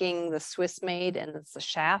mimicking the Swiss made, and it's the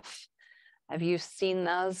Schaff. Have you seen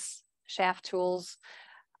those Schaff tools?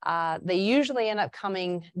 They usually end up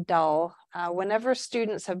coming dull. Whenever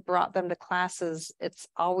students have brought them to classes, it's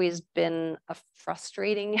always been a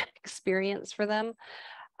frustrating experience for them.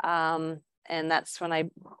 And that's when I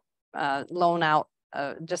loan out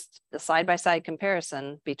just a side-by-side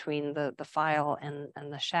comparison between the file and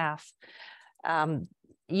the Schaff.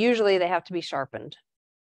 Usually they have to be sharpened.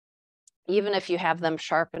 Even if you have them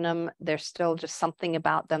sharpen them, there's still just something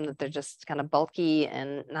about them that they're just kind of bulky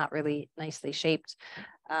and not really nicely shaped.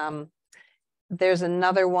 There's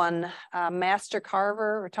another one, Master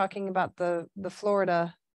Carver. We're talking about the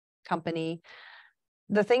Florida company.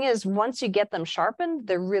 The thing is, once you get them sharpened,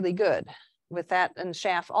 they're really good. With that and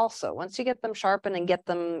Schaff also, once you get them sharpened and get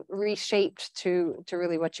them reshaped to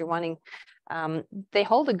really what you're wanting, they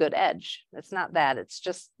hold a good edge. It's not that, it's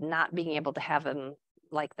just not being able to have them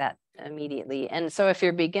like that immediately. And so if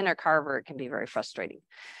you're a beginner carver, it can be very frustrating.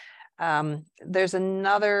 There's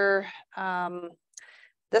another,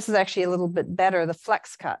 this is actually a little bit better, the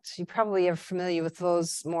flex cut. You probably are familiar with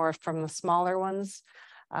those more from the smaller ones.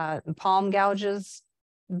 Palm gouges,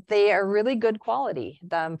 they are really good quality.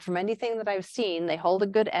 From anything that I've seen, they hold a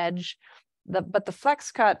good edge. But the flex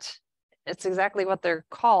cut, it's exactly what they're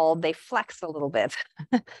called. They flex a little bit.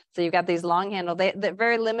 So you've got these long handle. They're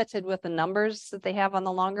very limited with the numbers that they have on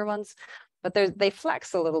the longer ones, but they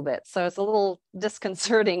flex a little bit. So it's a little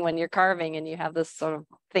disconcerting when you're carving and you have this sort of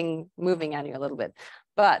thing moving on you a little bit.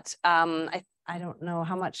 But I don't know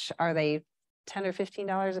how much are they, $10 or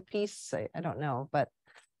 $15 a piece? I don't know, but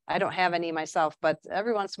I don't have any myself, but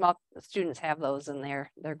every once in a while students have those and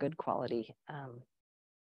they're good quality.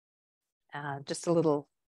 Just a little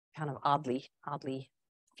kind of oddly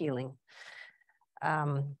feeling.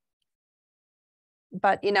 But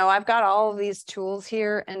you know, I've got all of these tools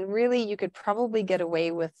here, and really you could probably get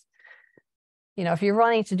away with, you know, if you're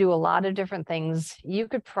wanting to do a lot of different things, you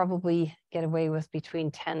could probably get away with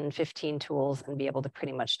between 10 and 15 tools and be able to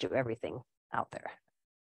pretty much do everything out there.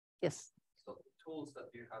 Yes. So the tools that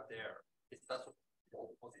you have there, is that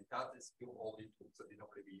only tools that you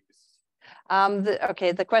normally use?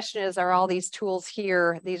 Okay, the question is, are all these tools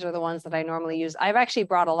here? These are the ones that I normally use. I've actually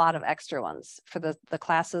brought a lot of extra ones for the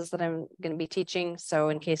classes that I'm going to be teaching. So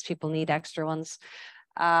in case people need extra ones,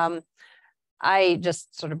 I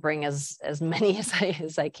just sort of bring as many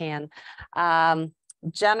as I can.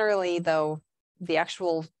 Generally though, the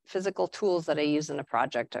actual physical tools that I use in a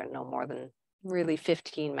project are no more than really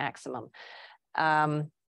 15 maximum.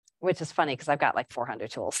 Which is funny because I've got like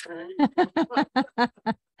 400 tools.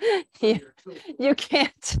 you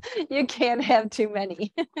can't have too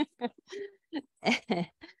many.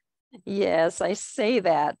 Yes, I say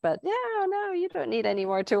that, but no, you don't need any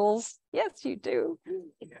more tools. Yes, you do.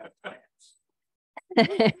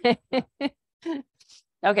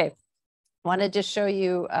 Okay, want to just show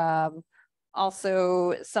you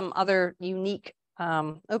also some other unique,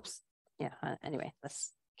 oops, yeah, anyway,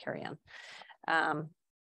 let's carry on.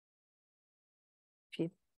 If you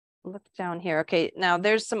look down here, okay, now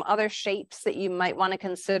there's some other shapes that you might want to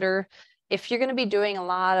consider. If you're going to be doing a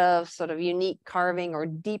lot of sort of unique carving or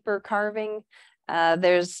deeper carving,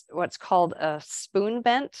 there's what's called a spoon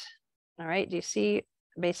bent. All right, do you see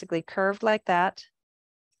basically curved like that?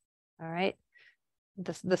 All right,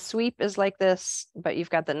 the sweep is like this, but you've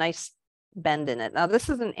got the nice bend in it. Now this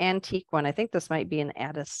is an antique one. I think this might be an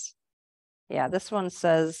Addis. Yeah, this one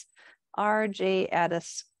says R.J.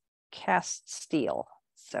 Addis cast steel.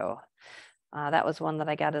 So that was one that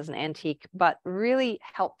I got as an antique, but really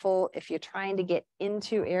helpful if you're trying to get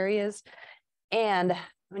into areas. And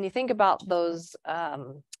when you think about those,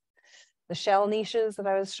 the shell niches that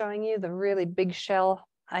I was showing you, the really big shell,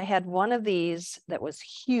 I had one of these that was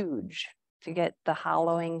huge to get the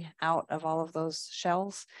hollowing out of all of those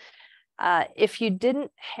shells. If you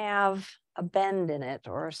didn't have a bend in it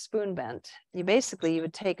or a spoon bent, you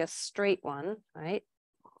would take a straight one, right?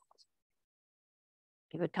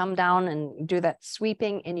 You would come down and do that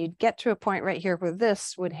sweeping, and you'd get to a point right here where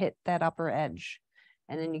this would hit that upper edge,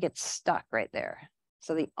 and then you get stuck right there.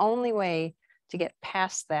 So the only way to get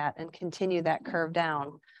past that and continue that curve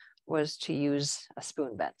down was to use a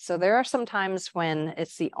spoon bent. So there are some times when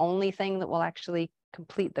it's the only thing that will actually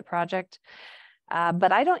complete the project,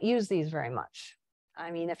 but I don't use these very much.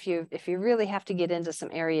 I mean, if you really have to get into some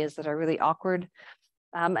areas that are really awkward,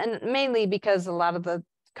 and mainly because a lot of the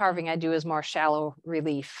carving I do is more shallow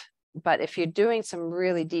relief, but if you're doing some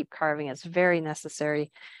really deep carving, it's very necessary.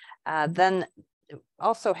 Then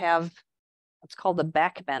also have what's called the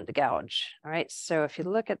back bend gouge. All right, so if you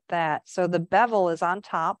look at that, so the bevel is on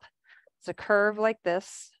top. It's a curve like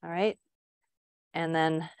this, all right? And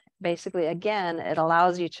then basically, again, it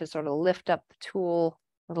allows you to sort of lift up the tool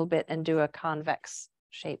a little bit and do a convex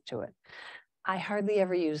shape to it. I hardly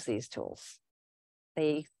ever use these tools.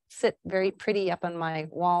 They sit very pretty up on my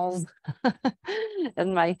walls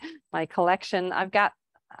in my collection. I've got,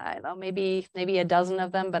 I don't know, maybe a dozen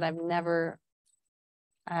of them, but I've never,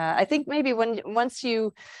 I think maybe once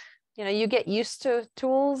you get used to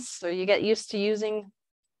tools, or you get used to using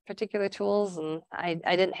particular tools, and I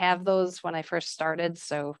didn't have those when I first started,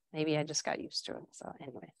 so maybe I just got used to it. So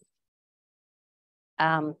anyway,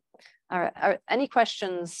 all right, any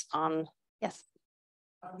questions on, yes?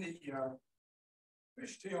 On the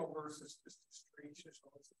fishtail versus just the straight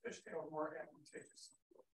chisel, is the fishtail more advantageous?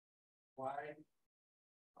 Why?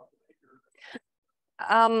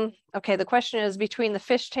 Okay, the question is, between the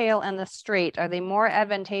fishtail and the straight, are they more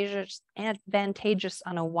advantageous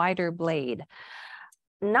on a wider blade?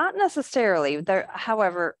 Not necessarily. There,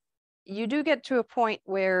 however, you do get to a point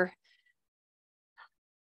where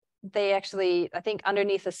they actually, I think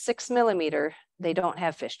underneath a 6 millimeter, they don't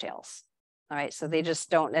have fishtails. All right, so they just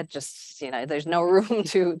don't, it just, there's no room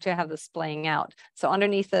to have this splaying out. So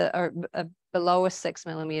underneath below a 6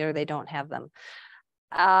 millimeter, they don't have them.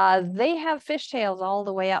 They have fishtails all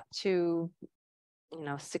the way up to,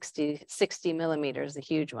 60 millimeters, the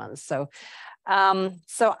huge ones. So,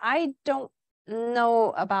 so I don't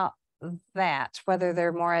know about that, whether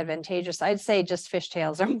they're more advantageous. I'd say just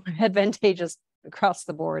fishtails are more advantageous across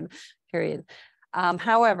the board, period.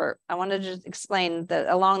 However, I want to just explain that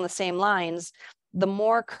along the same lines, the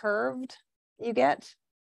more curved you get,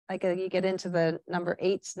 like you get into the number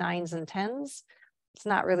 8s, 9s, and 10s, it's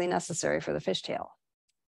not really necessary for the fishtail.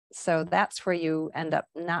 So that's where you end up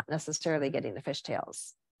not necessarily getting the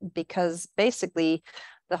fishtails, because basically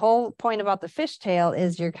the whole point about the fishtail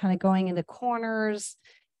is you're kind of going into corners,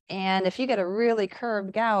 and if you get a really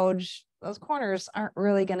curved gouge, those corners aren't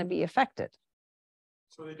really going to be affected.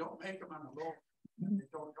 So they don't make them on the low. They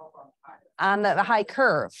don't help on high. On the high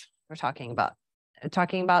curve, we're talking about. We're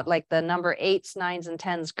talking about like the number 8s, 9s, and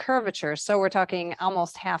 10s curvature. So we're talking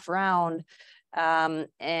almost half round,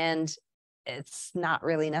 and it's not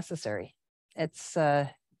really necessary. It's I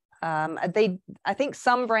think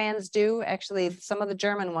some brands do, actually. Some of the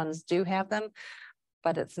German ones do have them,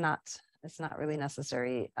 but it's not really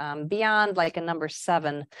necessary. Beyond like a number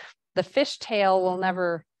 7, the fishtail will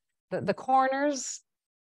never, the corners,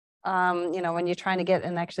 when you're trying to get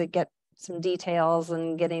and actually get some details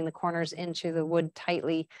and getting the corners into the wood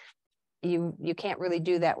tightly, you can't really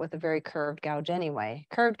do that with a very curved gouge anyway.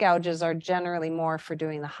 Curved gouges are generally more for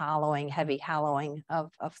doing the hollowing, heavy hollowing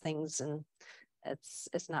of things, and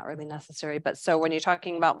it's not really necessary. But so when you're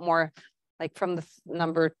talking about more like from the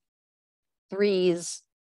number 3s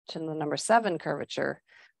to the number 7 curvature,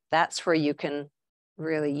 that's where you can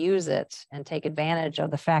really use it and take advantage of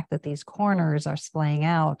the fact that these corners are splaying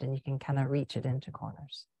out, and you can kind of reach it into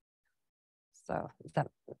corners. So does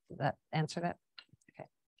that answer that? Okay.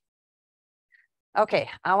 Okay,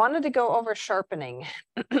 I wanted to go over sharpening.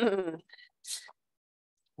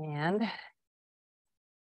 And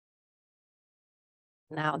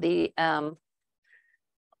now the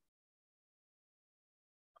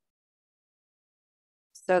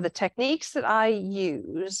so the techniques that I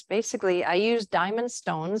use, basically I use diamond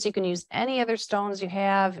stones. You can use any other stones you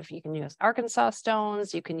have. If you can use Arkansas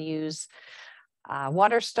stones, you can use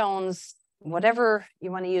water stones, whatever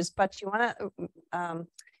you want to use, but you want to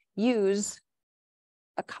use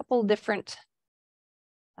a couple different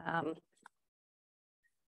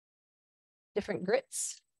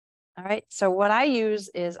grits. All right, so what I use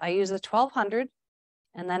is I use a 1200,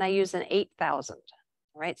 and then I use an 8000.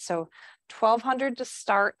 All right, so 1200 to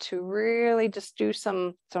start, to really just do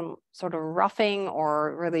some sort of roughing,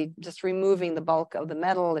 or really just removing the bulk of the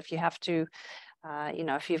metal if you have to,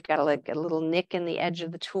 if you've got a little nick in the edge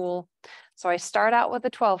of the tool. So I start out with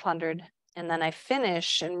a 1200, And then I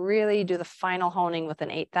finish and really do the final honing with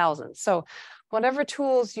an 8000. So whatever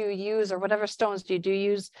tools you use or whatever stones you do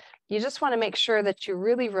use, you just want to make sure that you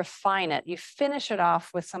really refine it. You finish it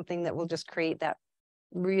off with something that will just create that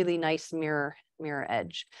really nice mirror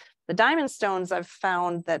edge. The diamond stones I've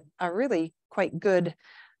found that are really quite good.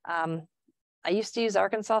 I used to use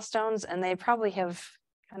Arkansas stones, and they probably have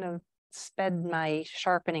kind of sped my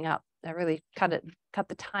sharpening up. I really cut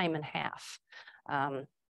the time in half.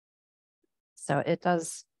 So it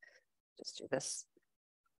does, just do this.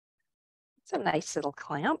 It's a nice little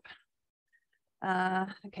clamp.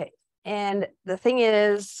 Okay, and the thing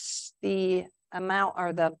is, the amount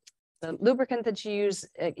or the lubricant that you use,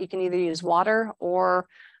 you can either use water or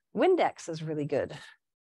Windex is really good.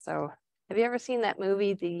 So have you ever seen that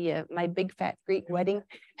movie, the My Big Fat Greek Wedding?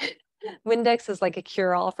 Windex is like a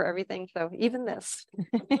cure-all for everything. So even this,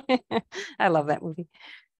 I love that movie.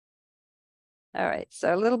 All right,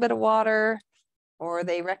 so a little bit of water, or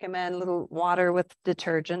they recommend a little water with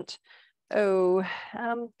detergent. Oh,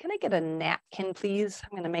 can I get a napkin, please?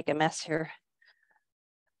 I'm going to make a mess here.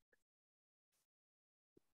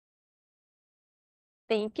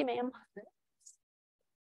 Thank you, ma'am.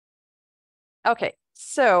 Okay,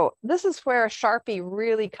 so this is where a Sharpie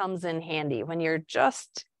really comes in handy when you're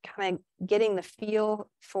just kind of getting the feel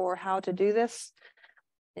for how to do this.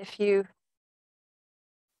 If you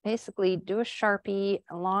basically do a Sharpie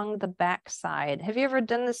along the back side. Have you ever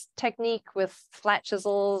done this technique with flat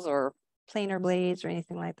chisels or planer blades or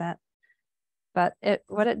anything like that? But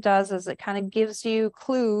what it does is it kind of gives you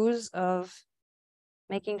clues of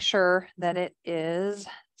making sure that it is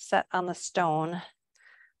set on the stone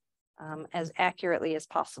as accurately as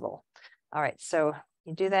possible. All right, so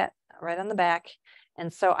you do that right on the back.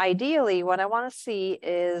 And so ideally what I want to see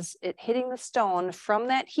is it hitting the stone from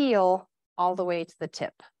that heel all the way to the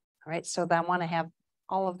tip. All right, so I want to have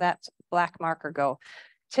all of that black marker go.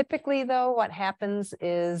 Typically though, what happens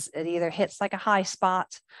is it either hits like a high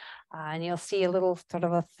spot and you'll see a little sort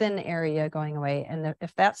of a thin area going away. And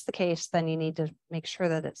if that's the case, then you need to make sure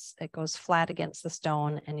that it goes flat against the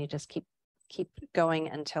stone, and you just keep going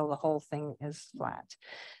until the whole thing is flat.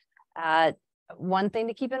 One thing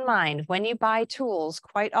to keep in mind, when you buy tools,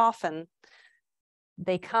 quite often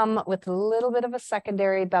they come with a little bit of a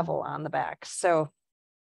secondary bevel on the back. So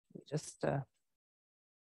just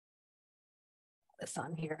this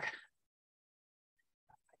on here.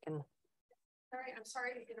 I can. Sorry, I'm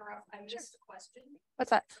sorry to interrupt. I missed a question.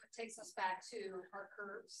 What's that? So it takes us back to our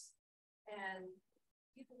curves, and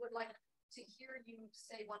people would like to hear you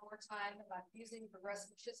say one more time about using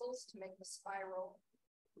progressive chisels to make the spiral.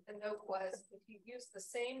 The note was, if you use the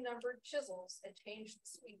same numbered chisels and change the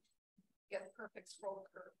sweep, you get a perfect scroll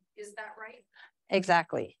curve. Is that right?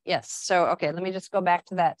 Exactly. Yes. So, okay, let me just go back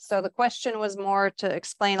to that. So the question was more to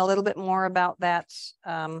explain a little bit more about that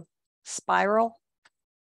spiral.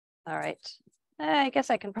 All right. I guess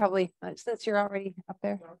I can probably, since you're already up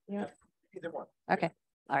there. Yeah. Either one. Okay.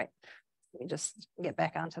 All right. Let me just get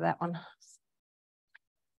back onto that one.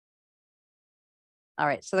 All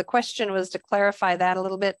right. So the question was to clarify that a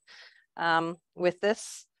little bit with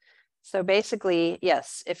this. So basically,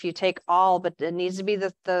 yes, if you take all, but it needs to be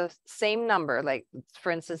the same number, like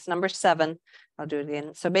for instance, number 7, I'll do it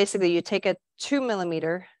again. So basically you take a 2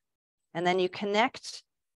 millimeter and then you connect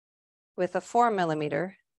with a 4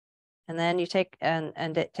 millimeter, and then you take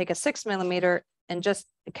take a 6 millimeter and just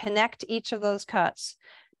connect each of those cuts.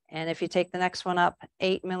 And if you take the next one up,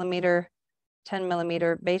 8 millimeter, 10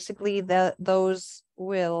 millimeter, basically those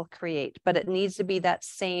will create, but it needs to be that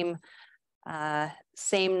same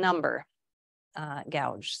number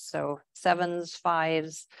gouge. So 7s,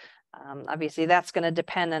 5s, obviously that's going to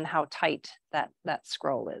depend on how tight that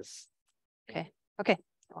scroll is. Okay. Okay.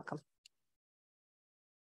 Welcome.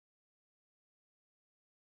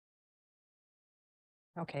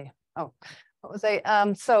 Okay. Oh, what was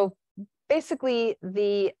I? So basically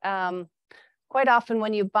the quite often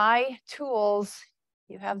when you buy tools,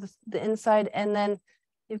 you have the inside, and then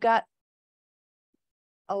you've got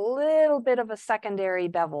a little bit of a secondary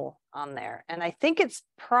bevel on there. And I think it's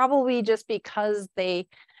probably just because they,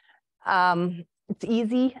 it's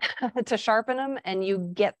easy to sharpen them, and you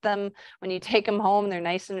get them when you take them home, they're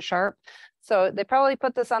nice and sharp. So they probably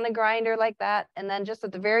put this on the grinder like that. And then just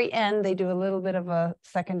at the very end, they do a little bit of a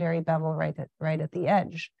secondary bevel right at the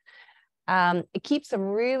edge. It keeps them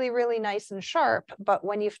really, really nice and sharp. But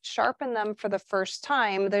when you sharpen them for the first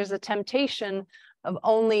time, there's a temptation of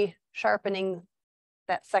only sharpening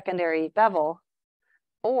that secondary bevel.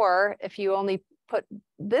 Or if you only put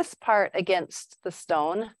this part against the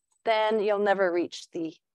stone, then you'll never reach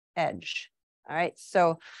the edge. All right.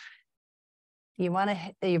 So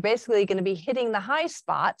you're basically going to be hitting the high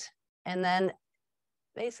spot and then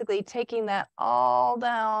basically taking that all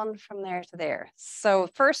down from there to there. So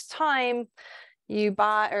first time you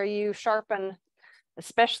buy or you sharpen,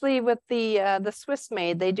 especially with the Swiss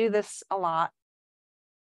made, they do this a lot.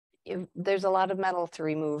 There's a lot of metal to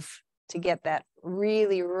remove to get that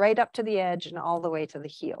really right up to the edge and all the way to the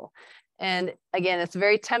heel. And again, it's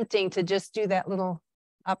very tempting to just do that little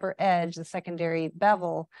upper edge, the secondary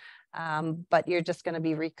bevel, but you're just going to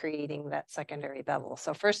be recreating that secondary bevel.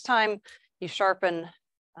 So first time you sharpen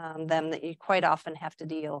them, that you quite often have to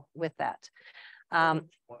deal with that.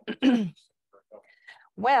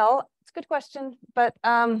 Well, it's a good question, but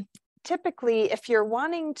typically if you're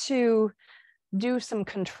wanting to do some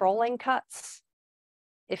controlling cuts,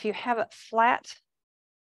 if you have it flat,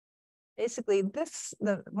 basically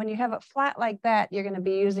when you have it flat like that, you're going to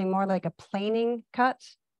be using more like a planing cut.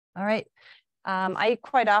 All right. I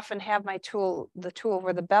quite often have the tool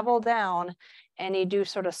where the bevel down and you do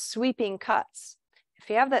sort of sweeping cuts. If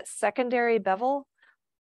you have that secondary bevel,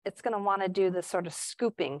 it's going to want to do this sort of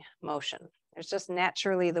scooping motion. It's just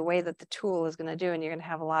naturally the way that the tool is going to do, and you're going to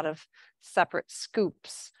have a lot of separate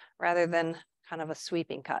scoops rather than kind of a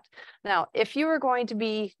sweeping cut. Now, if you are going to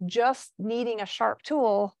be just needing a sharp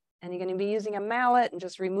tool and you're going to be using a mallet and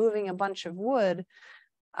just removing a bunch of wood,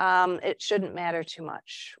 it shouldn't matter too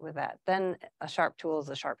much with that. Then a sharp tool is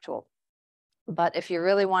a sharp tool. But if you're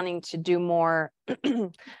really wanting to do more,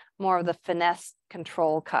 more of the finesse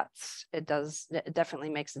control cuts, it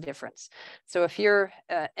definitely makes a difference. So if you're,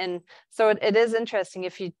 and so it is interesting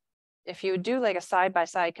if you do like a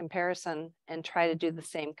side-by-side comparison and try to do the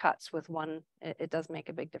same cuts with one, it does make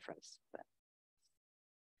a big difference. But.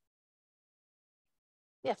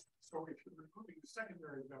 Yes. So if you're removing the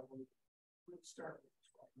secondary bevel, we'll start with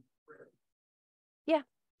yeah,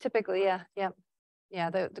 typically, yeah. Yeah,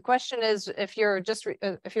 the question is, if you're just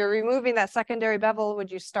if you're removing that secondary bevel, would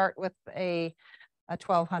you start with a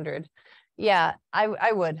 1200? Yeah,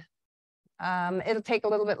 I would. It'll take a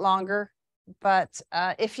little bit longer, but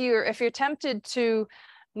if you're tempted to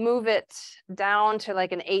move it down to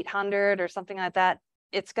like an 800 or something like that,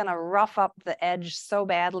 it's going to rough up the edge so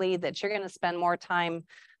badly that you're going to spend more time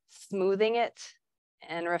smoothing it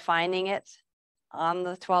and refining it on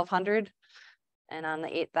the 1200 and on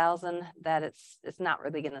the 8000, that it's not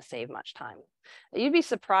really going to save much time. You'd be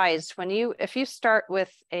surprised when if you start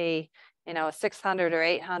with a 600 or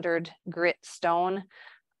 800 grit stone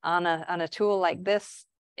on a tool like this,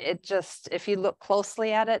 it just, if you look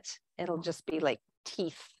closely at it, it'll just be like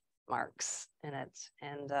teeth marks in it.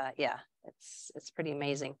 And yeah, it's pretty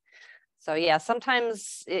amazing. So yeah,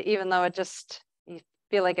 sometimes even though you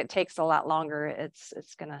feel like it takes a lot longer,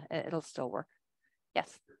 it'll still work.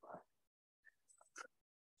 Yes.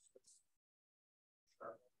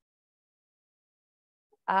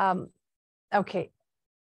 Okay.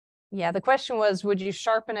 Yeah, the question was, would you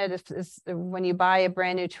sharpen it when you buy a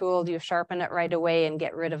brand new tool, do you sharpen it right away and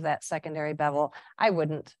get rid of that secondary bevel? I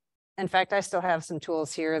wouldn't. In fact, I still have some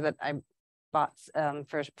tools here that I bought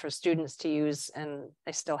for students to use, and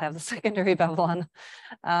I still have the secondary bevel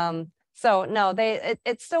on. So no,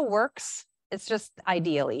 it still works. It's just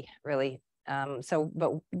ideally, really.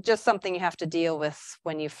 But just something you have to deal with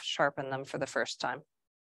when you sharpen them for the first time.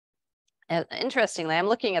 And interestingly, I'm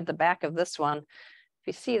looking at the back of this one. If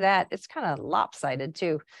you see that, it's kind of lopsided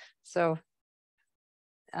too. So,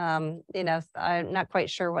 I'm not quite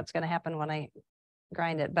sure what's going to happen when I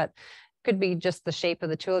grind it, but could be just the shape of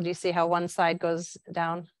the tool. Do you see how one side goes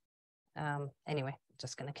down? Anyway,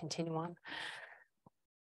 just going to continue on.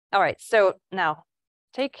 All right, so now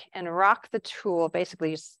take and rock the tool,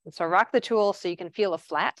 basically. So rock the tool so you can feel a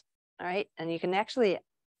flat, all right? And you can actually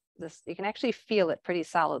feel it pretty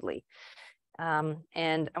solidly.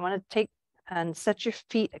 And I want to take and set your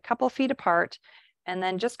feet a couple feet apart, and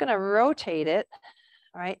then just going to rotate it,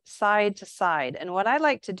 all right, side to side. And what I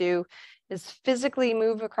like to do is physically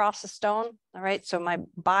move across the stone, all right? So my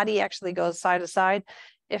body actually goes side to side.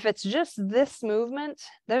 If it's just this movement,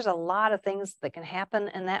 there's a lot of things that can happen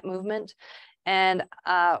in that movement. And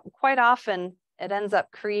quite often it ends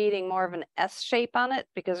up creating more of an S shape on it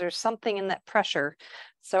because there's something in that pressure.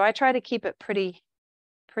 So I try to keep it pretty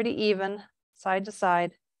even, side to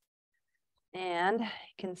side. And you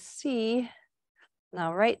can see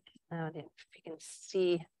now, right now, if you can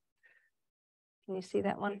see, can you see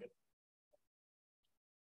that one?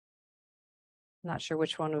 Not sure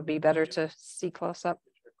which one would be better to see close up.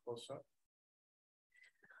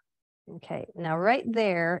 Okay, now right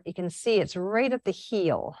there, you can see it's right at the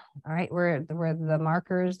heel, all right, where the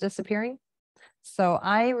marker is disappearing. So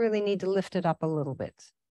I really need to lift it up a little bit.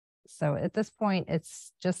 So at this point,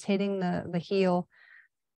 it's just hitting the heel.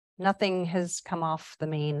 Nothing has come off the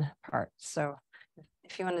main part. So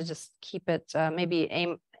if you want to just keep it, maybe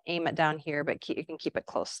aim it down here, but you can keep it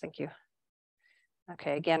close. Thank you.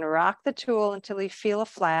 Okay, again, rock the tool until you feel a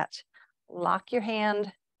flat. Lock your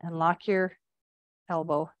hand and lock your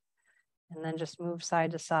elbow, and then just move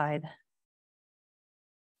side to side.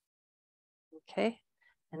 Okay,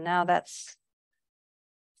 and now that's,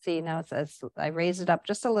 see, now it's I raised it up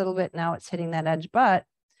just a little bit. Now it's hitting that edge, but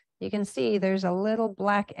you can see there's a little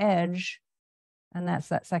black edge, and that's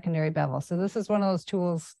that secondary bevel. So this is one of those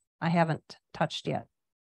tools I haven't touched yet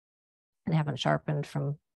and haven't sharpened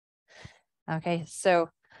from. Okay, so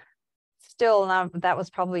still now that was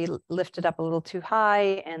probably lifted up a little too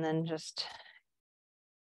high, and then just,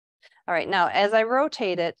 all right, now as I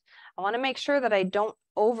rotate it, I want to make sure that I don't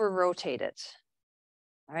over rotate it.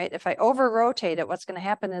 All right, if I over rotate it, what's going to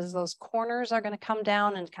happen is those corners are going to come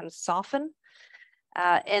down and kind of soften.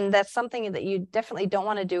 And that's something that you definitely don't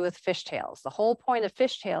want to do with fishtails. The whole point of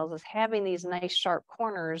fishtails is having these nice sharp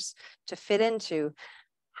corners to fit into.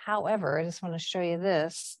 However, I just want to show you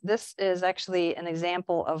this. This is actually an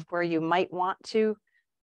example of where you might want to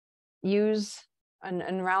use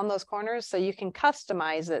and round those corners, so you can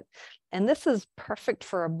customize it. And this is perfect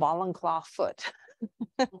for a ball and claw foot.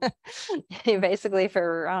 Basically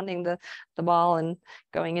for rounding the ball and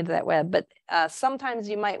going into that web. But sometimes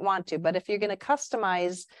you might want to, but if you're going to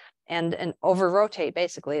customize and over rotate,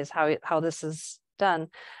 basically is how this is done,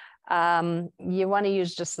 you want to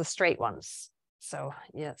use just the straight ones. So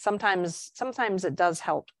yeah, sometimes it does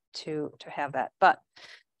help to have that, but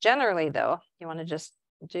generally though, you want to just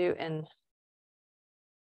do and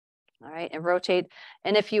all right, and rotate.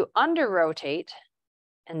 And if you under rotate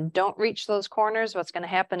and don't reach those corners, what's going to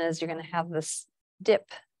happen is you're going to have this dip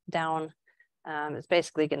down. It's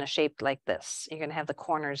basically going to shape like this. You're going to have the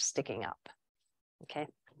corners sticking up. Okay.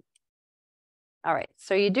 All right,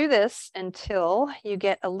 so you do this until you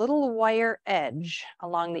get a little wire edge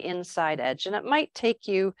along the inside edge, and it might take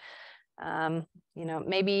you, you know,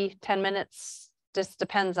 maybe 10 minutes. Just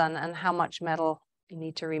depends on how much metal you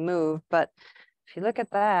need to remove. But if you look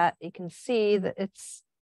at that, you can see that it's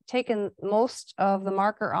taken most of the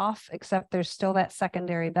marker off, except there's still that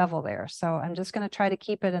secondary bevel there. So I'm just going to try to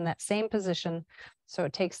keep it in that same position so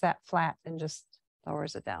it takes that flat and just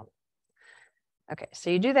lowers it down. Okay, so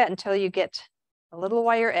you do that until you get a little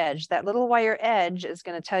wire edge. That little wire edge is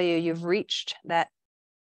going to tell you you've reached the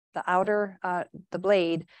outer, the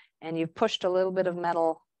blade, and you've pushed a little bit of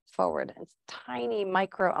metal forward. It's a tiny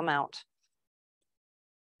micro amount.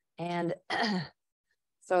 And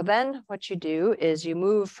so then what you do is you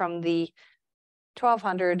move from the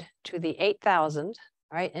 1200 to the 8000,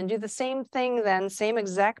 right? And do the same thing then, same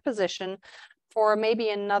exact position for maybe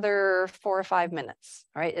another 4 or 5 minutes,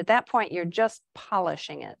 right? At that point, you're just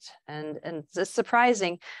polishing it. And it's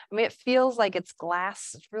surprising. I mean, it feels like it's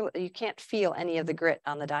glass. It's really, you can't feel any of the grit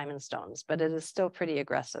on the diamond stones, but it is still pretty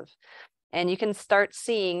aggressive. And you can start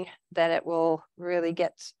seeing that it will really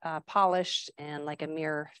get polished and like a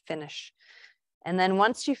mirror finish. And then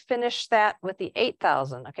once you finish that with the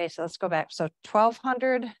 8000, okay, so let's go back. So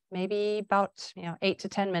 1200, maybe about 8 to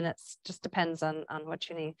 10 minutes, just depends on what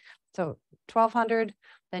you need. So 1200,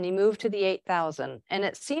 then you move to the 8000, and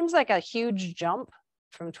it seems like a huge jump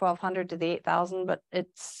from 1200 to the 8000, but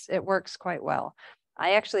it works quite well.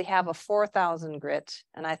 I actually have a 4000 grit,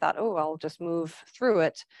 and I thought, oh, I'll just move through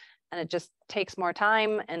it, and it just takes more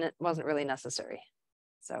time, and it wasn't really necessary.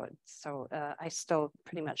 So I still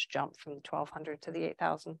pretty much jump from the 1200 to the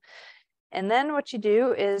 8000. And then what you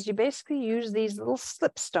do is you basically use these little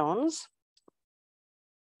slip stones.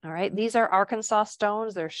 All right, these are Arkansas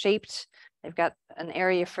stones. They're shaped. They've got an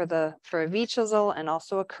area for a V chisel and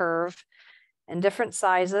also a curve in different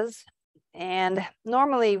sizes. And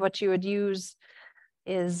normally what you would use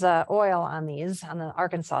is oil on these, on the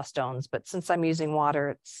Arkansas stones. But since I'm using water,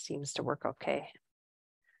 it seems to work okay.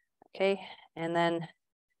 Okay, and then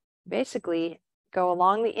basically go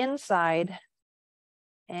along the inside,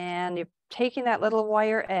 and you're taking that little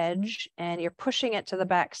wire edge and you're pushing it to the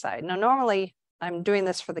backside. Now, normally I'm doing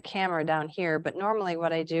this for the camera down here, but normally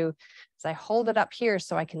what I do is I hold it up here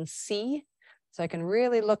so I can see, so I can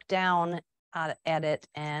really look down at it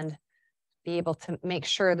and be able to make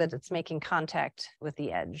sure that it's making contact with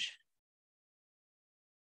the edge.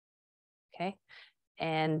 Okay.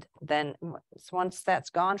 And then once that's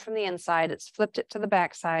gone from the inside, it's flipped it to the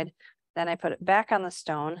backside. Then I put it back on the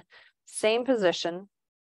stone, same position.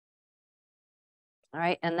 All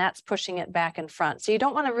right, and that's pushing it back in front. So you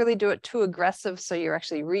don't want to really do it too aggressive, so you're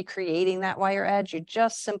actually recreating that wire edge. You're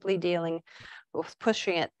just simply dealing with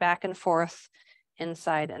pushing it back and forth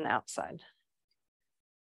inside and outside.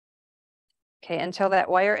 Okay, until that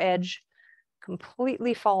wire edge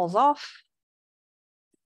completely falls off.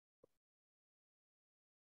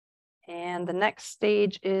 And the next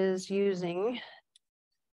stage is using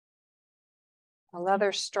a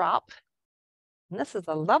leather strop. And this is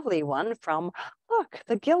a lovely one from, look,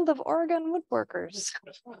 the Guild of Oregon Woodworkers.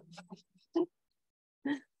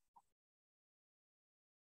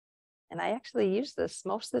 And I actually use this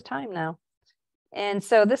most of the time now. And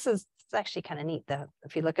so this is, it's actually kind of neat though.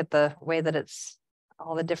 If you look at the way that it's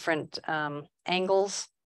all the different angles.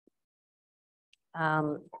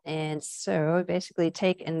 And so basically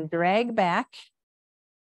take and drag back.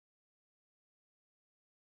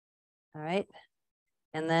 All right.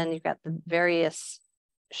 And then you've got the various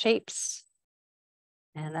shapes.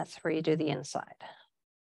 And that's where you do the inside.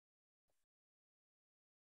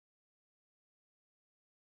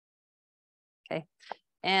 Okay.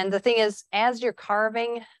 And the thing is, as you're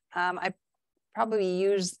carving, I probably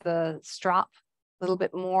use the strop a little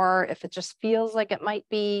bit more. If it just feels like it might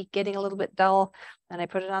be getting a little bit dull, then I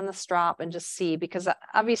put it on the strop and just see, because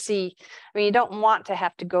obviously, I mean, you don't want to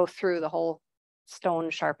have to go through the whole stone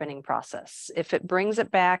sharpening process. If it brings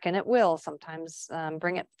it back, and it will sometimes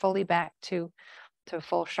bring it fully back to a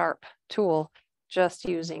full sharp tool, just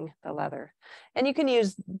using the leather. And you can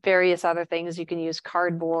use various other things. You can use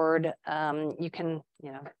cardboard. You can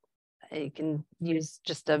use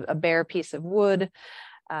just a bare piece of wood.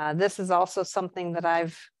 This is also something that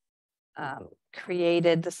I've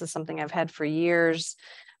created. This is something I've had for years,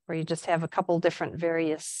 where you just have a couple different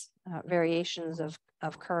variations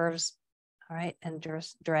of curves. All right, and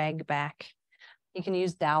just drag back. You can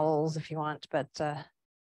use dowels if you want, but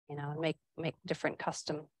you know, make different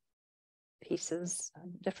custom pieces,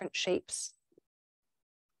 different shapes.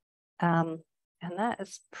 And that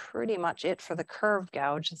is pretty much it for the curve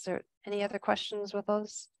gouge. Is there any other questions with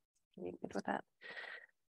those? Are you good with that?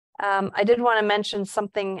 I did want to mention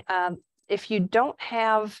something. If you don't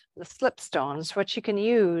have the slipstones, what you can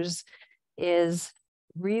use is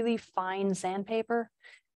really fine sandpaper,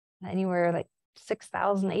 anywhere like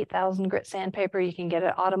 6,000, 8,000 grit sandpaper. You can get it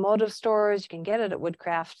at automotive stores. You can get it at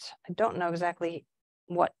Woodcraft. I don't know exactly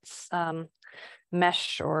what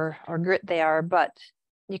mesh or grit they are, but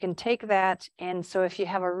you can take that. And so if you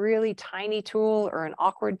have a really tiny tool or an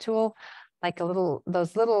awkward tool, like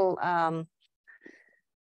those little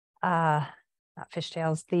not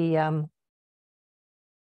fishtails, the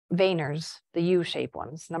veiners, the U-shape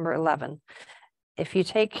ones, number 11. If you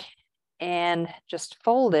take and just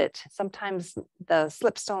fold it, sometimes the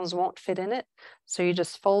slipstones won't fit in it. So you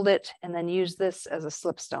just fold it and then use this as a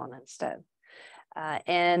slipstone instead.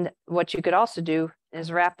 And what you could also do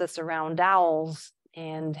is wrap this around dowels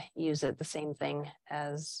and use it the same thing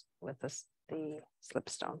as with the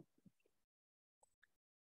slipstone.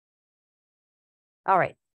 All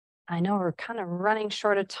right. I know we're kind of running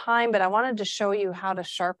short of time, but I wanted to show you how to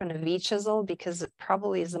sharpen a V-chisel, because it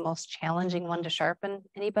probably is the most challenging one to sharpen.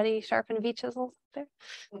 Anybody sharpen V-chisels there?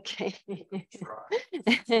 Okay.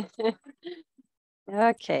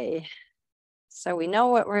 Okay. So we know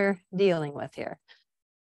what we're dealing with here.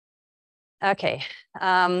 Okay.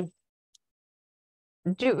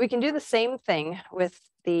 We can do the same thing with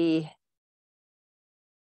the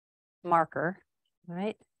marker,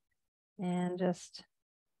 right? And just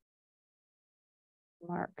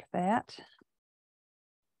mark that.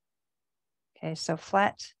 Okay, so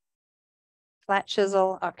flat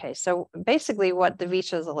chisel. Okay, so basically what the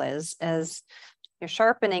V-chisel is you're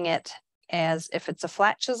sharpening it as if it's a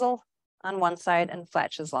flat chisel on one side and flat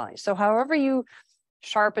chisel on. So however you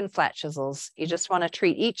sharpen flat chisels, you just want to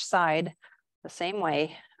treat each side the same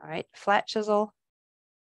way. All right, flat chisel.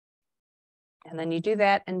 And then you do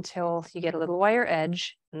that until you get a little wire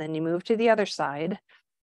edge, and then you move to the other side.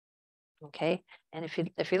 Okay, and if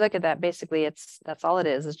you look at that, basically that's all it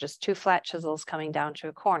is just two flat chisels coming down to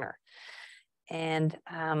a corner. And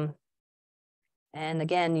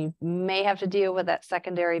again, you may have to deal with that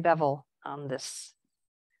secondary bevel on this.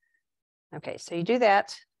 Okay, so you do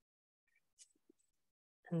that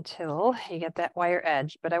until you get that wire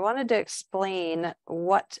edge. But I wanted to explain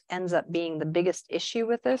what ends up being the biggest issue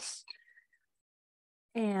with this.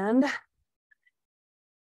 And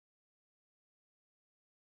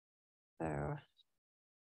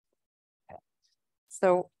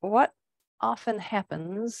so what often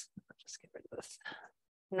happens, I'll just get rid of this.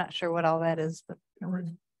 I'm not sure what all that is, but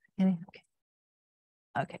okay.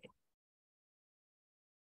 Okay.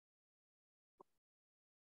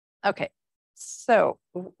 Okay. So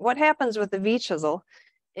what happens with the V-chisel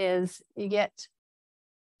is you get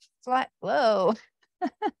flat, whoa,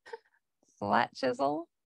 flat chisel.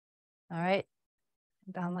 All right.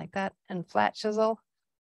 down like that, and flat chisel.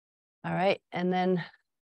 All right, and then,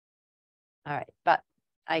 all right, but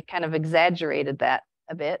I kind of exaggerated that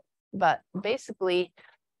a bit, but basically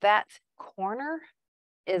that corner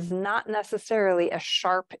is not necessarily a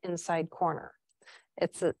sharp inside corner.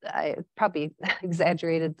 I probably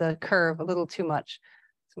exaggerated the curve a little too much.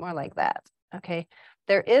 It's more like that, okay?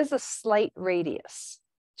 There is a slight radius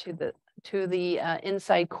to the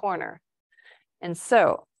inside corner. And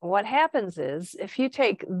so what happens is if you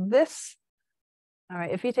take this, all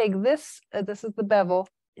right, if you take this, this is the bevel,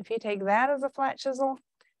 if you take that as a flat chisel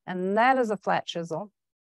and that as a flat chisel,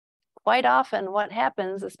 quite often what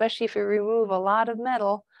happens, especially if you remove a lot of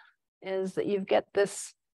metal, is that you get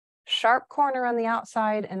this sharp corner on the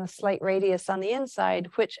outside and a slight radius on the inside,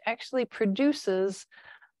 which actually produces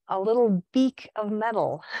a little beak of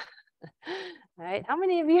metal. Right? How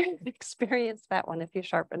many of you experienced that one if you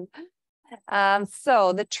sharpen?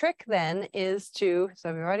 So the trick then is so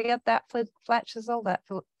we've already got that flat chisel,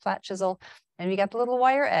 and we got the little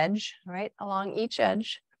wire edge, right, along each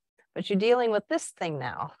edge, but you're dealing with this thing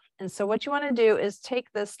now. And so what you want to do is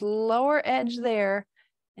take this lower edge there,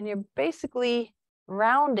 and you're basically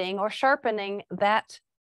rounding or sharpening that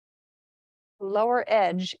lower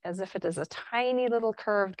edge as if it is a tiny little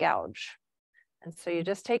curved gouge. And so you're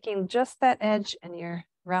just taking just that edge and you're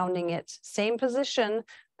rounding it, same position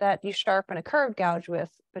that you sharpen a curved gouge with,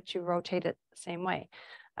 but you rotate it the same way.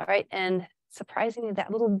 All right, and surprisingly,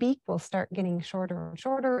 that little beak will start getting shorter and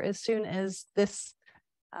shorter as soon as this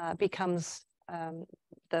becomes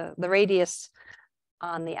the radius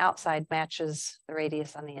on the outside matches the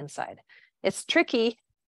radius on the inside. It's tricky,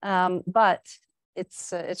 but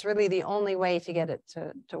it's really the only way to get it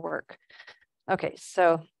to work. Okay,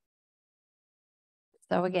 so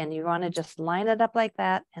again, you want to just line it up like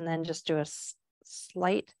that and then just do a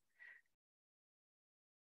slight,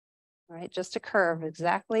 right, just a curve,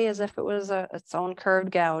 exactly as if it was its own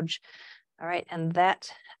curved gouge. All right, and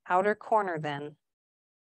that outer corner then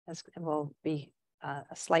will be a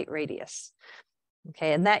slight radius.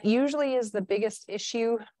 Okay, and that usually is the biggest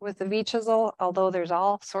issue with the V-chisel, although there's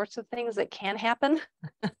all sorts of things that can happen.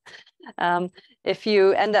 If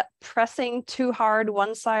you end up pressing too hard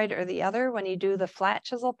one side or the other when you do the flat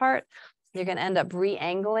chisel part, you're going to end up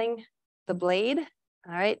re-angling the blade,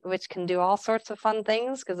 all right, which can do all sorts of fun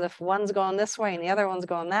things, because if one's going this way and the other one's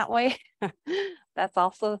going that way, that's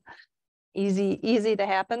also easy to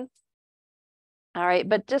happen. All right,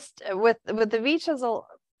 but just with the V-chisel,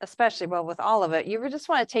 especially, well, with all of it, you just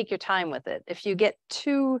want to take your time with it. If you get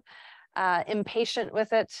too impatient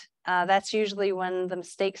with it, that's usually when the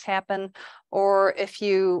mistakes happen. Or if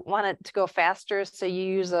you want it to go faster, so you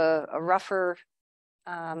use a rougher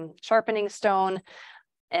sharpening stone,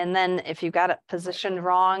 and then if you got it positioned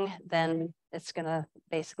wrong, then it's gonna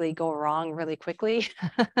basically go wrong really quickly.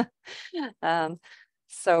 But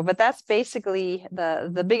that's basically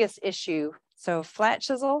the biggest issue. So flat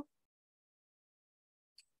chisel,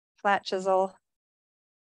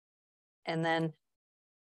 and then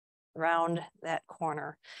round that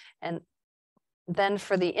corner. And then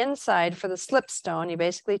for the inside, for the slipstone, you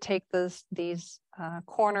basically take these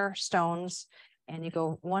corner stones and you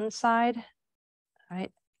go one side,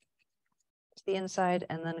 right, to the inside,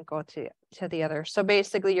 and then go to the other. So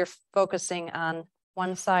basically you're focusing on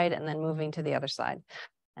one side and then moving to the other side,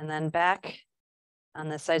 and then back on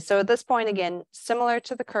this side. So at this point, again, similar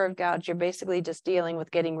to the curved gouge, you're basically just dealing with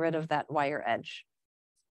getting rid of that wire edge.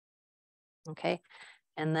 Okay,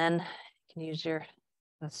 and then you can use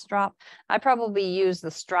the strop. I probably use the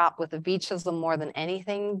strop with the V-chisel more than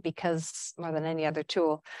anything, more than any other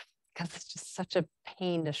tool, because it's just such a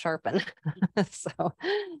pain to sharpen.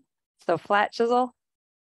 So flat chisel,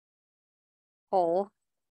 hole,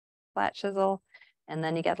 flat chisel, and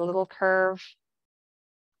then you get a little curve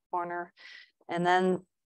corner. And then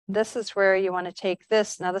this is where you want to take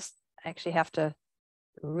this. Now this, I actually have to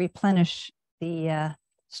replenish the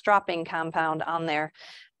stropping compound on there.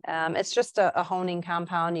 It's just a honing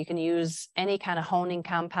compound. You can use any kind of honing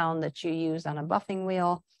compound that you use on a buffing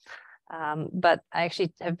wheel. But I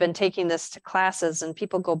actually have been taking this to classes and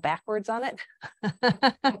people go backwards on it.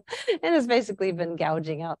 And it's basically been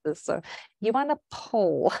gouging out this. So you want to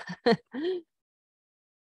pull.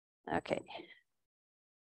 Okay.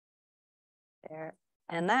 There,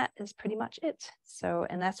 and that is pretty much it. So,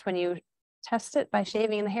 and that's when you test it by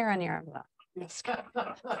shaving the hair on your arm.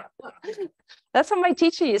 That's what my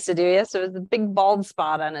teacher used to do. Yes, it was a big bald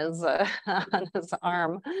spot on his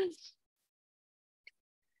arm.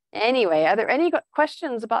 Anyway, are there any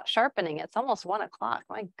questions about sharpening? It's almost 1 o'clock.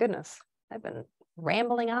 My goodness, I've been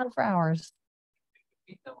rambling on for hours.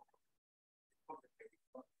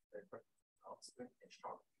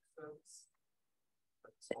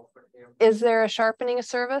 Is there a sharpening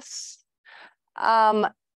service?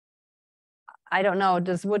 I don't know.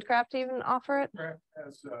 Does Woodcraft even offer it?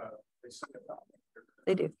 As they say about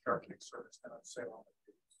They do. sharpening service that I've said on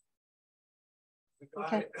the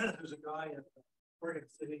Okay. There's a guy in Oregon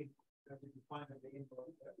City that you can find a name of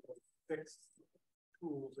that will fix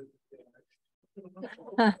tools that are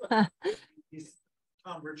damaged.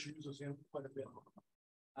 Tom Rich uses him quite a bit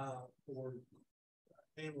for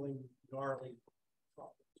handling gnarly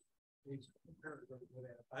problems. He's very good at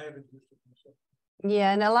it. I haven't used it myself.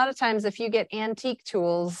 Yeah, and a lot of times if you get antique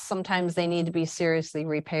tools, sometimes they need to be seriously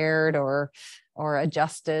repaired or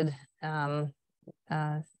adjusted. That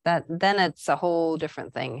then it's a whole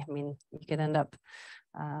different thing. I mean, you could end up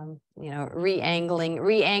you know,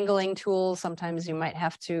 re-angling tools. Sometimes you might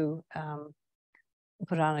have to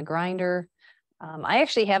put on a grinder. I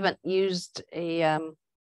actually haven't used a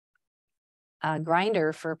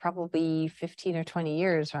grinder for probably 15 or 20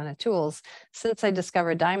 years on tools since I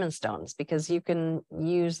discovered diamond stones, because you can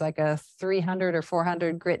use like a 300 or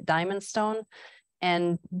 400 grit diamond stone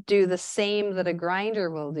and do the same that a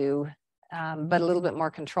grinder will do, but a little bit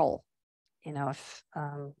more control. You know, if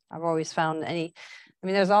I've always found I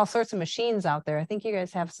mean, there's all sorts of machines out there. I think you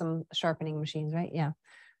guys have some sharpening machines, right? Yeah.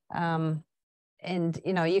 And,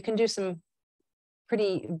 you know, you can do some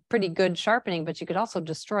pretty good sharpening, but you could also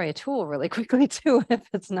destroy a tool really quickly too if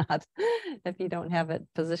you don't have it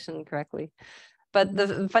positioned correctly. But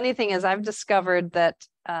the funny thing is, I've discovered that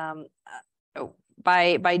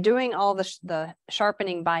by doing all the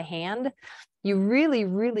sharpening by hand, you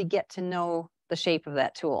really get to know the shape of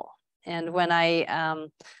that tool. And when I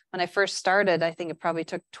first started, I think it probably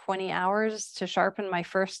took 20 hours to sharpen my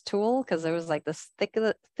first tool, because there was like this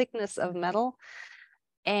thickness of metal,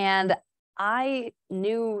 and I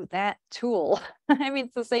knew that tool. I mean,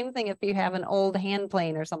 it's the same thing if you have an old hand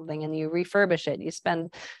plane or something and you refurbish it, you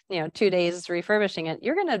spend, you know, 2 days refurbishing it,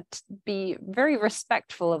 you're going to be very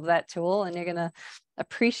respectful of that tool, and you're going to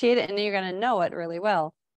appreciate it, and you're going to know it really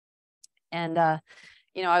well. And,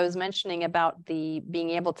 you know, I was mentioning about being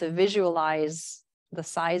able to visualize the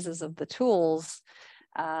sizes of the tools.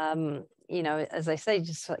 You know, as I say,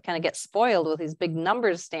 just kind of get spoiled with these big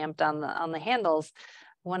numbers stamped on the handles.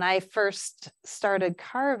 When I first started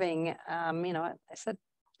carving, you know, I said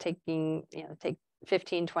take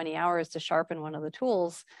 15, 20 hours to sharpen one of the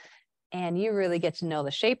tools, and you really get to know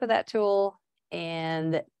the shape of that tool.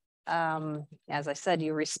 And as I said,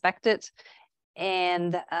 you respect it.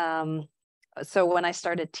 And so when I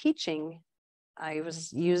started teaching, I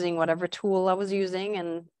was using whatever tool I was using.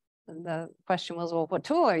 And the question was, well, what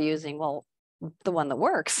tool are you using? Well, the one that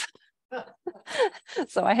works.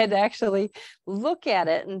 So I had to actually look at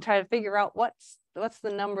it and try to figure out what's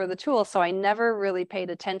the number of the tool. So I never really paid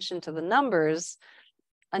attention to the numbers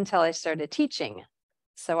until I started teaching.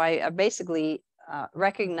 So I basically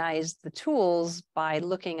recognized the tools by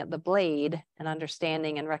looking at the blade and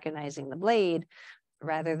understanding and recognizing the blade,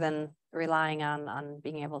 rather than relying on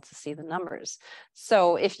being able to see the numbers.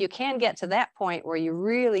 So if you can get to that point where you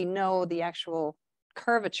really know the actual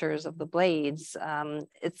curvatures of the blades,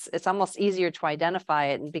 it's almost easier to identify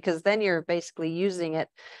it, and because then you're basically using it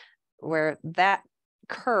where that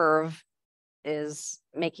curve is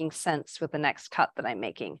making sense with the next cut that I'm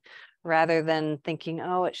making, rather than thinking,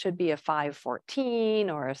 oh, it should be a 514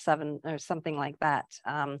 or a 7 or something like that,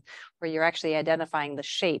 where you're actually identifying the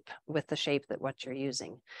shape with the shape that what you're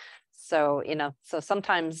using. So, you know, so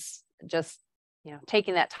sometimes just, you know,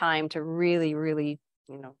 taking that time to really,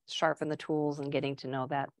 you know, sharpen the tools and getting to know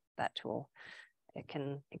that tool, it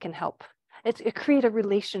can help. It create a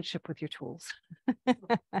relationship with your tools. Yeah.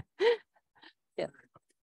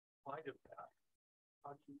 Why do that?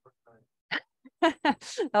 How do you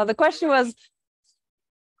No, the question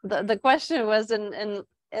was in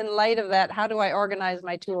light of that, how do I organize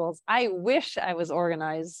my tools? I wish I was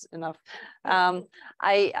organized enough.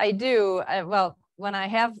 I do. Well, when I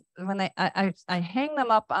hang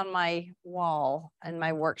them up on my wall in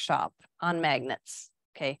my workshop on magnets.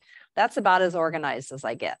 Okay, that's about as organized as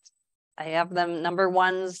I get. I have them number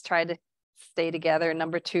ones try to stay together,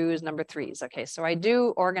 number twos, number threes. Okay, so I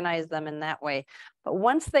do organize them in that way. But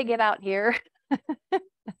once they get out here,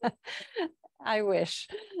 I wish.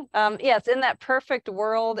 Yes, in that perfect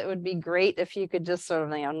world, it would be great if you could just sort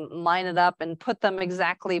of, you know, line it up and put them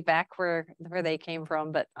exactly back where they came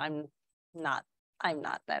from. But I'm not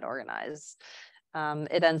that organized.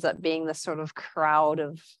 It ends up being this sort of crowd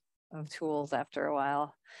of tools after a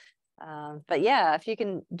while. But yeah, if you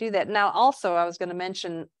can do that. Now, also, I was going to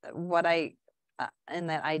mention what I, in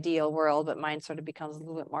that ideal world, but mine sort of becomes a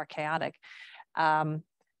little bit more chaotic.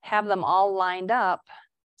 have them all lined up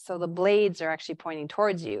so the blades are actually pointing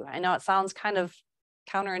towards you. I know it sounds kind of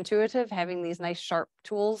counterintuitive having these nice sharp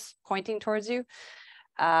tools pointing towards you.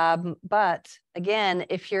 But again,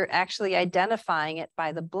 if you're actually identifying it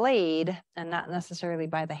by the blade and not necessarily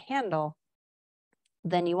by the handle,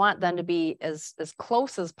 then you want them to be as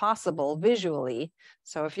close as possible visually.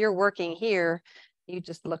 So if you're working here, you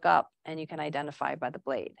just look up and you can identify by the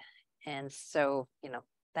blade. And so, you know,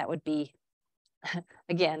 that would be,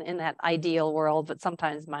 again, in that ideal world, but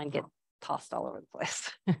sometimes mine get tossed all over the place.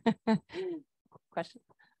 Question?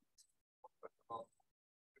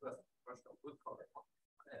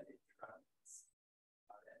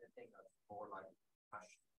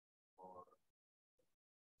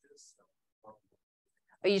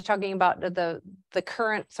 Are you talking about the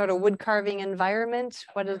current sort of wood carving environment?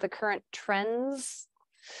 What are the current trends?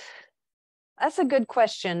 That's a good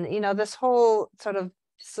question. You know, this whole sort of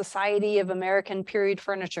Society of American Period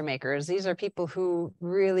Furniture Makers, these are people who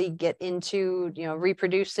really get into, you know,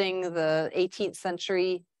 reproducing the 18th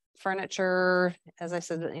century furniture. As I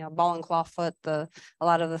said, you know, ball and clawfoot, a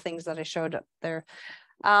lot of the things that I showed up there.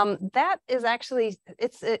 That is actually,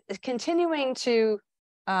 it's continuing to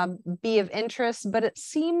be of interest, but it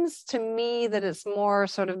seems to me that it's more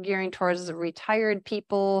sort of gearing towards the retired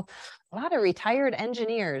people. A lot of retired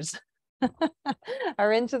engineers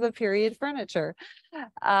are into the period furniture.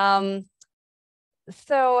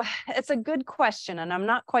 So it's a good question, and I'm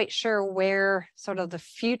not quite sure where sort of the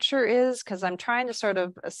future is, because I'm trying to sort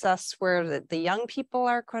of assess where the young people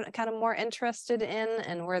are kind of more interested in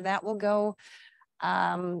and where that will go.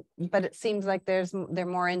 But it seems like they're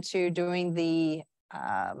more into doing the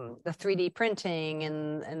 3D printing,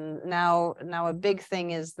 and now a big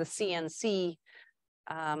thing is the CNC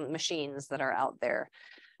machines that are out there.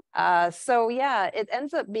 So yeah, it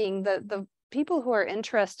ends up being the people who are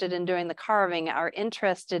interested in doing the carving are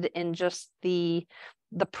interested in just the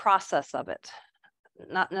process of it,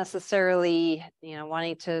 not necessarily, you know,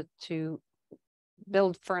 wanting to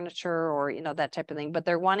build furniture or, you know, that type of thing, but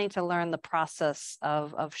they're wanting to learn the process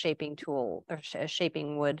of shaping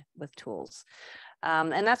shaping wood with tools.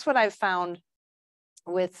 And that's what I've found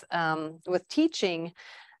with teaching.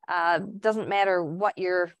 Doesn't matter what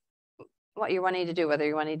you're wanting to do, whether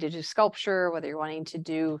you're wanting to do sculpture, whether you're wanting to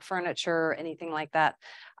do furniture, anything like that.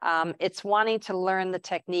 It's wanting to learn the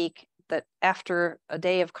technique that after a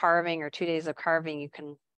day of carving or 2 days of carving, you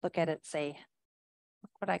can look at it and say,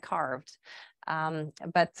 look what I carved.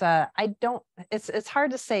 But it's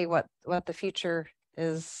hard to say what the future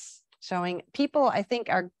is showing. People, I think,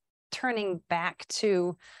 are turning back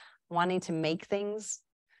to wanting to make things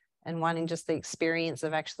and wanting just the experience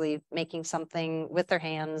of actually making something with their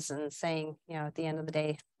hands and saying, you know, at the end of the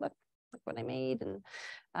day, look what I made,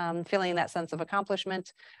 and feeling that sense of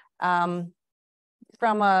accomplishment. From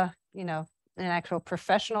a, you know, an actual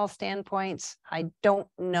professional standpoint, I don't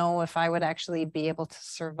know if I would actually be able to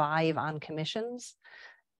survive on commissions.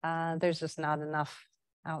 There's just not enough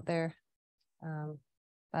out there.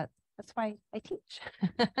 But that's why I teach.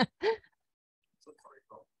 So sorry,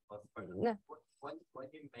 No. When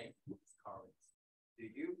you make these carvings, do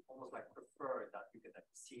you almost like prefer that you can like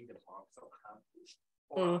see the marks of hand,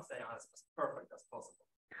 or say as perfect as possible?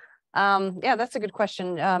 Yeah, that's a good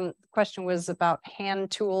question. The question was about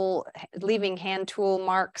leaving hand tool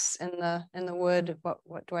marks in the wood.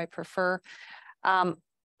 What do I prefer?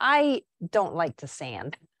 I don't like to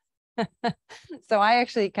sand. So I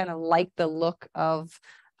actually kind of like the look of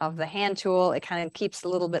the hand tool. It kind of keeps a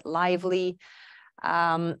little bit lively.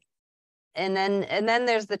 And then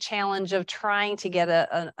there's the challenge of trying to get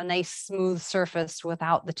a nice smooth surface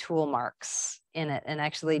without the tool marks in it and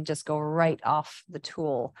actually just go right off the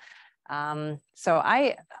tool. So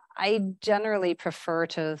I generally prefer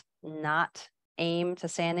to not aim to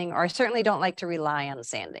sanding, or I certainly don't like to rely on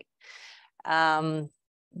sanding.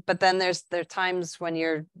 But then there are times when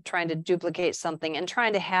you're trying to duplicate something and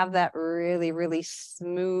trying to have that really, really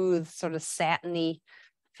smooth sort of satiny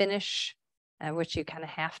finish, which you kind of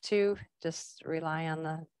have to just rely on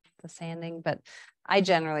the sanding. But I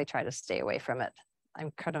generally try to stay away from it.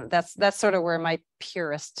 I'm kind of, that's sort of where my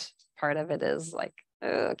purist part of it is, like,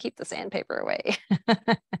 keep the sandpaper away.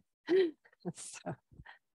 So,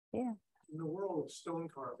 yeah. In the world of stone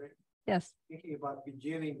carving, yes, thinking about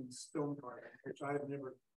beginning stone carving, which I have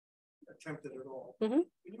never attempted at all. Mm-hmm.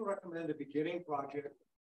 Can you recommend a beginning project,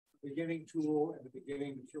 a beginning tool, and a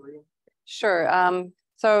beginning material? Sure.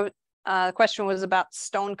 So the question was about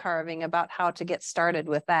stone carving, about how to get started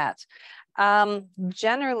with that.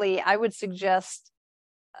 Generally, I would suggest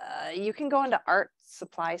you can go into art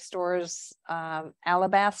supply stores.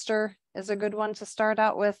 Alabaster is a good one to start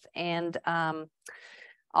out with, and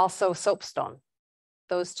Also soapstone.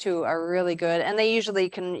 Those two are really good. And they usually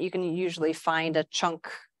you can usually find a chunk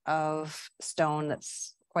of stone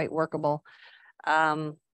that's quite workable.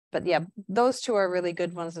 But yeah, those two are really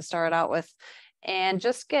good ones to start out with. And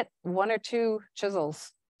just get 1 or 2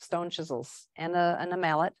 chisels, stone chisels, and a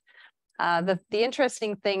mallet. The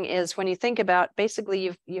interesting thing is when you think about,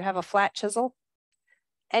 basically you have a flat chisel.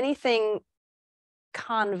 Anything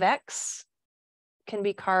convex can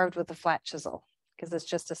be carved with a flat chisel because it's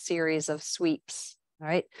just a series of sweeps. All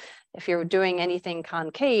right. If you're doing anything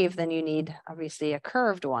concave, then you need obviously a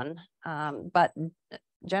curved one. But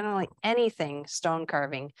generally anything stone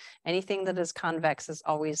carving, anything that is convex is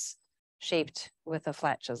always shaped with a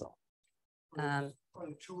flat chisel. Are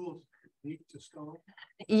the tools unique to stone?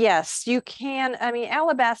 Yes, you can. I mean,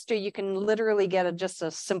 alabaster, you can literally get just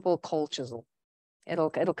a simple coal chisel.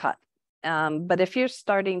 It'll cut. But if you're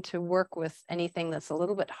starting to work with anything that's a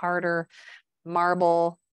little bit harder,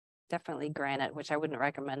 marble, definitely granite, which I wouldn't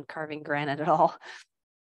recommend carving granite at all.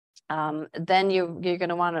 Then you're going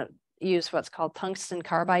to want to use what's called tungsten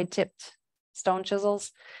carbide tipped stone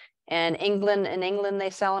chisels. And in England,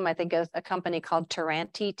 they sell them. I think a company called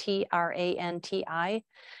Taranti, T-R-A-N-T-I.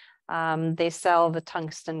 They sell the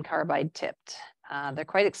tungsten carbide tipped. They're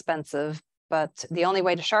quite expensive, but the only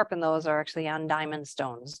way to sharpen those are actually on diamond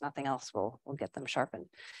stones. Nothing else will get them sharpened.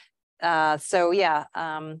 So yeah,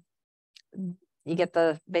 you get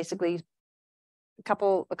basically a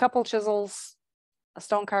couple chisels, a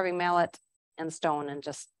stone carving mallet, and stone, and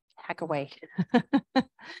just hack away.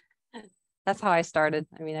 That's how I started.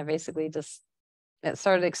 I mean, I basically just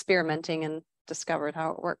started experimenting and discovered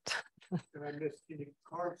how it worked. And I missed, can you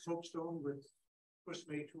carve soapstone with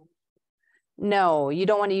Swiss-made tools? No, you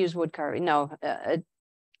don't want to use wood carving. No,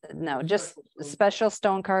 no, just special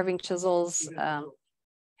stone carving chisels.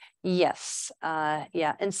 Yes,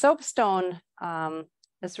 yeah, and soapstone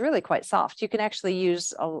is really quite soft. You can actually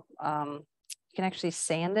use you can actually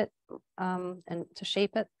sand it and to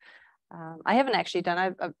shape it. I haven't actually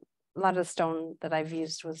done. A lot of the stone that I've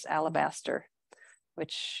used was alabaster,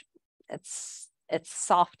 which it's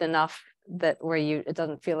soft enough that it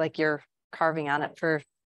doesn't feel like you're carving on it for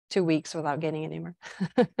 2 weeks without getting anywhere.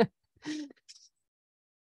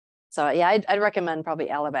 So yeah, I'd recommend probably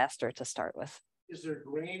alabaster to start with. Is there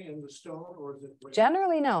grain in the stone, or is it?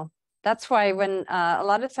 Generally, no. That's why when a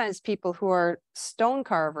lot of times people who are stone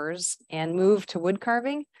carvers and move to wood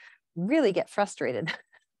carving really get frustrated.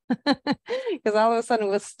 Because all of a sudden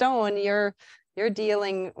with stone, you're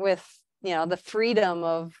dealing with, the freedom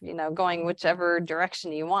of, going whichever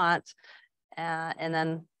direction you want. And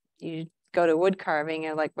then you go to wood carving,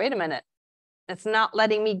 you're like, wait a minute, it's not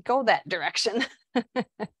letting me go that direction.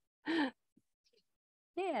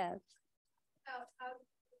 Yes.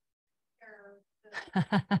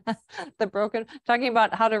 The broken, talking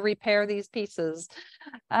about how to repair these pieces.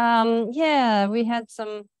 Yeah, we had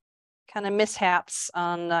some kind of mishaps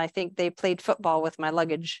on, I think they played football with my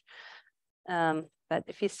luggage. But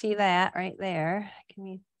if you see that right there, can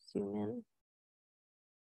we zoom in?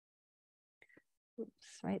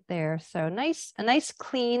 Oops, right there. So a nice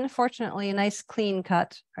clean, fortunately, a nice clean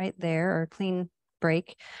cut right there, or clean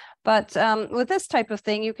break. But with this type of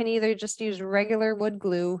thing, you can either just use regular wood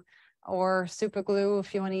glue or super glue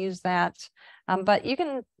if you want to use that. But you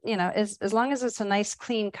can, as long as it's a nice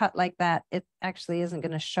clean cut like that, it actually isn't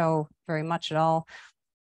going to show very much at all.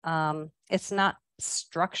 It's not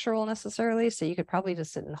structural necessarily, so you could probably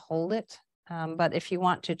just sit and hold it. But if you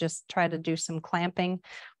want to just try to do some clamping,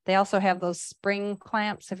 they also have those spring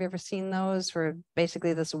clamps. Have you ever seen those? Where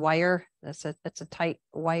basically this wire, it's a tight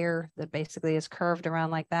wire that basically is curved around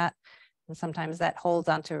like that. And sometimes that holds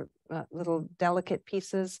onto little delicate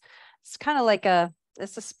pieces. It's kind of like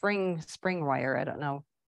it's a spring wire.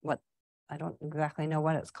 I don't exactly know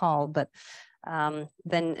what it's called, but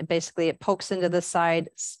then basically it pokes into this side,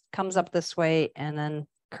 comes up this way, and then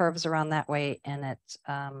curves around that way, and it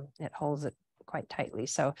holds it quite tightly.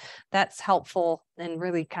 So that's helpful in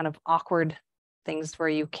really kind of awkward things where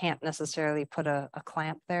you can't necessarily put a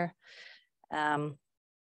clamp there.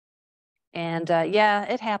 Yeah,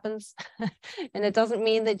 it happens. And it doesn't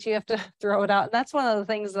mean that you have to throw it out. And that's one of the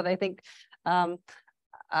things that I think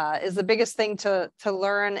is the biggest thing to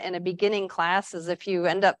learn in a beginning class, is if you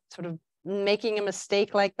end up sort of making a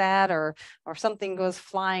mistake like that, or something goes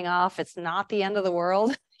flying off, it's not the end of the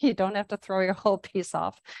world. You don't have to throw your whole piece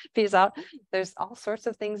out. There's all sorts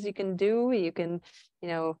of things you can do. You can,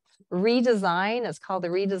 redesign. It's called the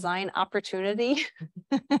redesign opportunity.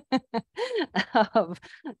 Of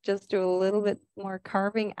just do a little bit more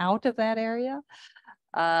carving out of that area.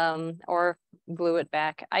 Or glue it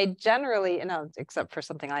back. I generally, except for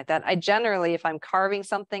something like that, I generally, if I'm carving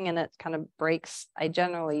something and it kind of breaks, I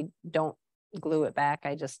generally don't glue it back.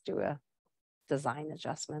 I just do a design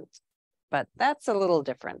adjustment, but that's a little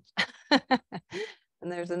different.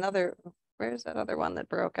 And there's another, where's that other one that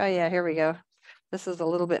broke? Oh yeah, here we go. This is a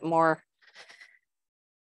little bit more.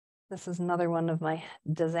 This is another one of my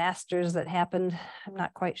disasters that happened. I'm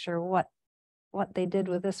not quite sure what they did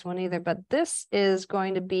with this one either, but this is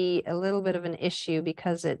going to be a little bit of an issue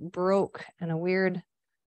because it broke in a weird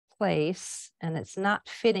place and it's not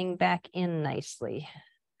fitting back in nicely.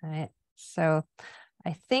 All right, so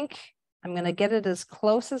I think I'm going to get it as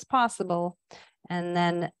close as possible and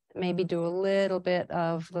then maybe do a little bit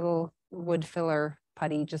of little wood filler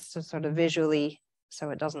putty just to sort of visually, so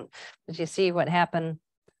it doesn't, but you see what happened,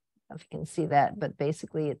 if you can see that, but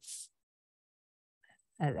basically it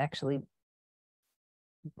actually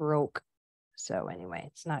broke. So anyway,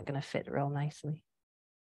 it's not going to fit real nicely.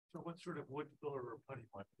 So what sort of wood filler or putty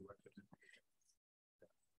might be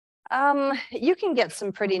recommended? You can get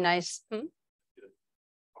some pretty nice.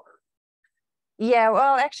 Yeah,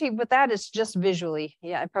 well, actually, with that, it's just visually.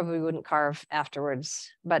 Yeah, I probably wouldn't carve afterwards,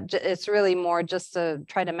 but it's really more just to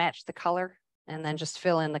try to match the color and then just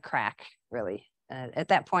fill in the crack, really. At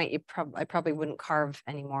that point, I probably wouldn't carve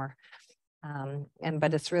anymore.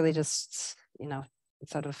 But it's really just,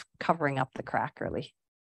 sort of covering up the crack, really.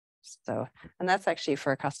 So, and that's actually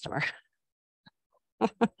for a customer.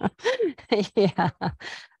 Yeah. Oh,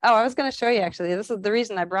 I was going to show you, actually. This is the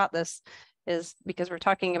reason I brought this, is because we're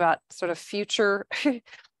talking about sort of future.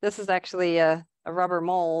 This is actually a rubber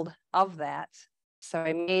mold of that. So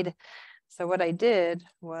what I did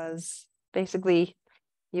was basically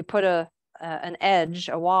you put an edge,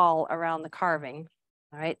 a wall around the carving.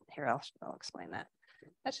 All right, here, I'll explain that.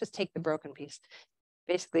 Let's just take the broken piece.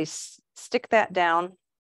 Basically stick that down,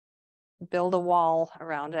 build a wall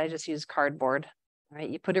around it. I just use cardboard. All right,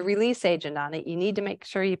 you put a release agent on it. You need to make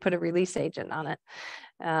sure you put a release agent on it.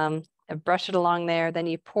 Brush it along there. Then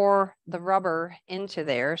you pour the rubber into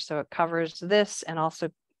there so it covers this and also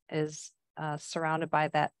is surrounded by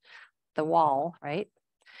the wall, right?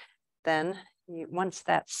 Then once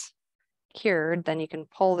that's cured, then you can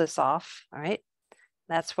pull this off. All right.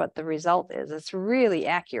 That's what the result is. It's really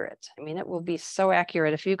accurate. I mean, it will be so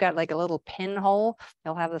accurate. If you've got like a little pinhole,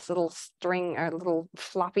 you'll have this little string or little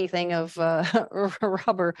floppy thing of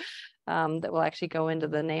rubber that will actually go into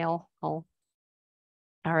the nail hole.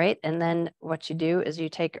 All right. And then what you do is you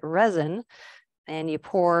take resin and you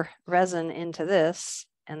pour resin into this,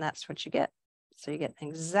 and that's what you get. So you get an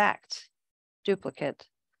exact duplicate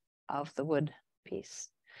of the wood piece.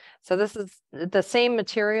 So this is the same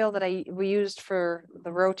material that we used for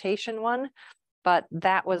the rotation one, but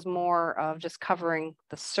that was more of just covering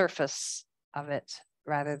the surface of it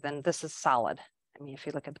rather than this is solid. I mean, if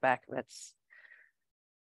you look at the back of it.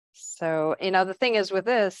 So, the thing is with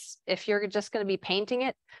this, if you're just going to be painting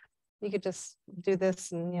it, you could just do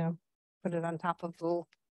this and, put it on top of little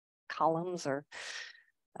columns or,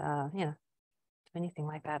 anything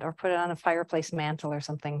like that, or put it on a fireplace mantle or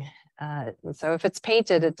something. So if it's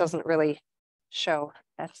painted, it doesn't really show.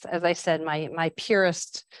 That's, as I said, my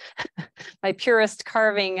purest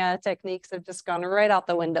carving techniques have just gone right out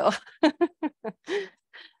the window.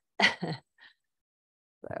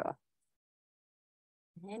 So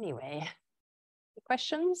anyway,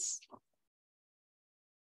 questions?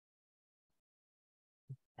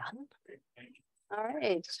 Done? All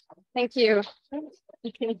right, thank you.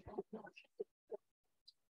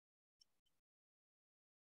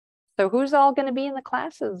 So who's all going to be in the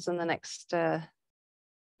classes in the next, you're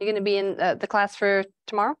going to be in the class for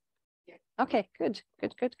tomorrow? Yeah. Okay, good.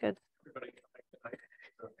 Guess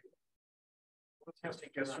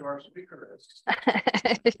who our speaker is?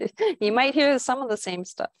 You might hear some of the same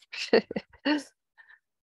stuff.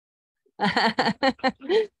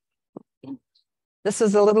 This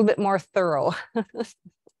is a little bit more thorough.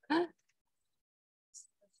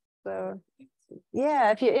 So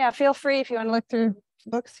yeah, feel free if you want to look through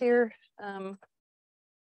books here.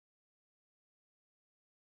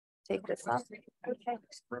 Take this off. Okay.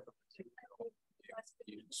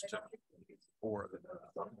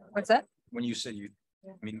 What's that? When you say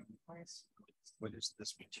what is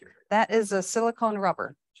this material? That is a silicone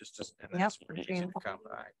rubber. Yep.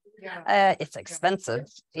 It's expensive.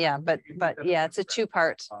 Yeah, but yeah, it's a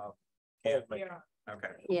two-part. Okay.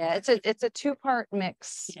 Yeah, it's a two-part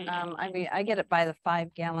mix. I mean, I get it by the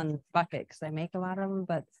 5-gallon bucket because I make a lot of them,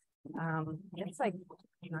 but it's like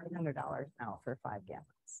 $900 now for 5 gallons.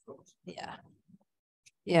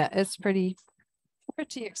 Yeah, it's pretty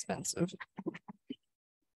expensive.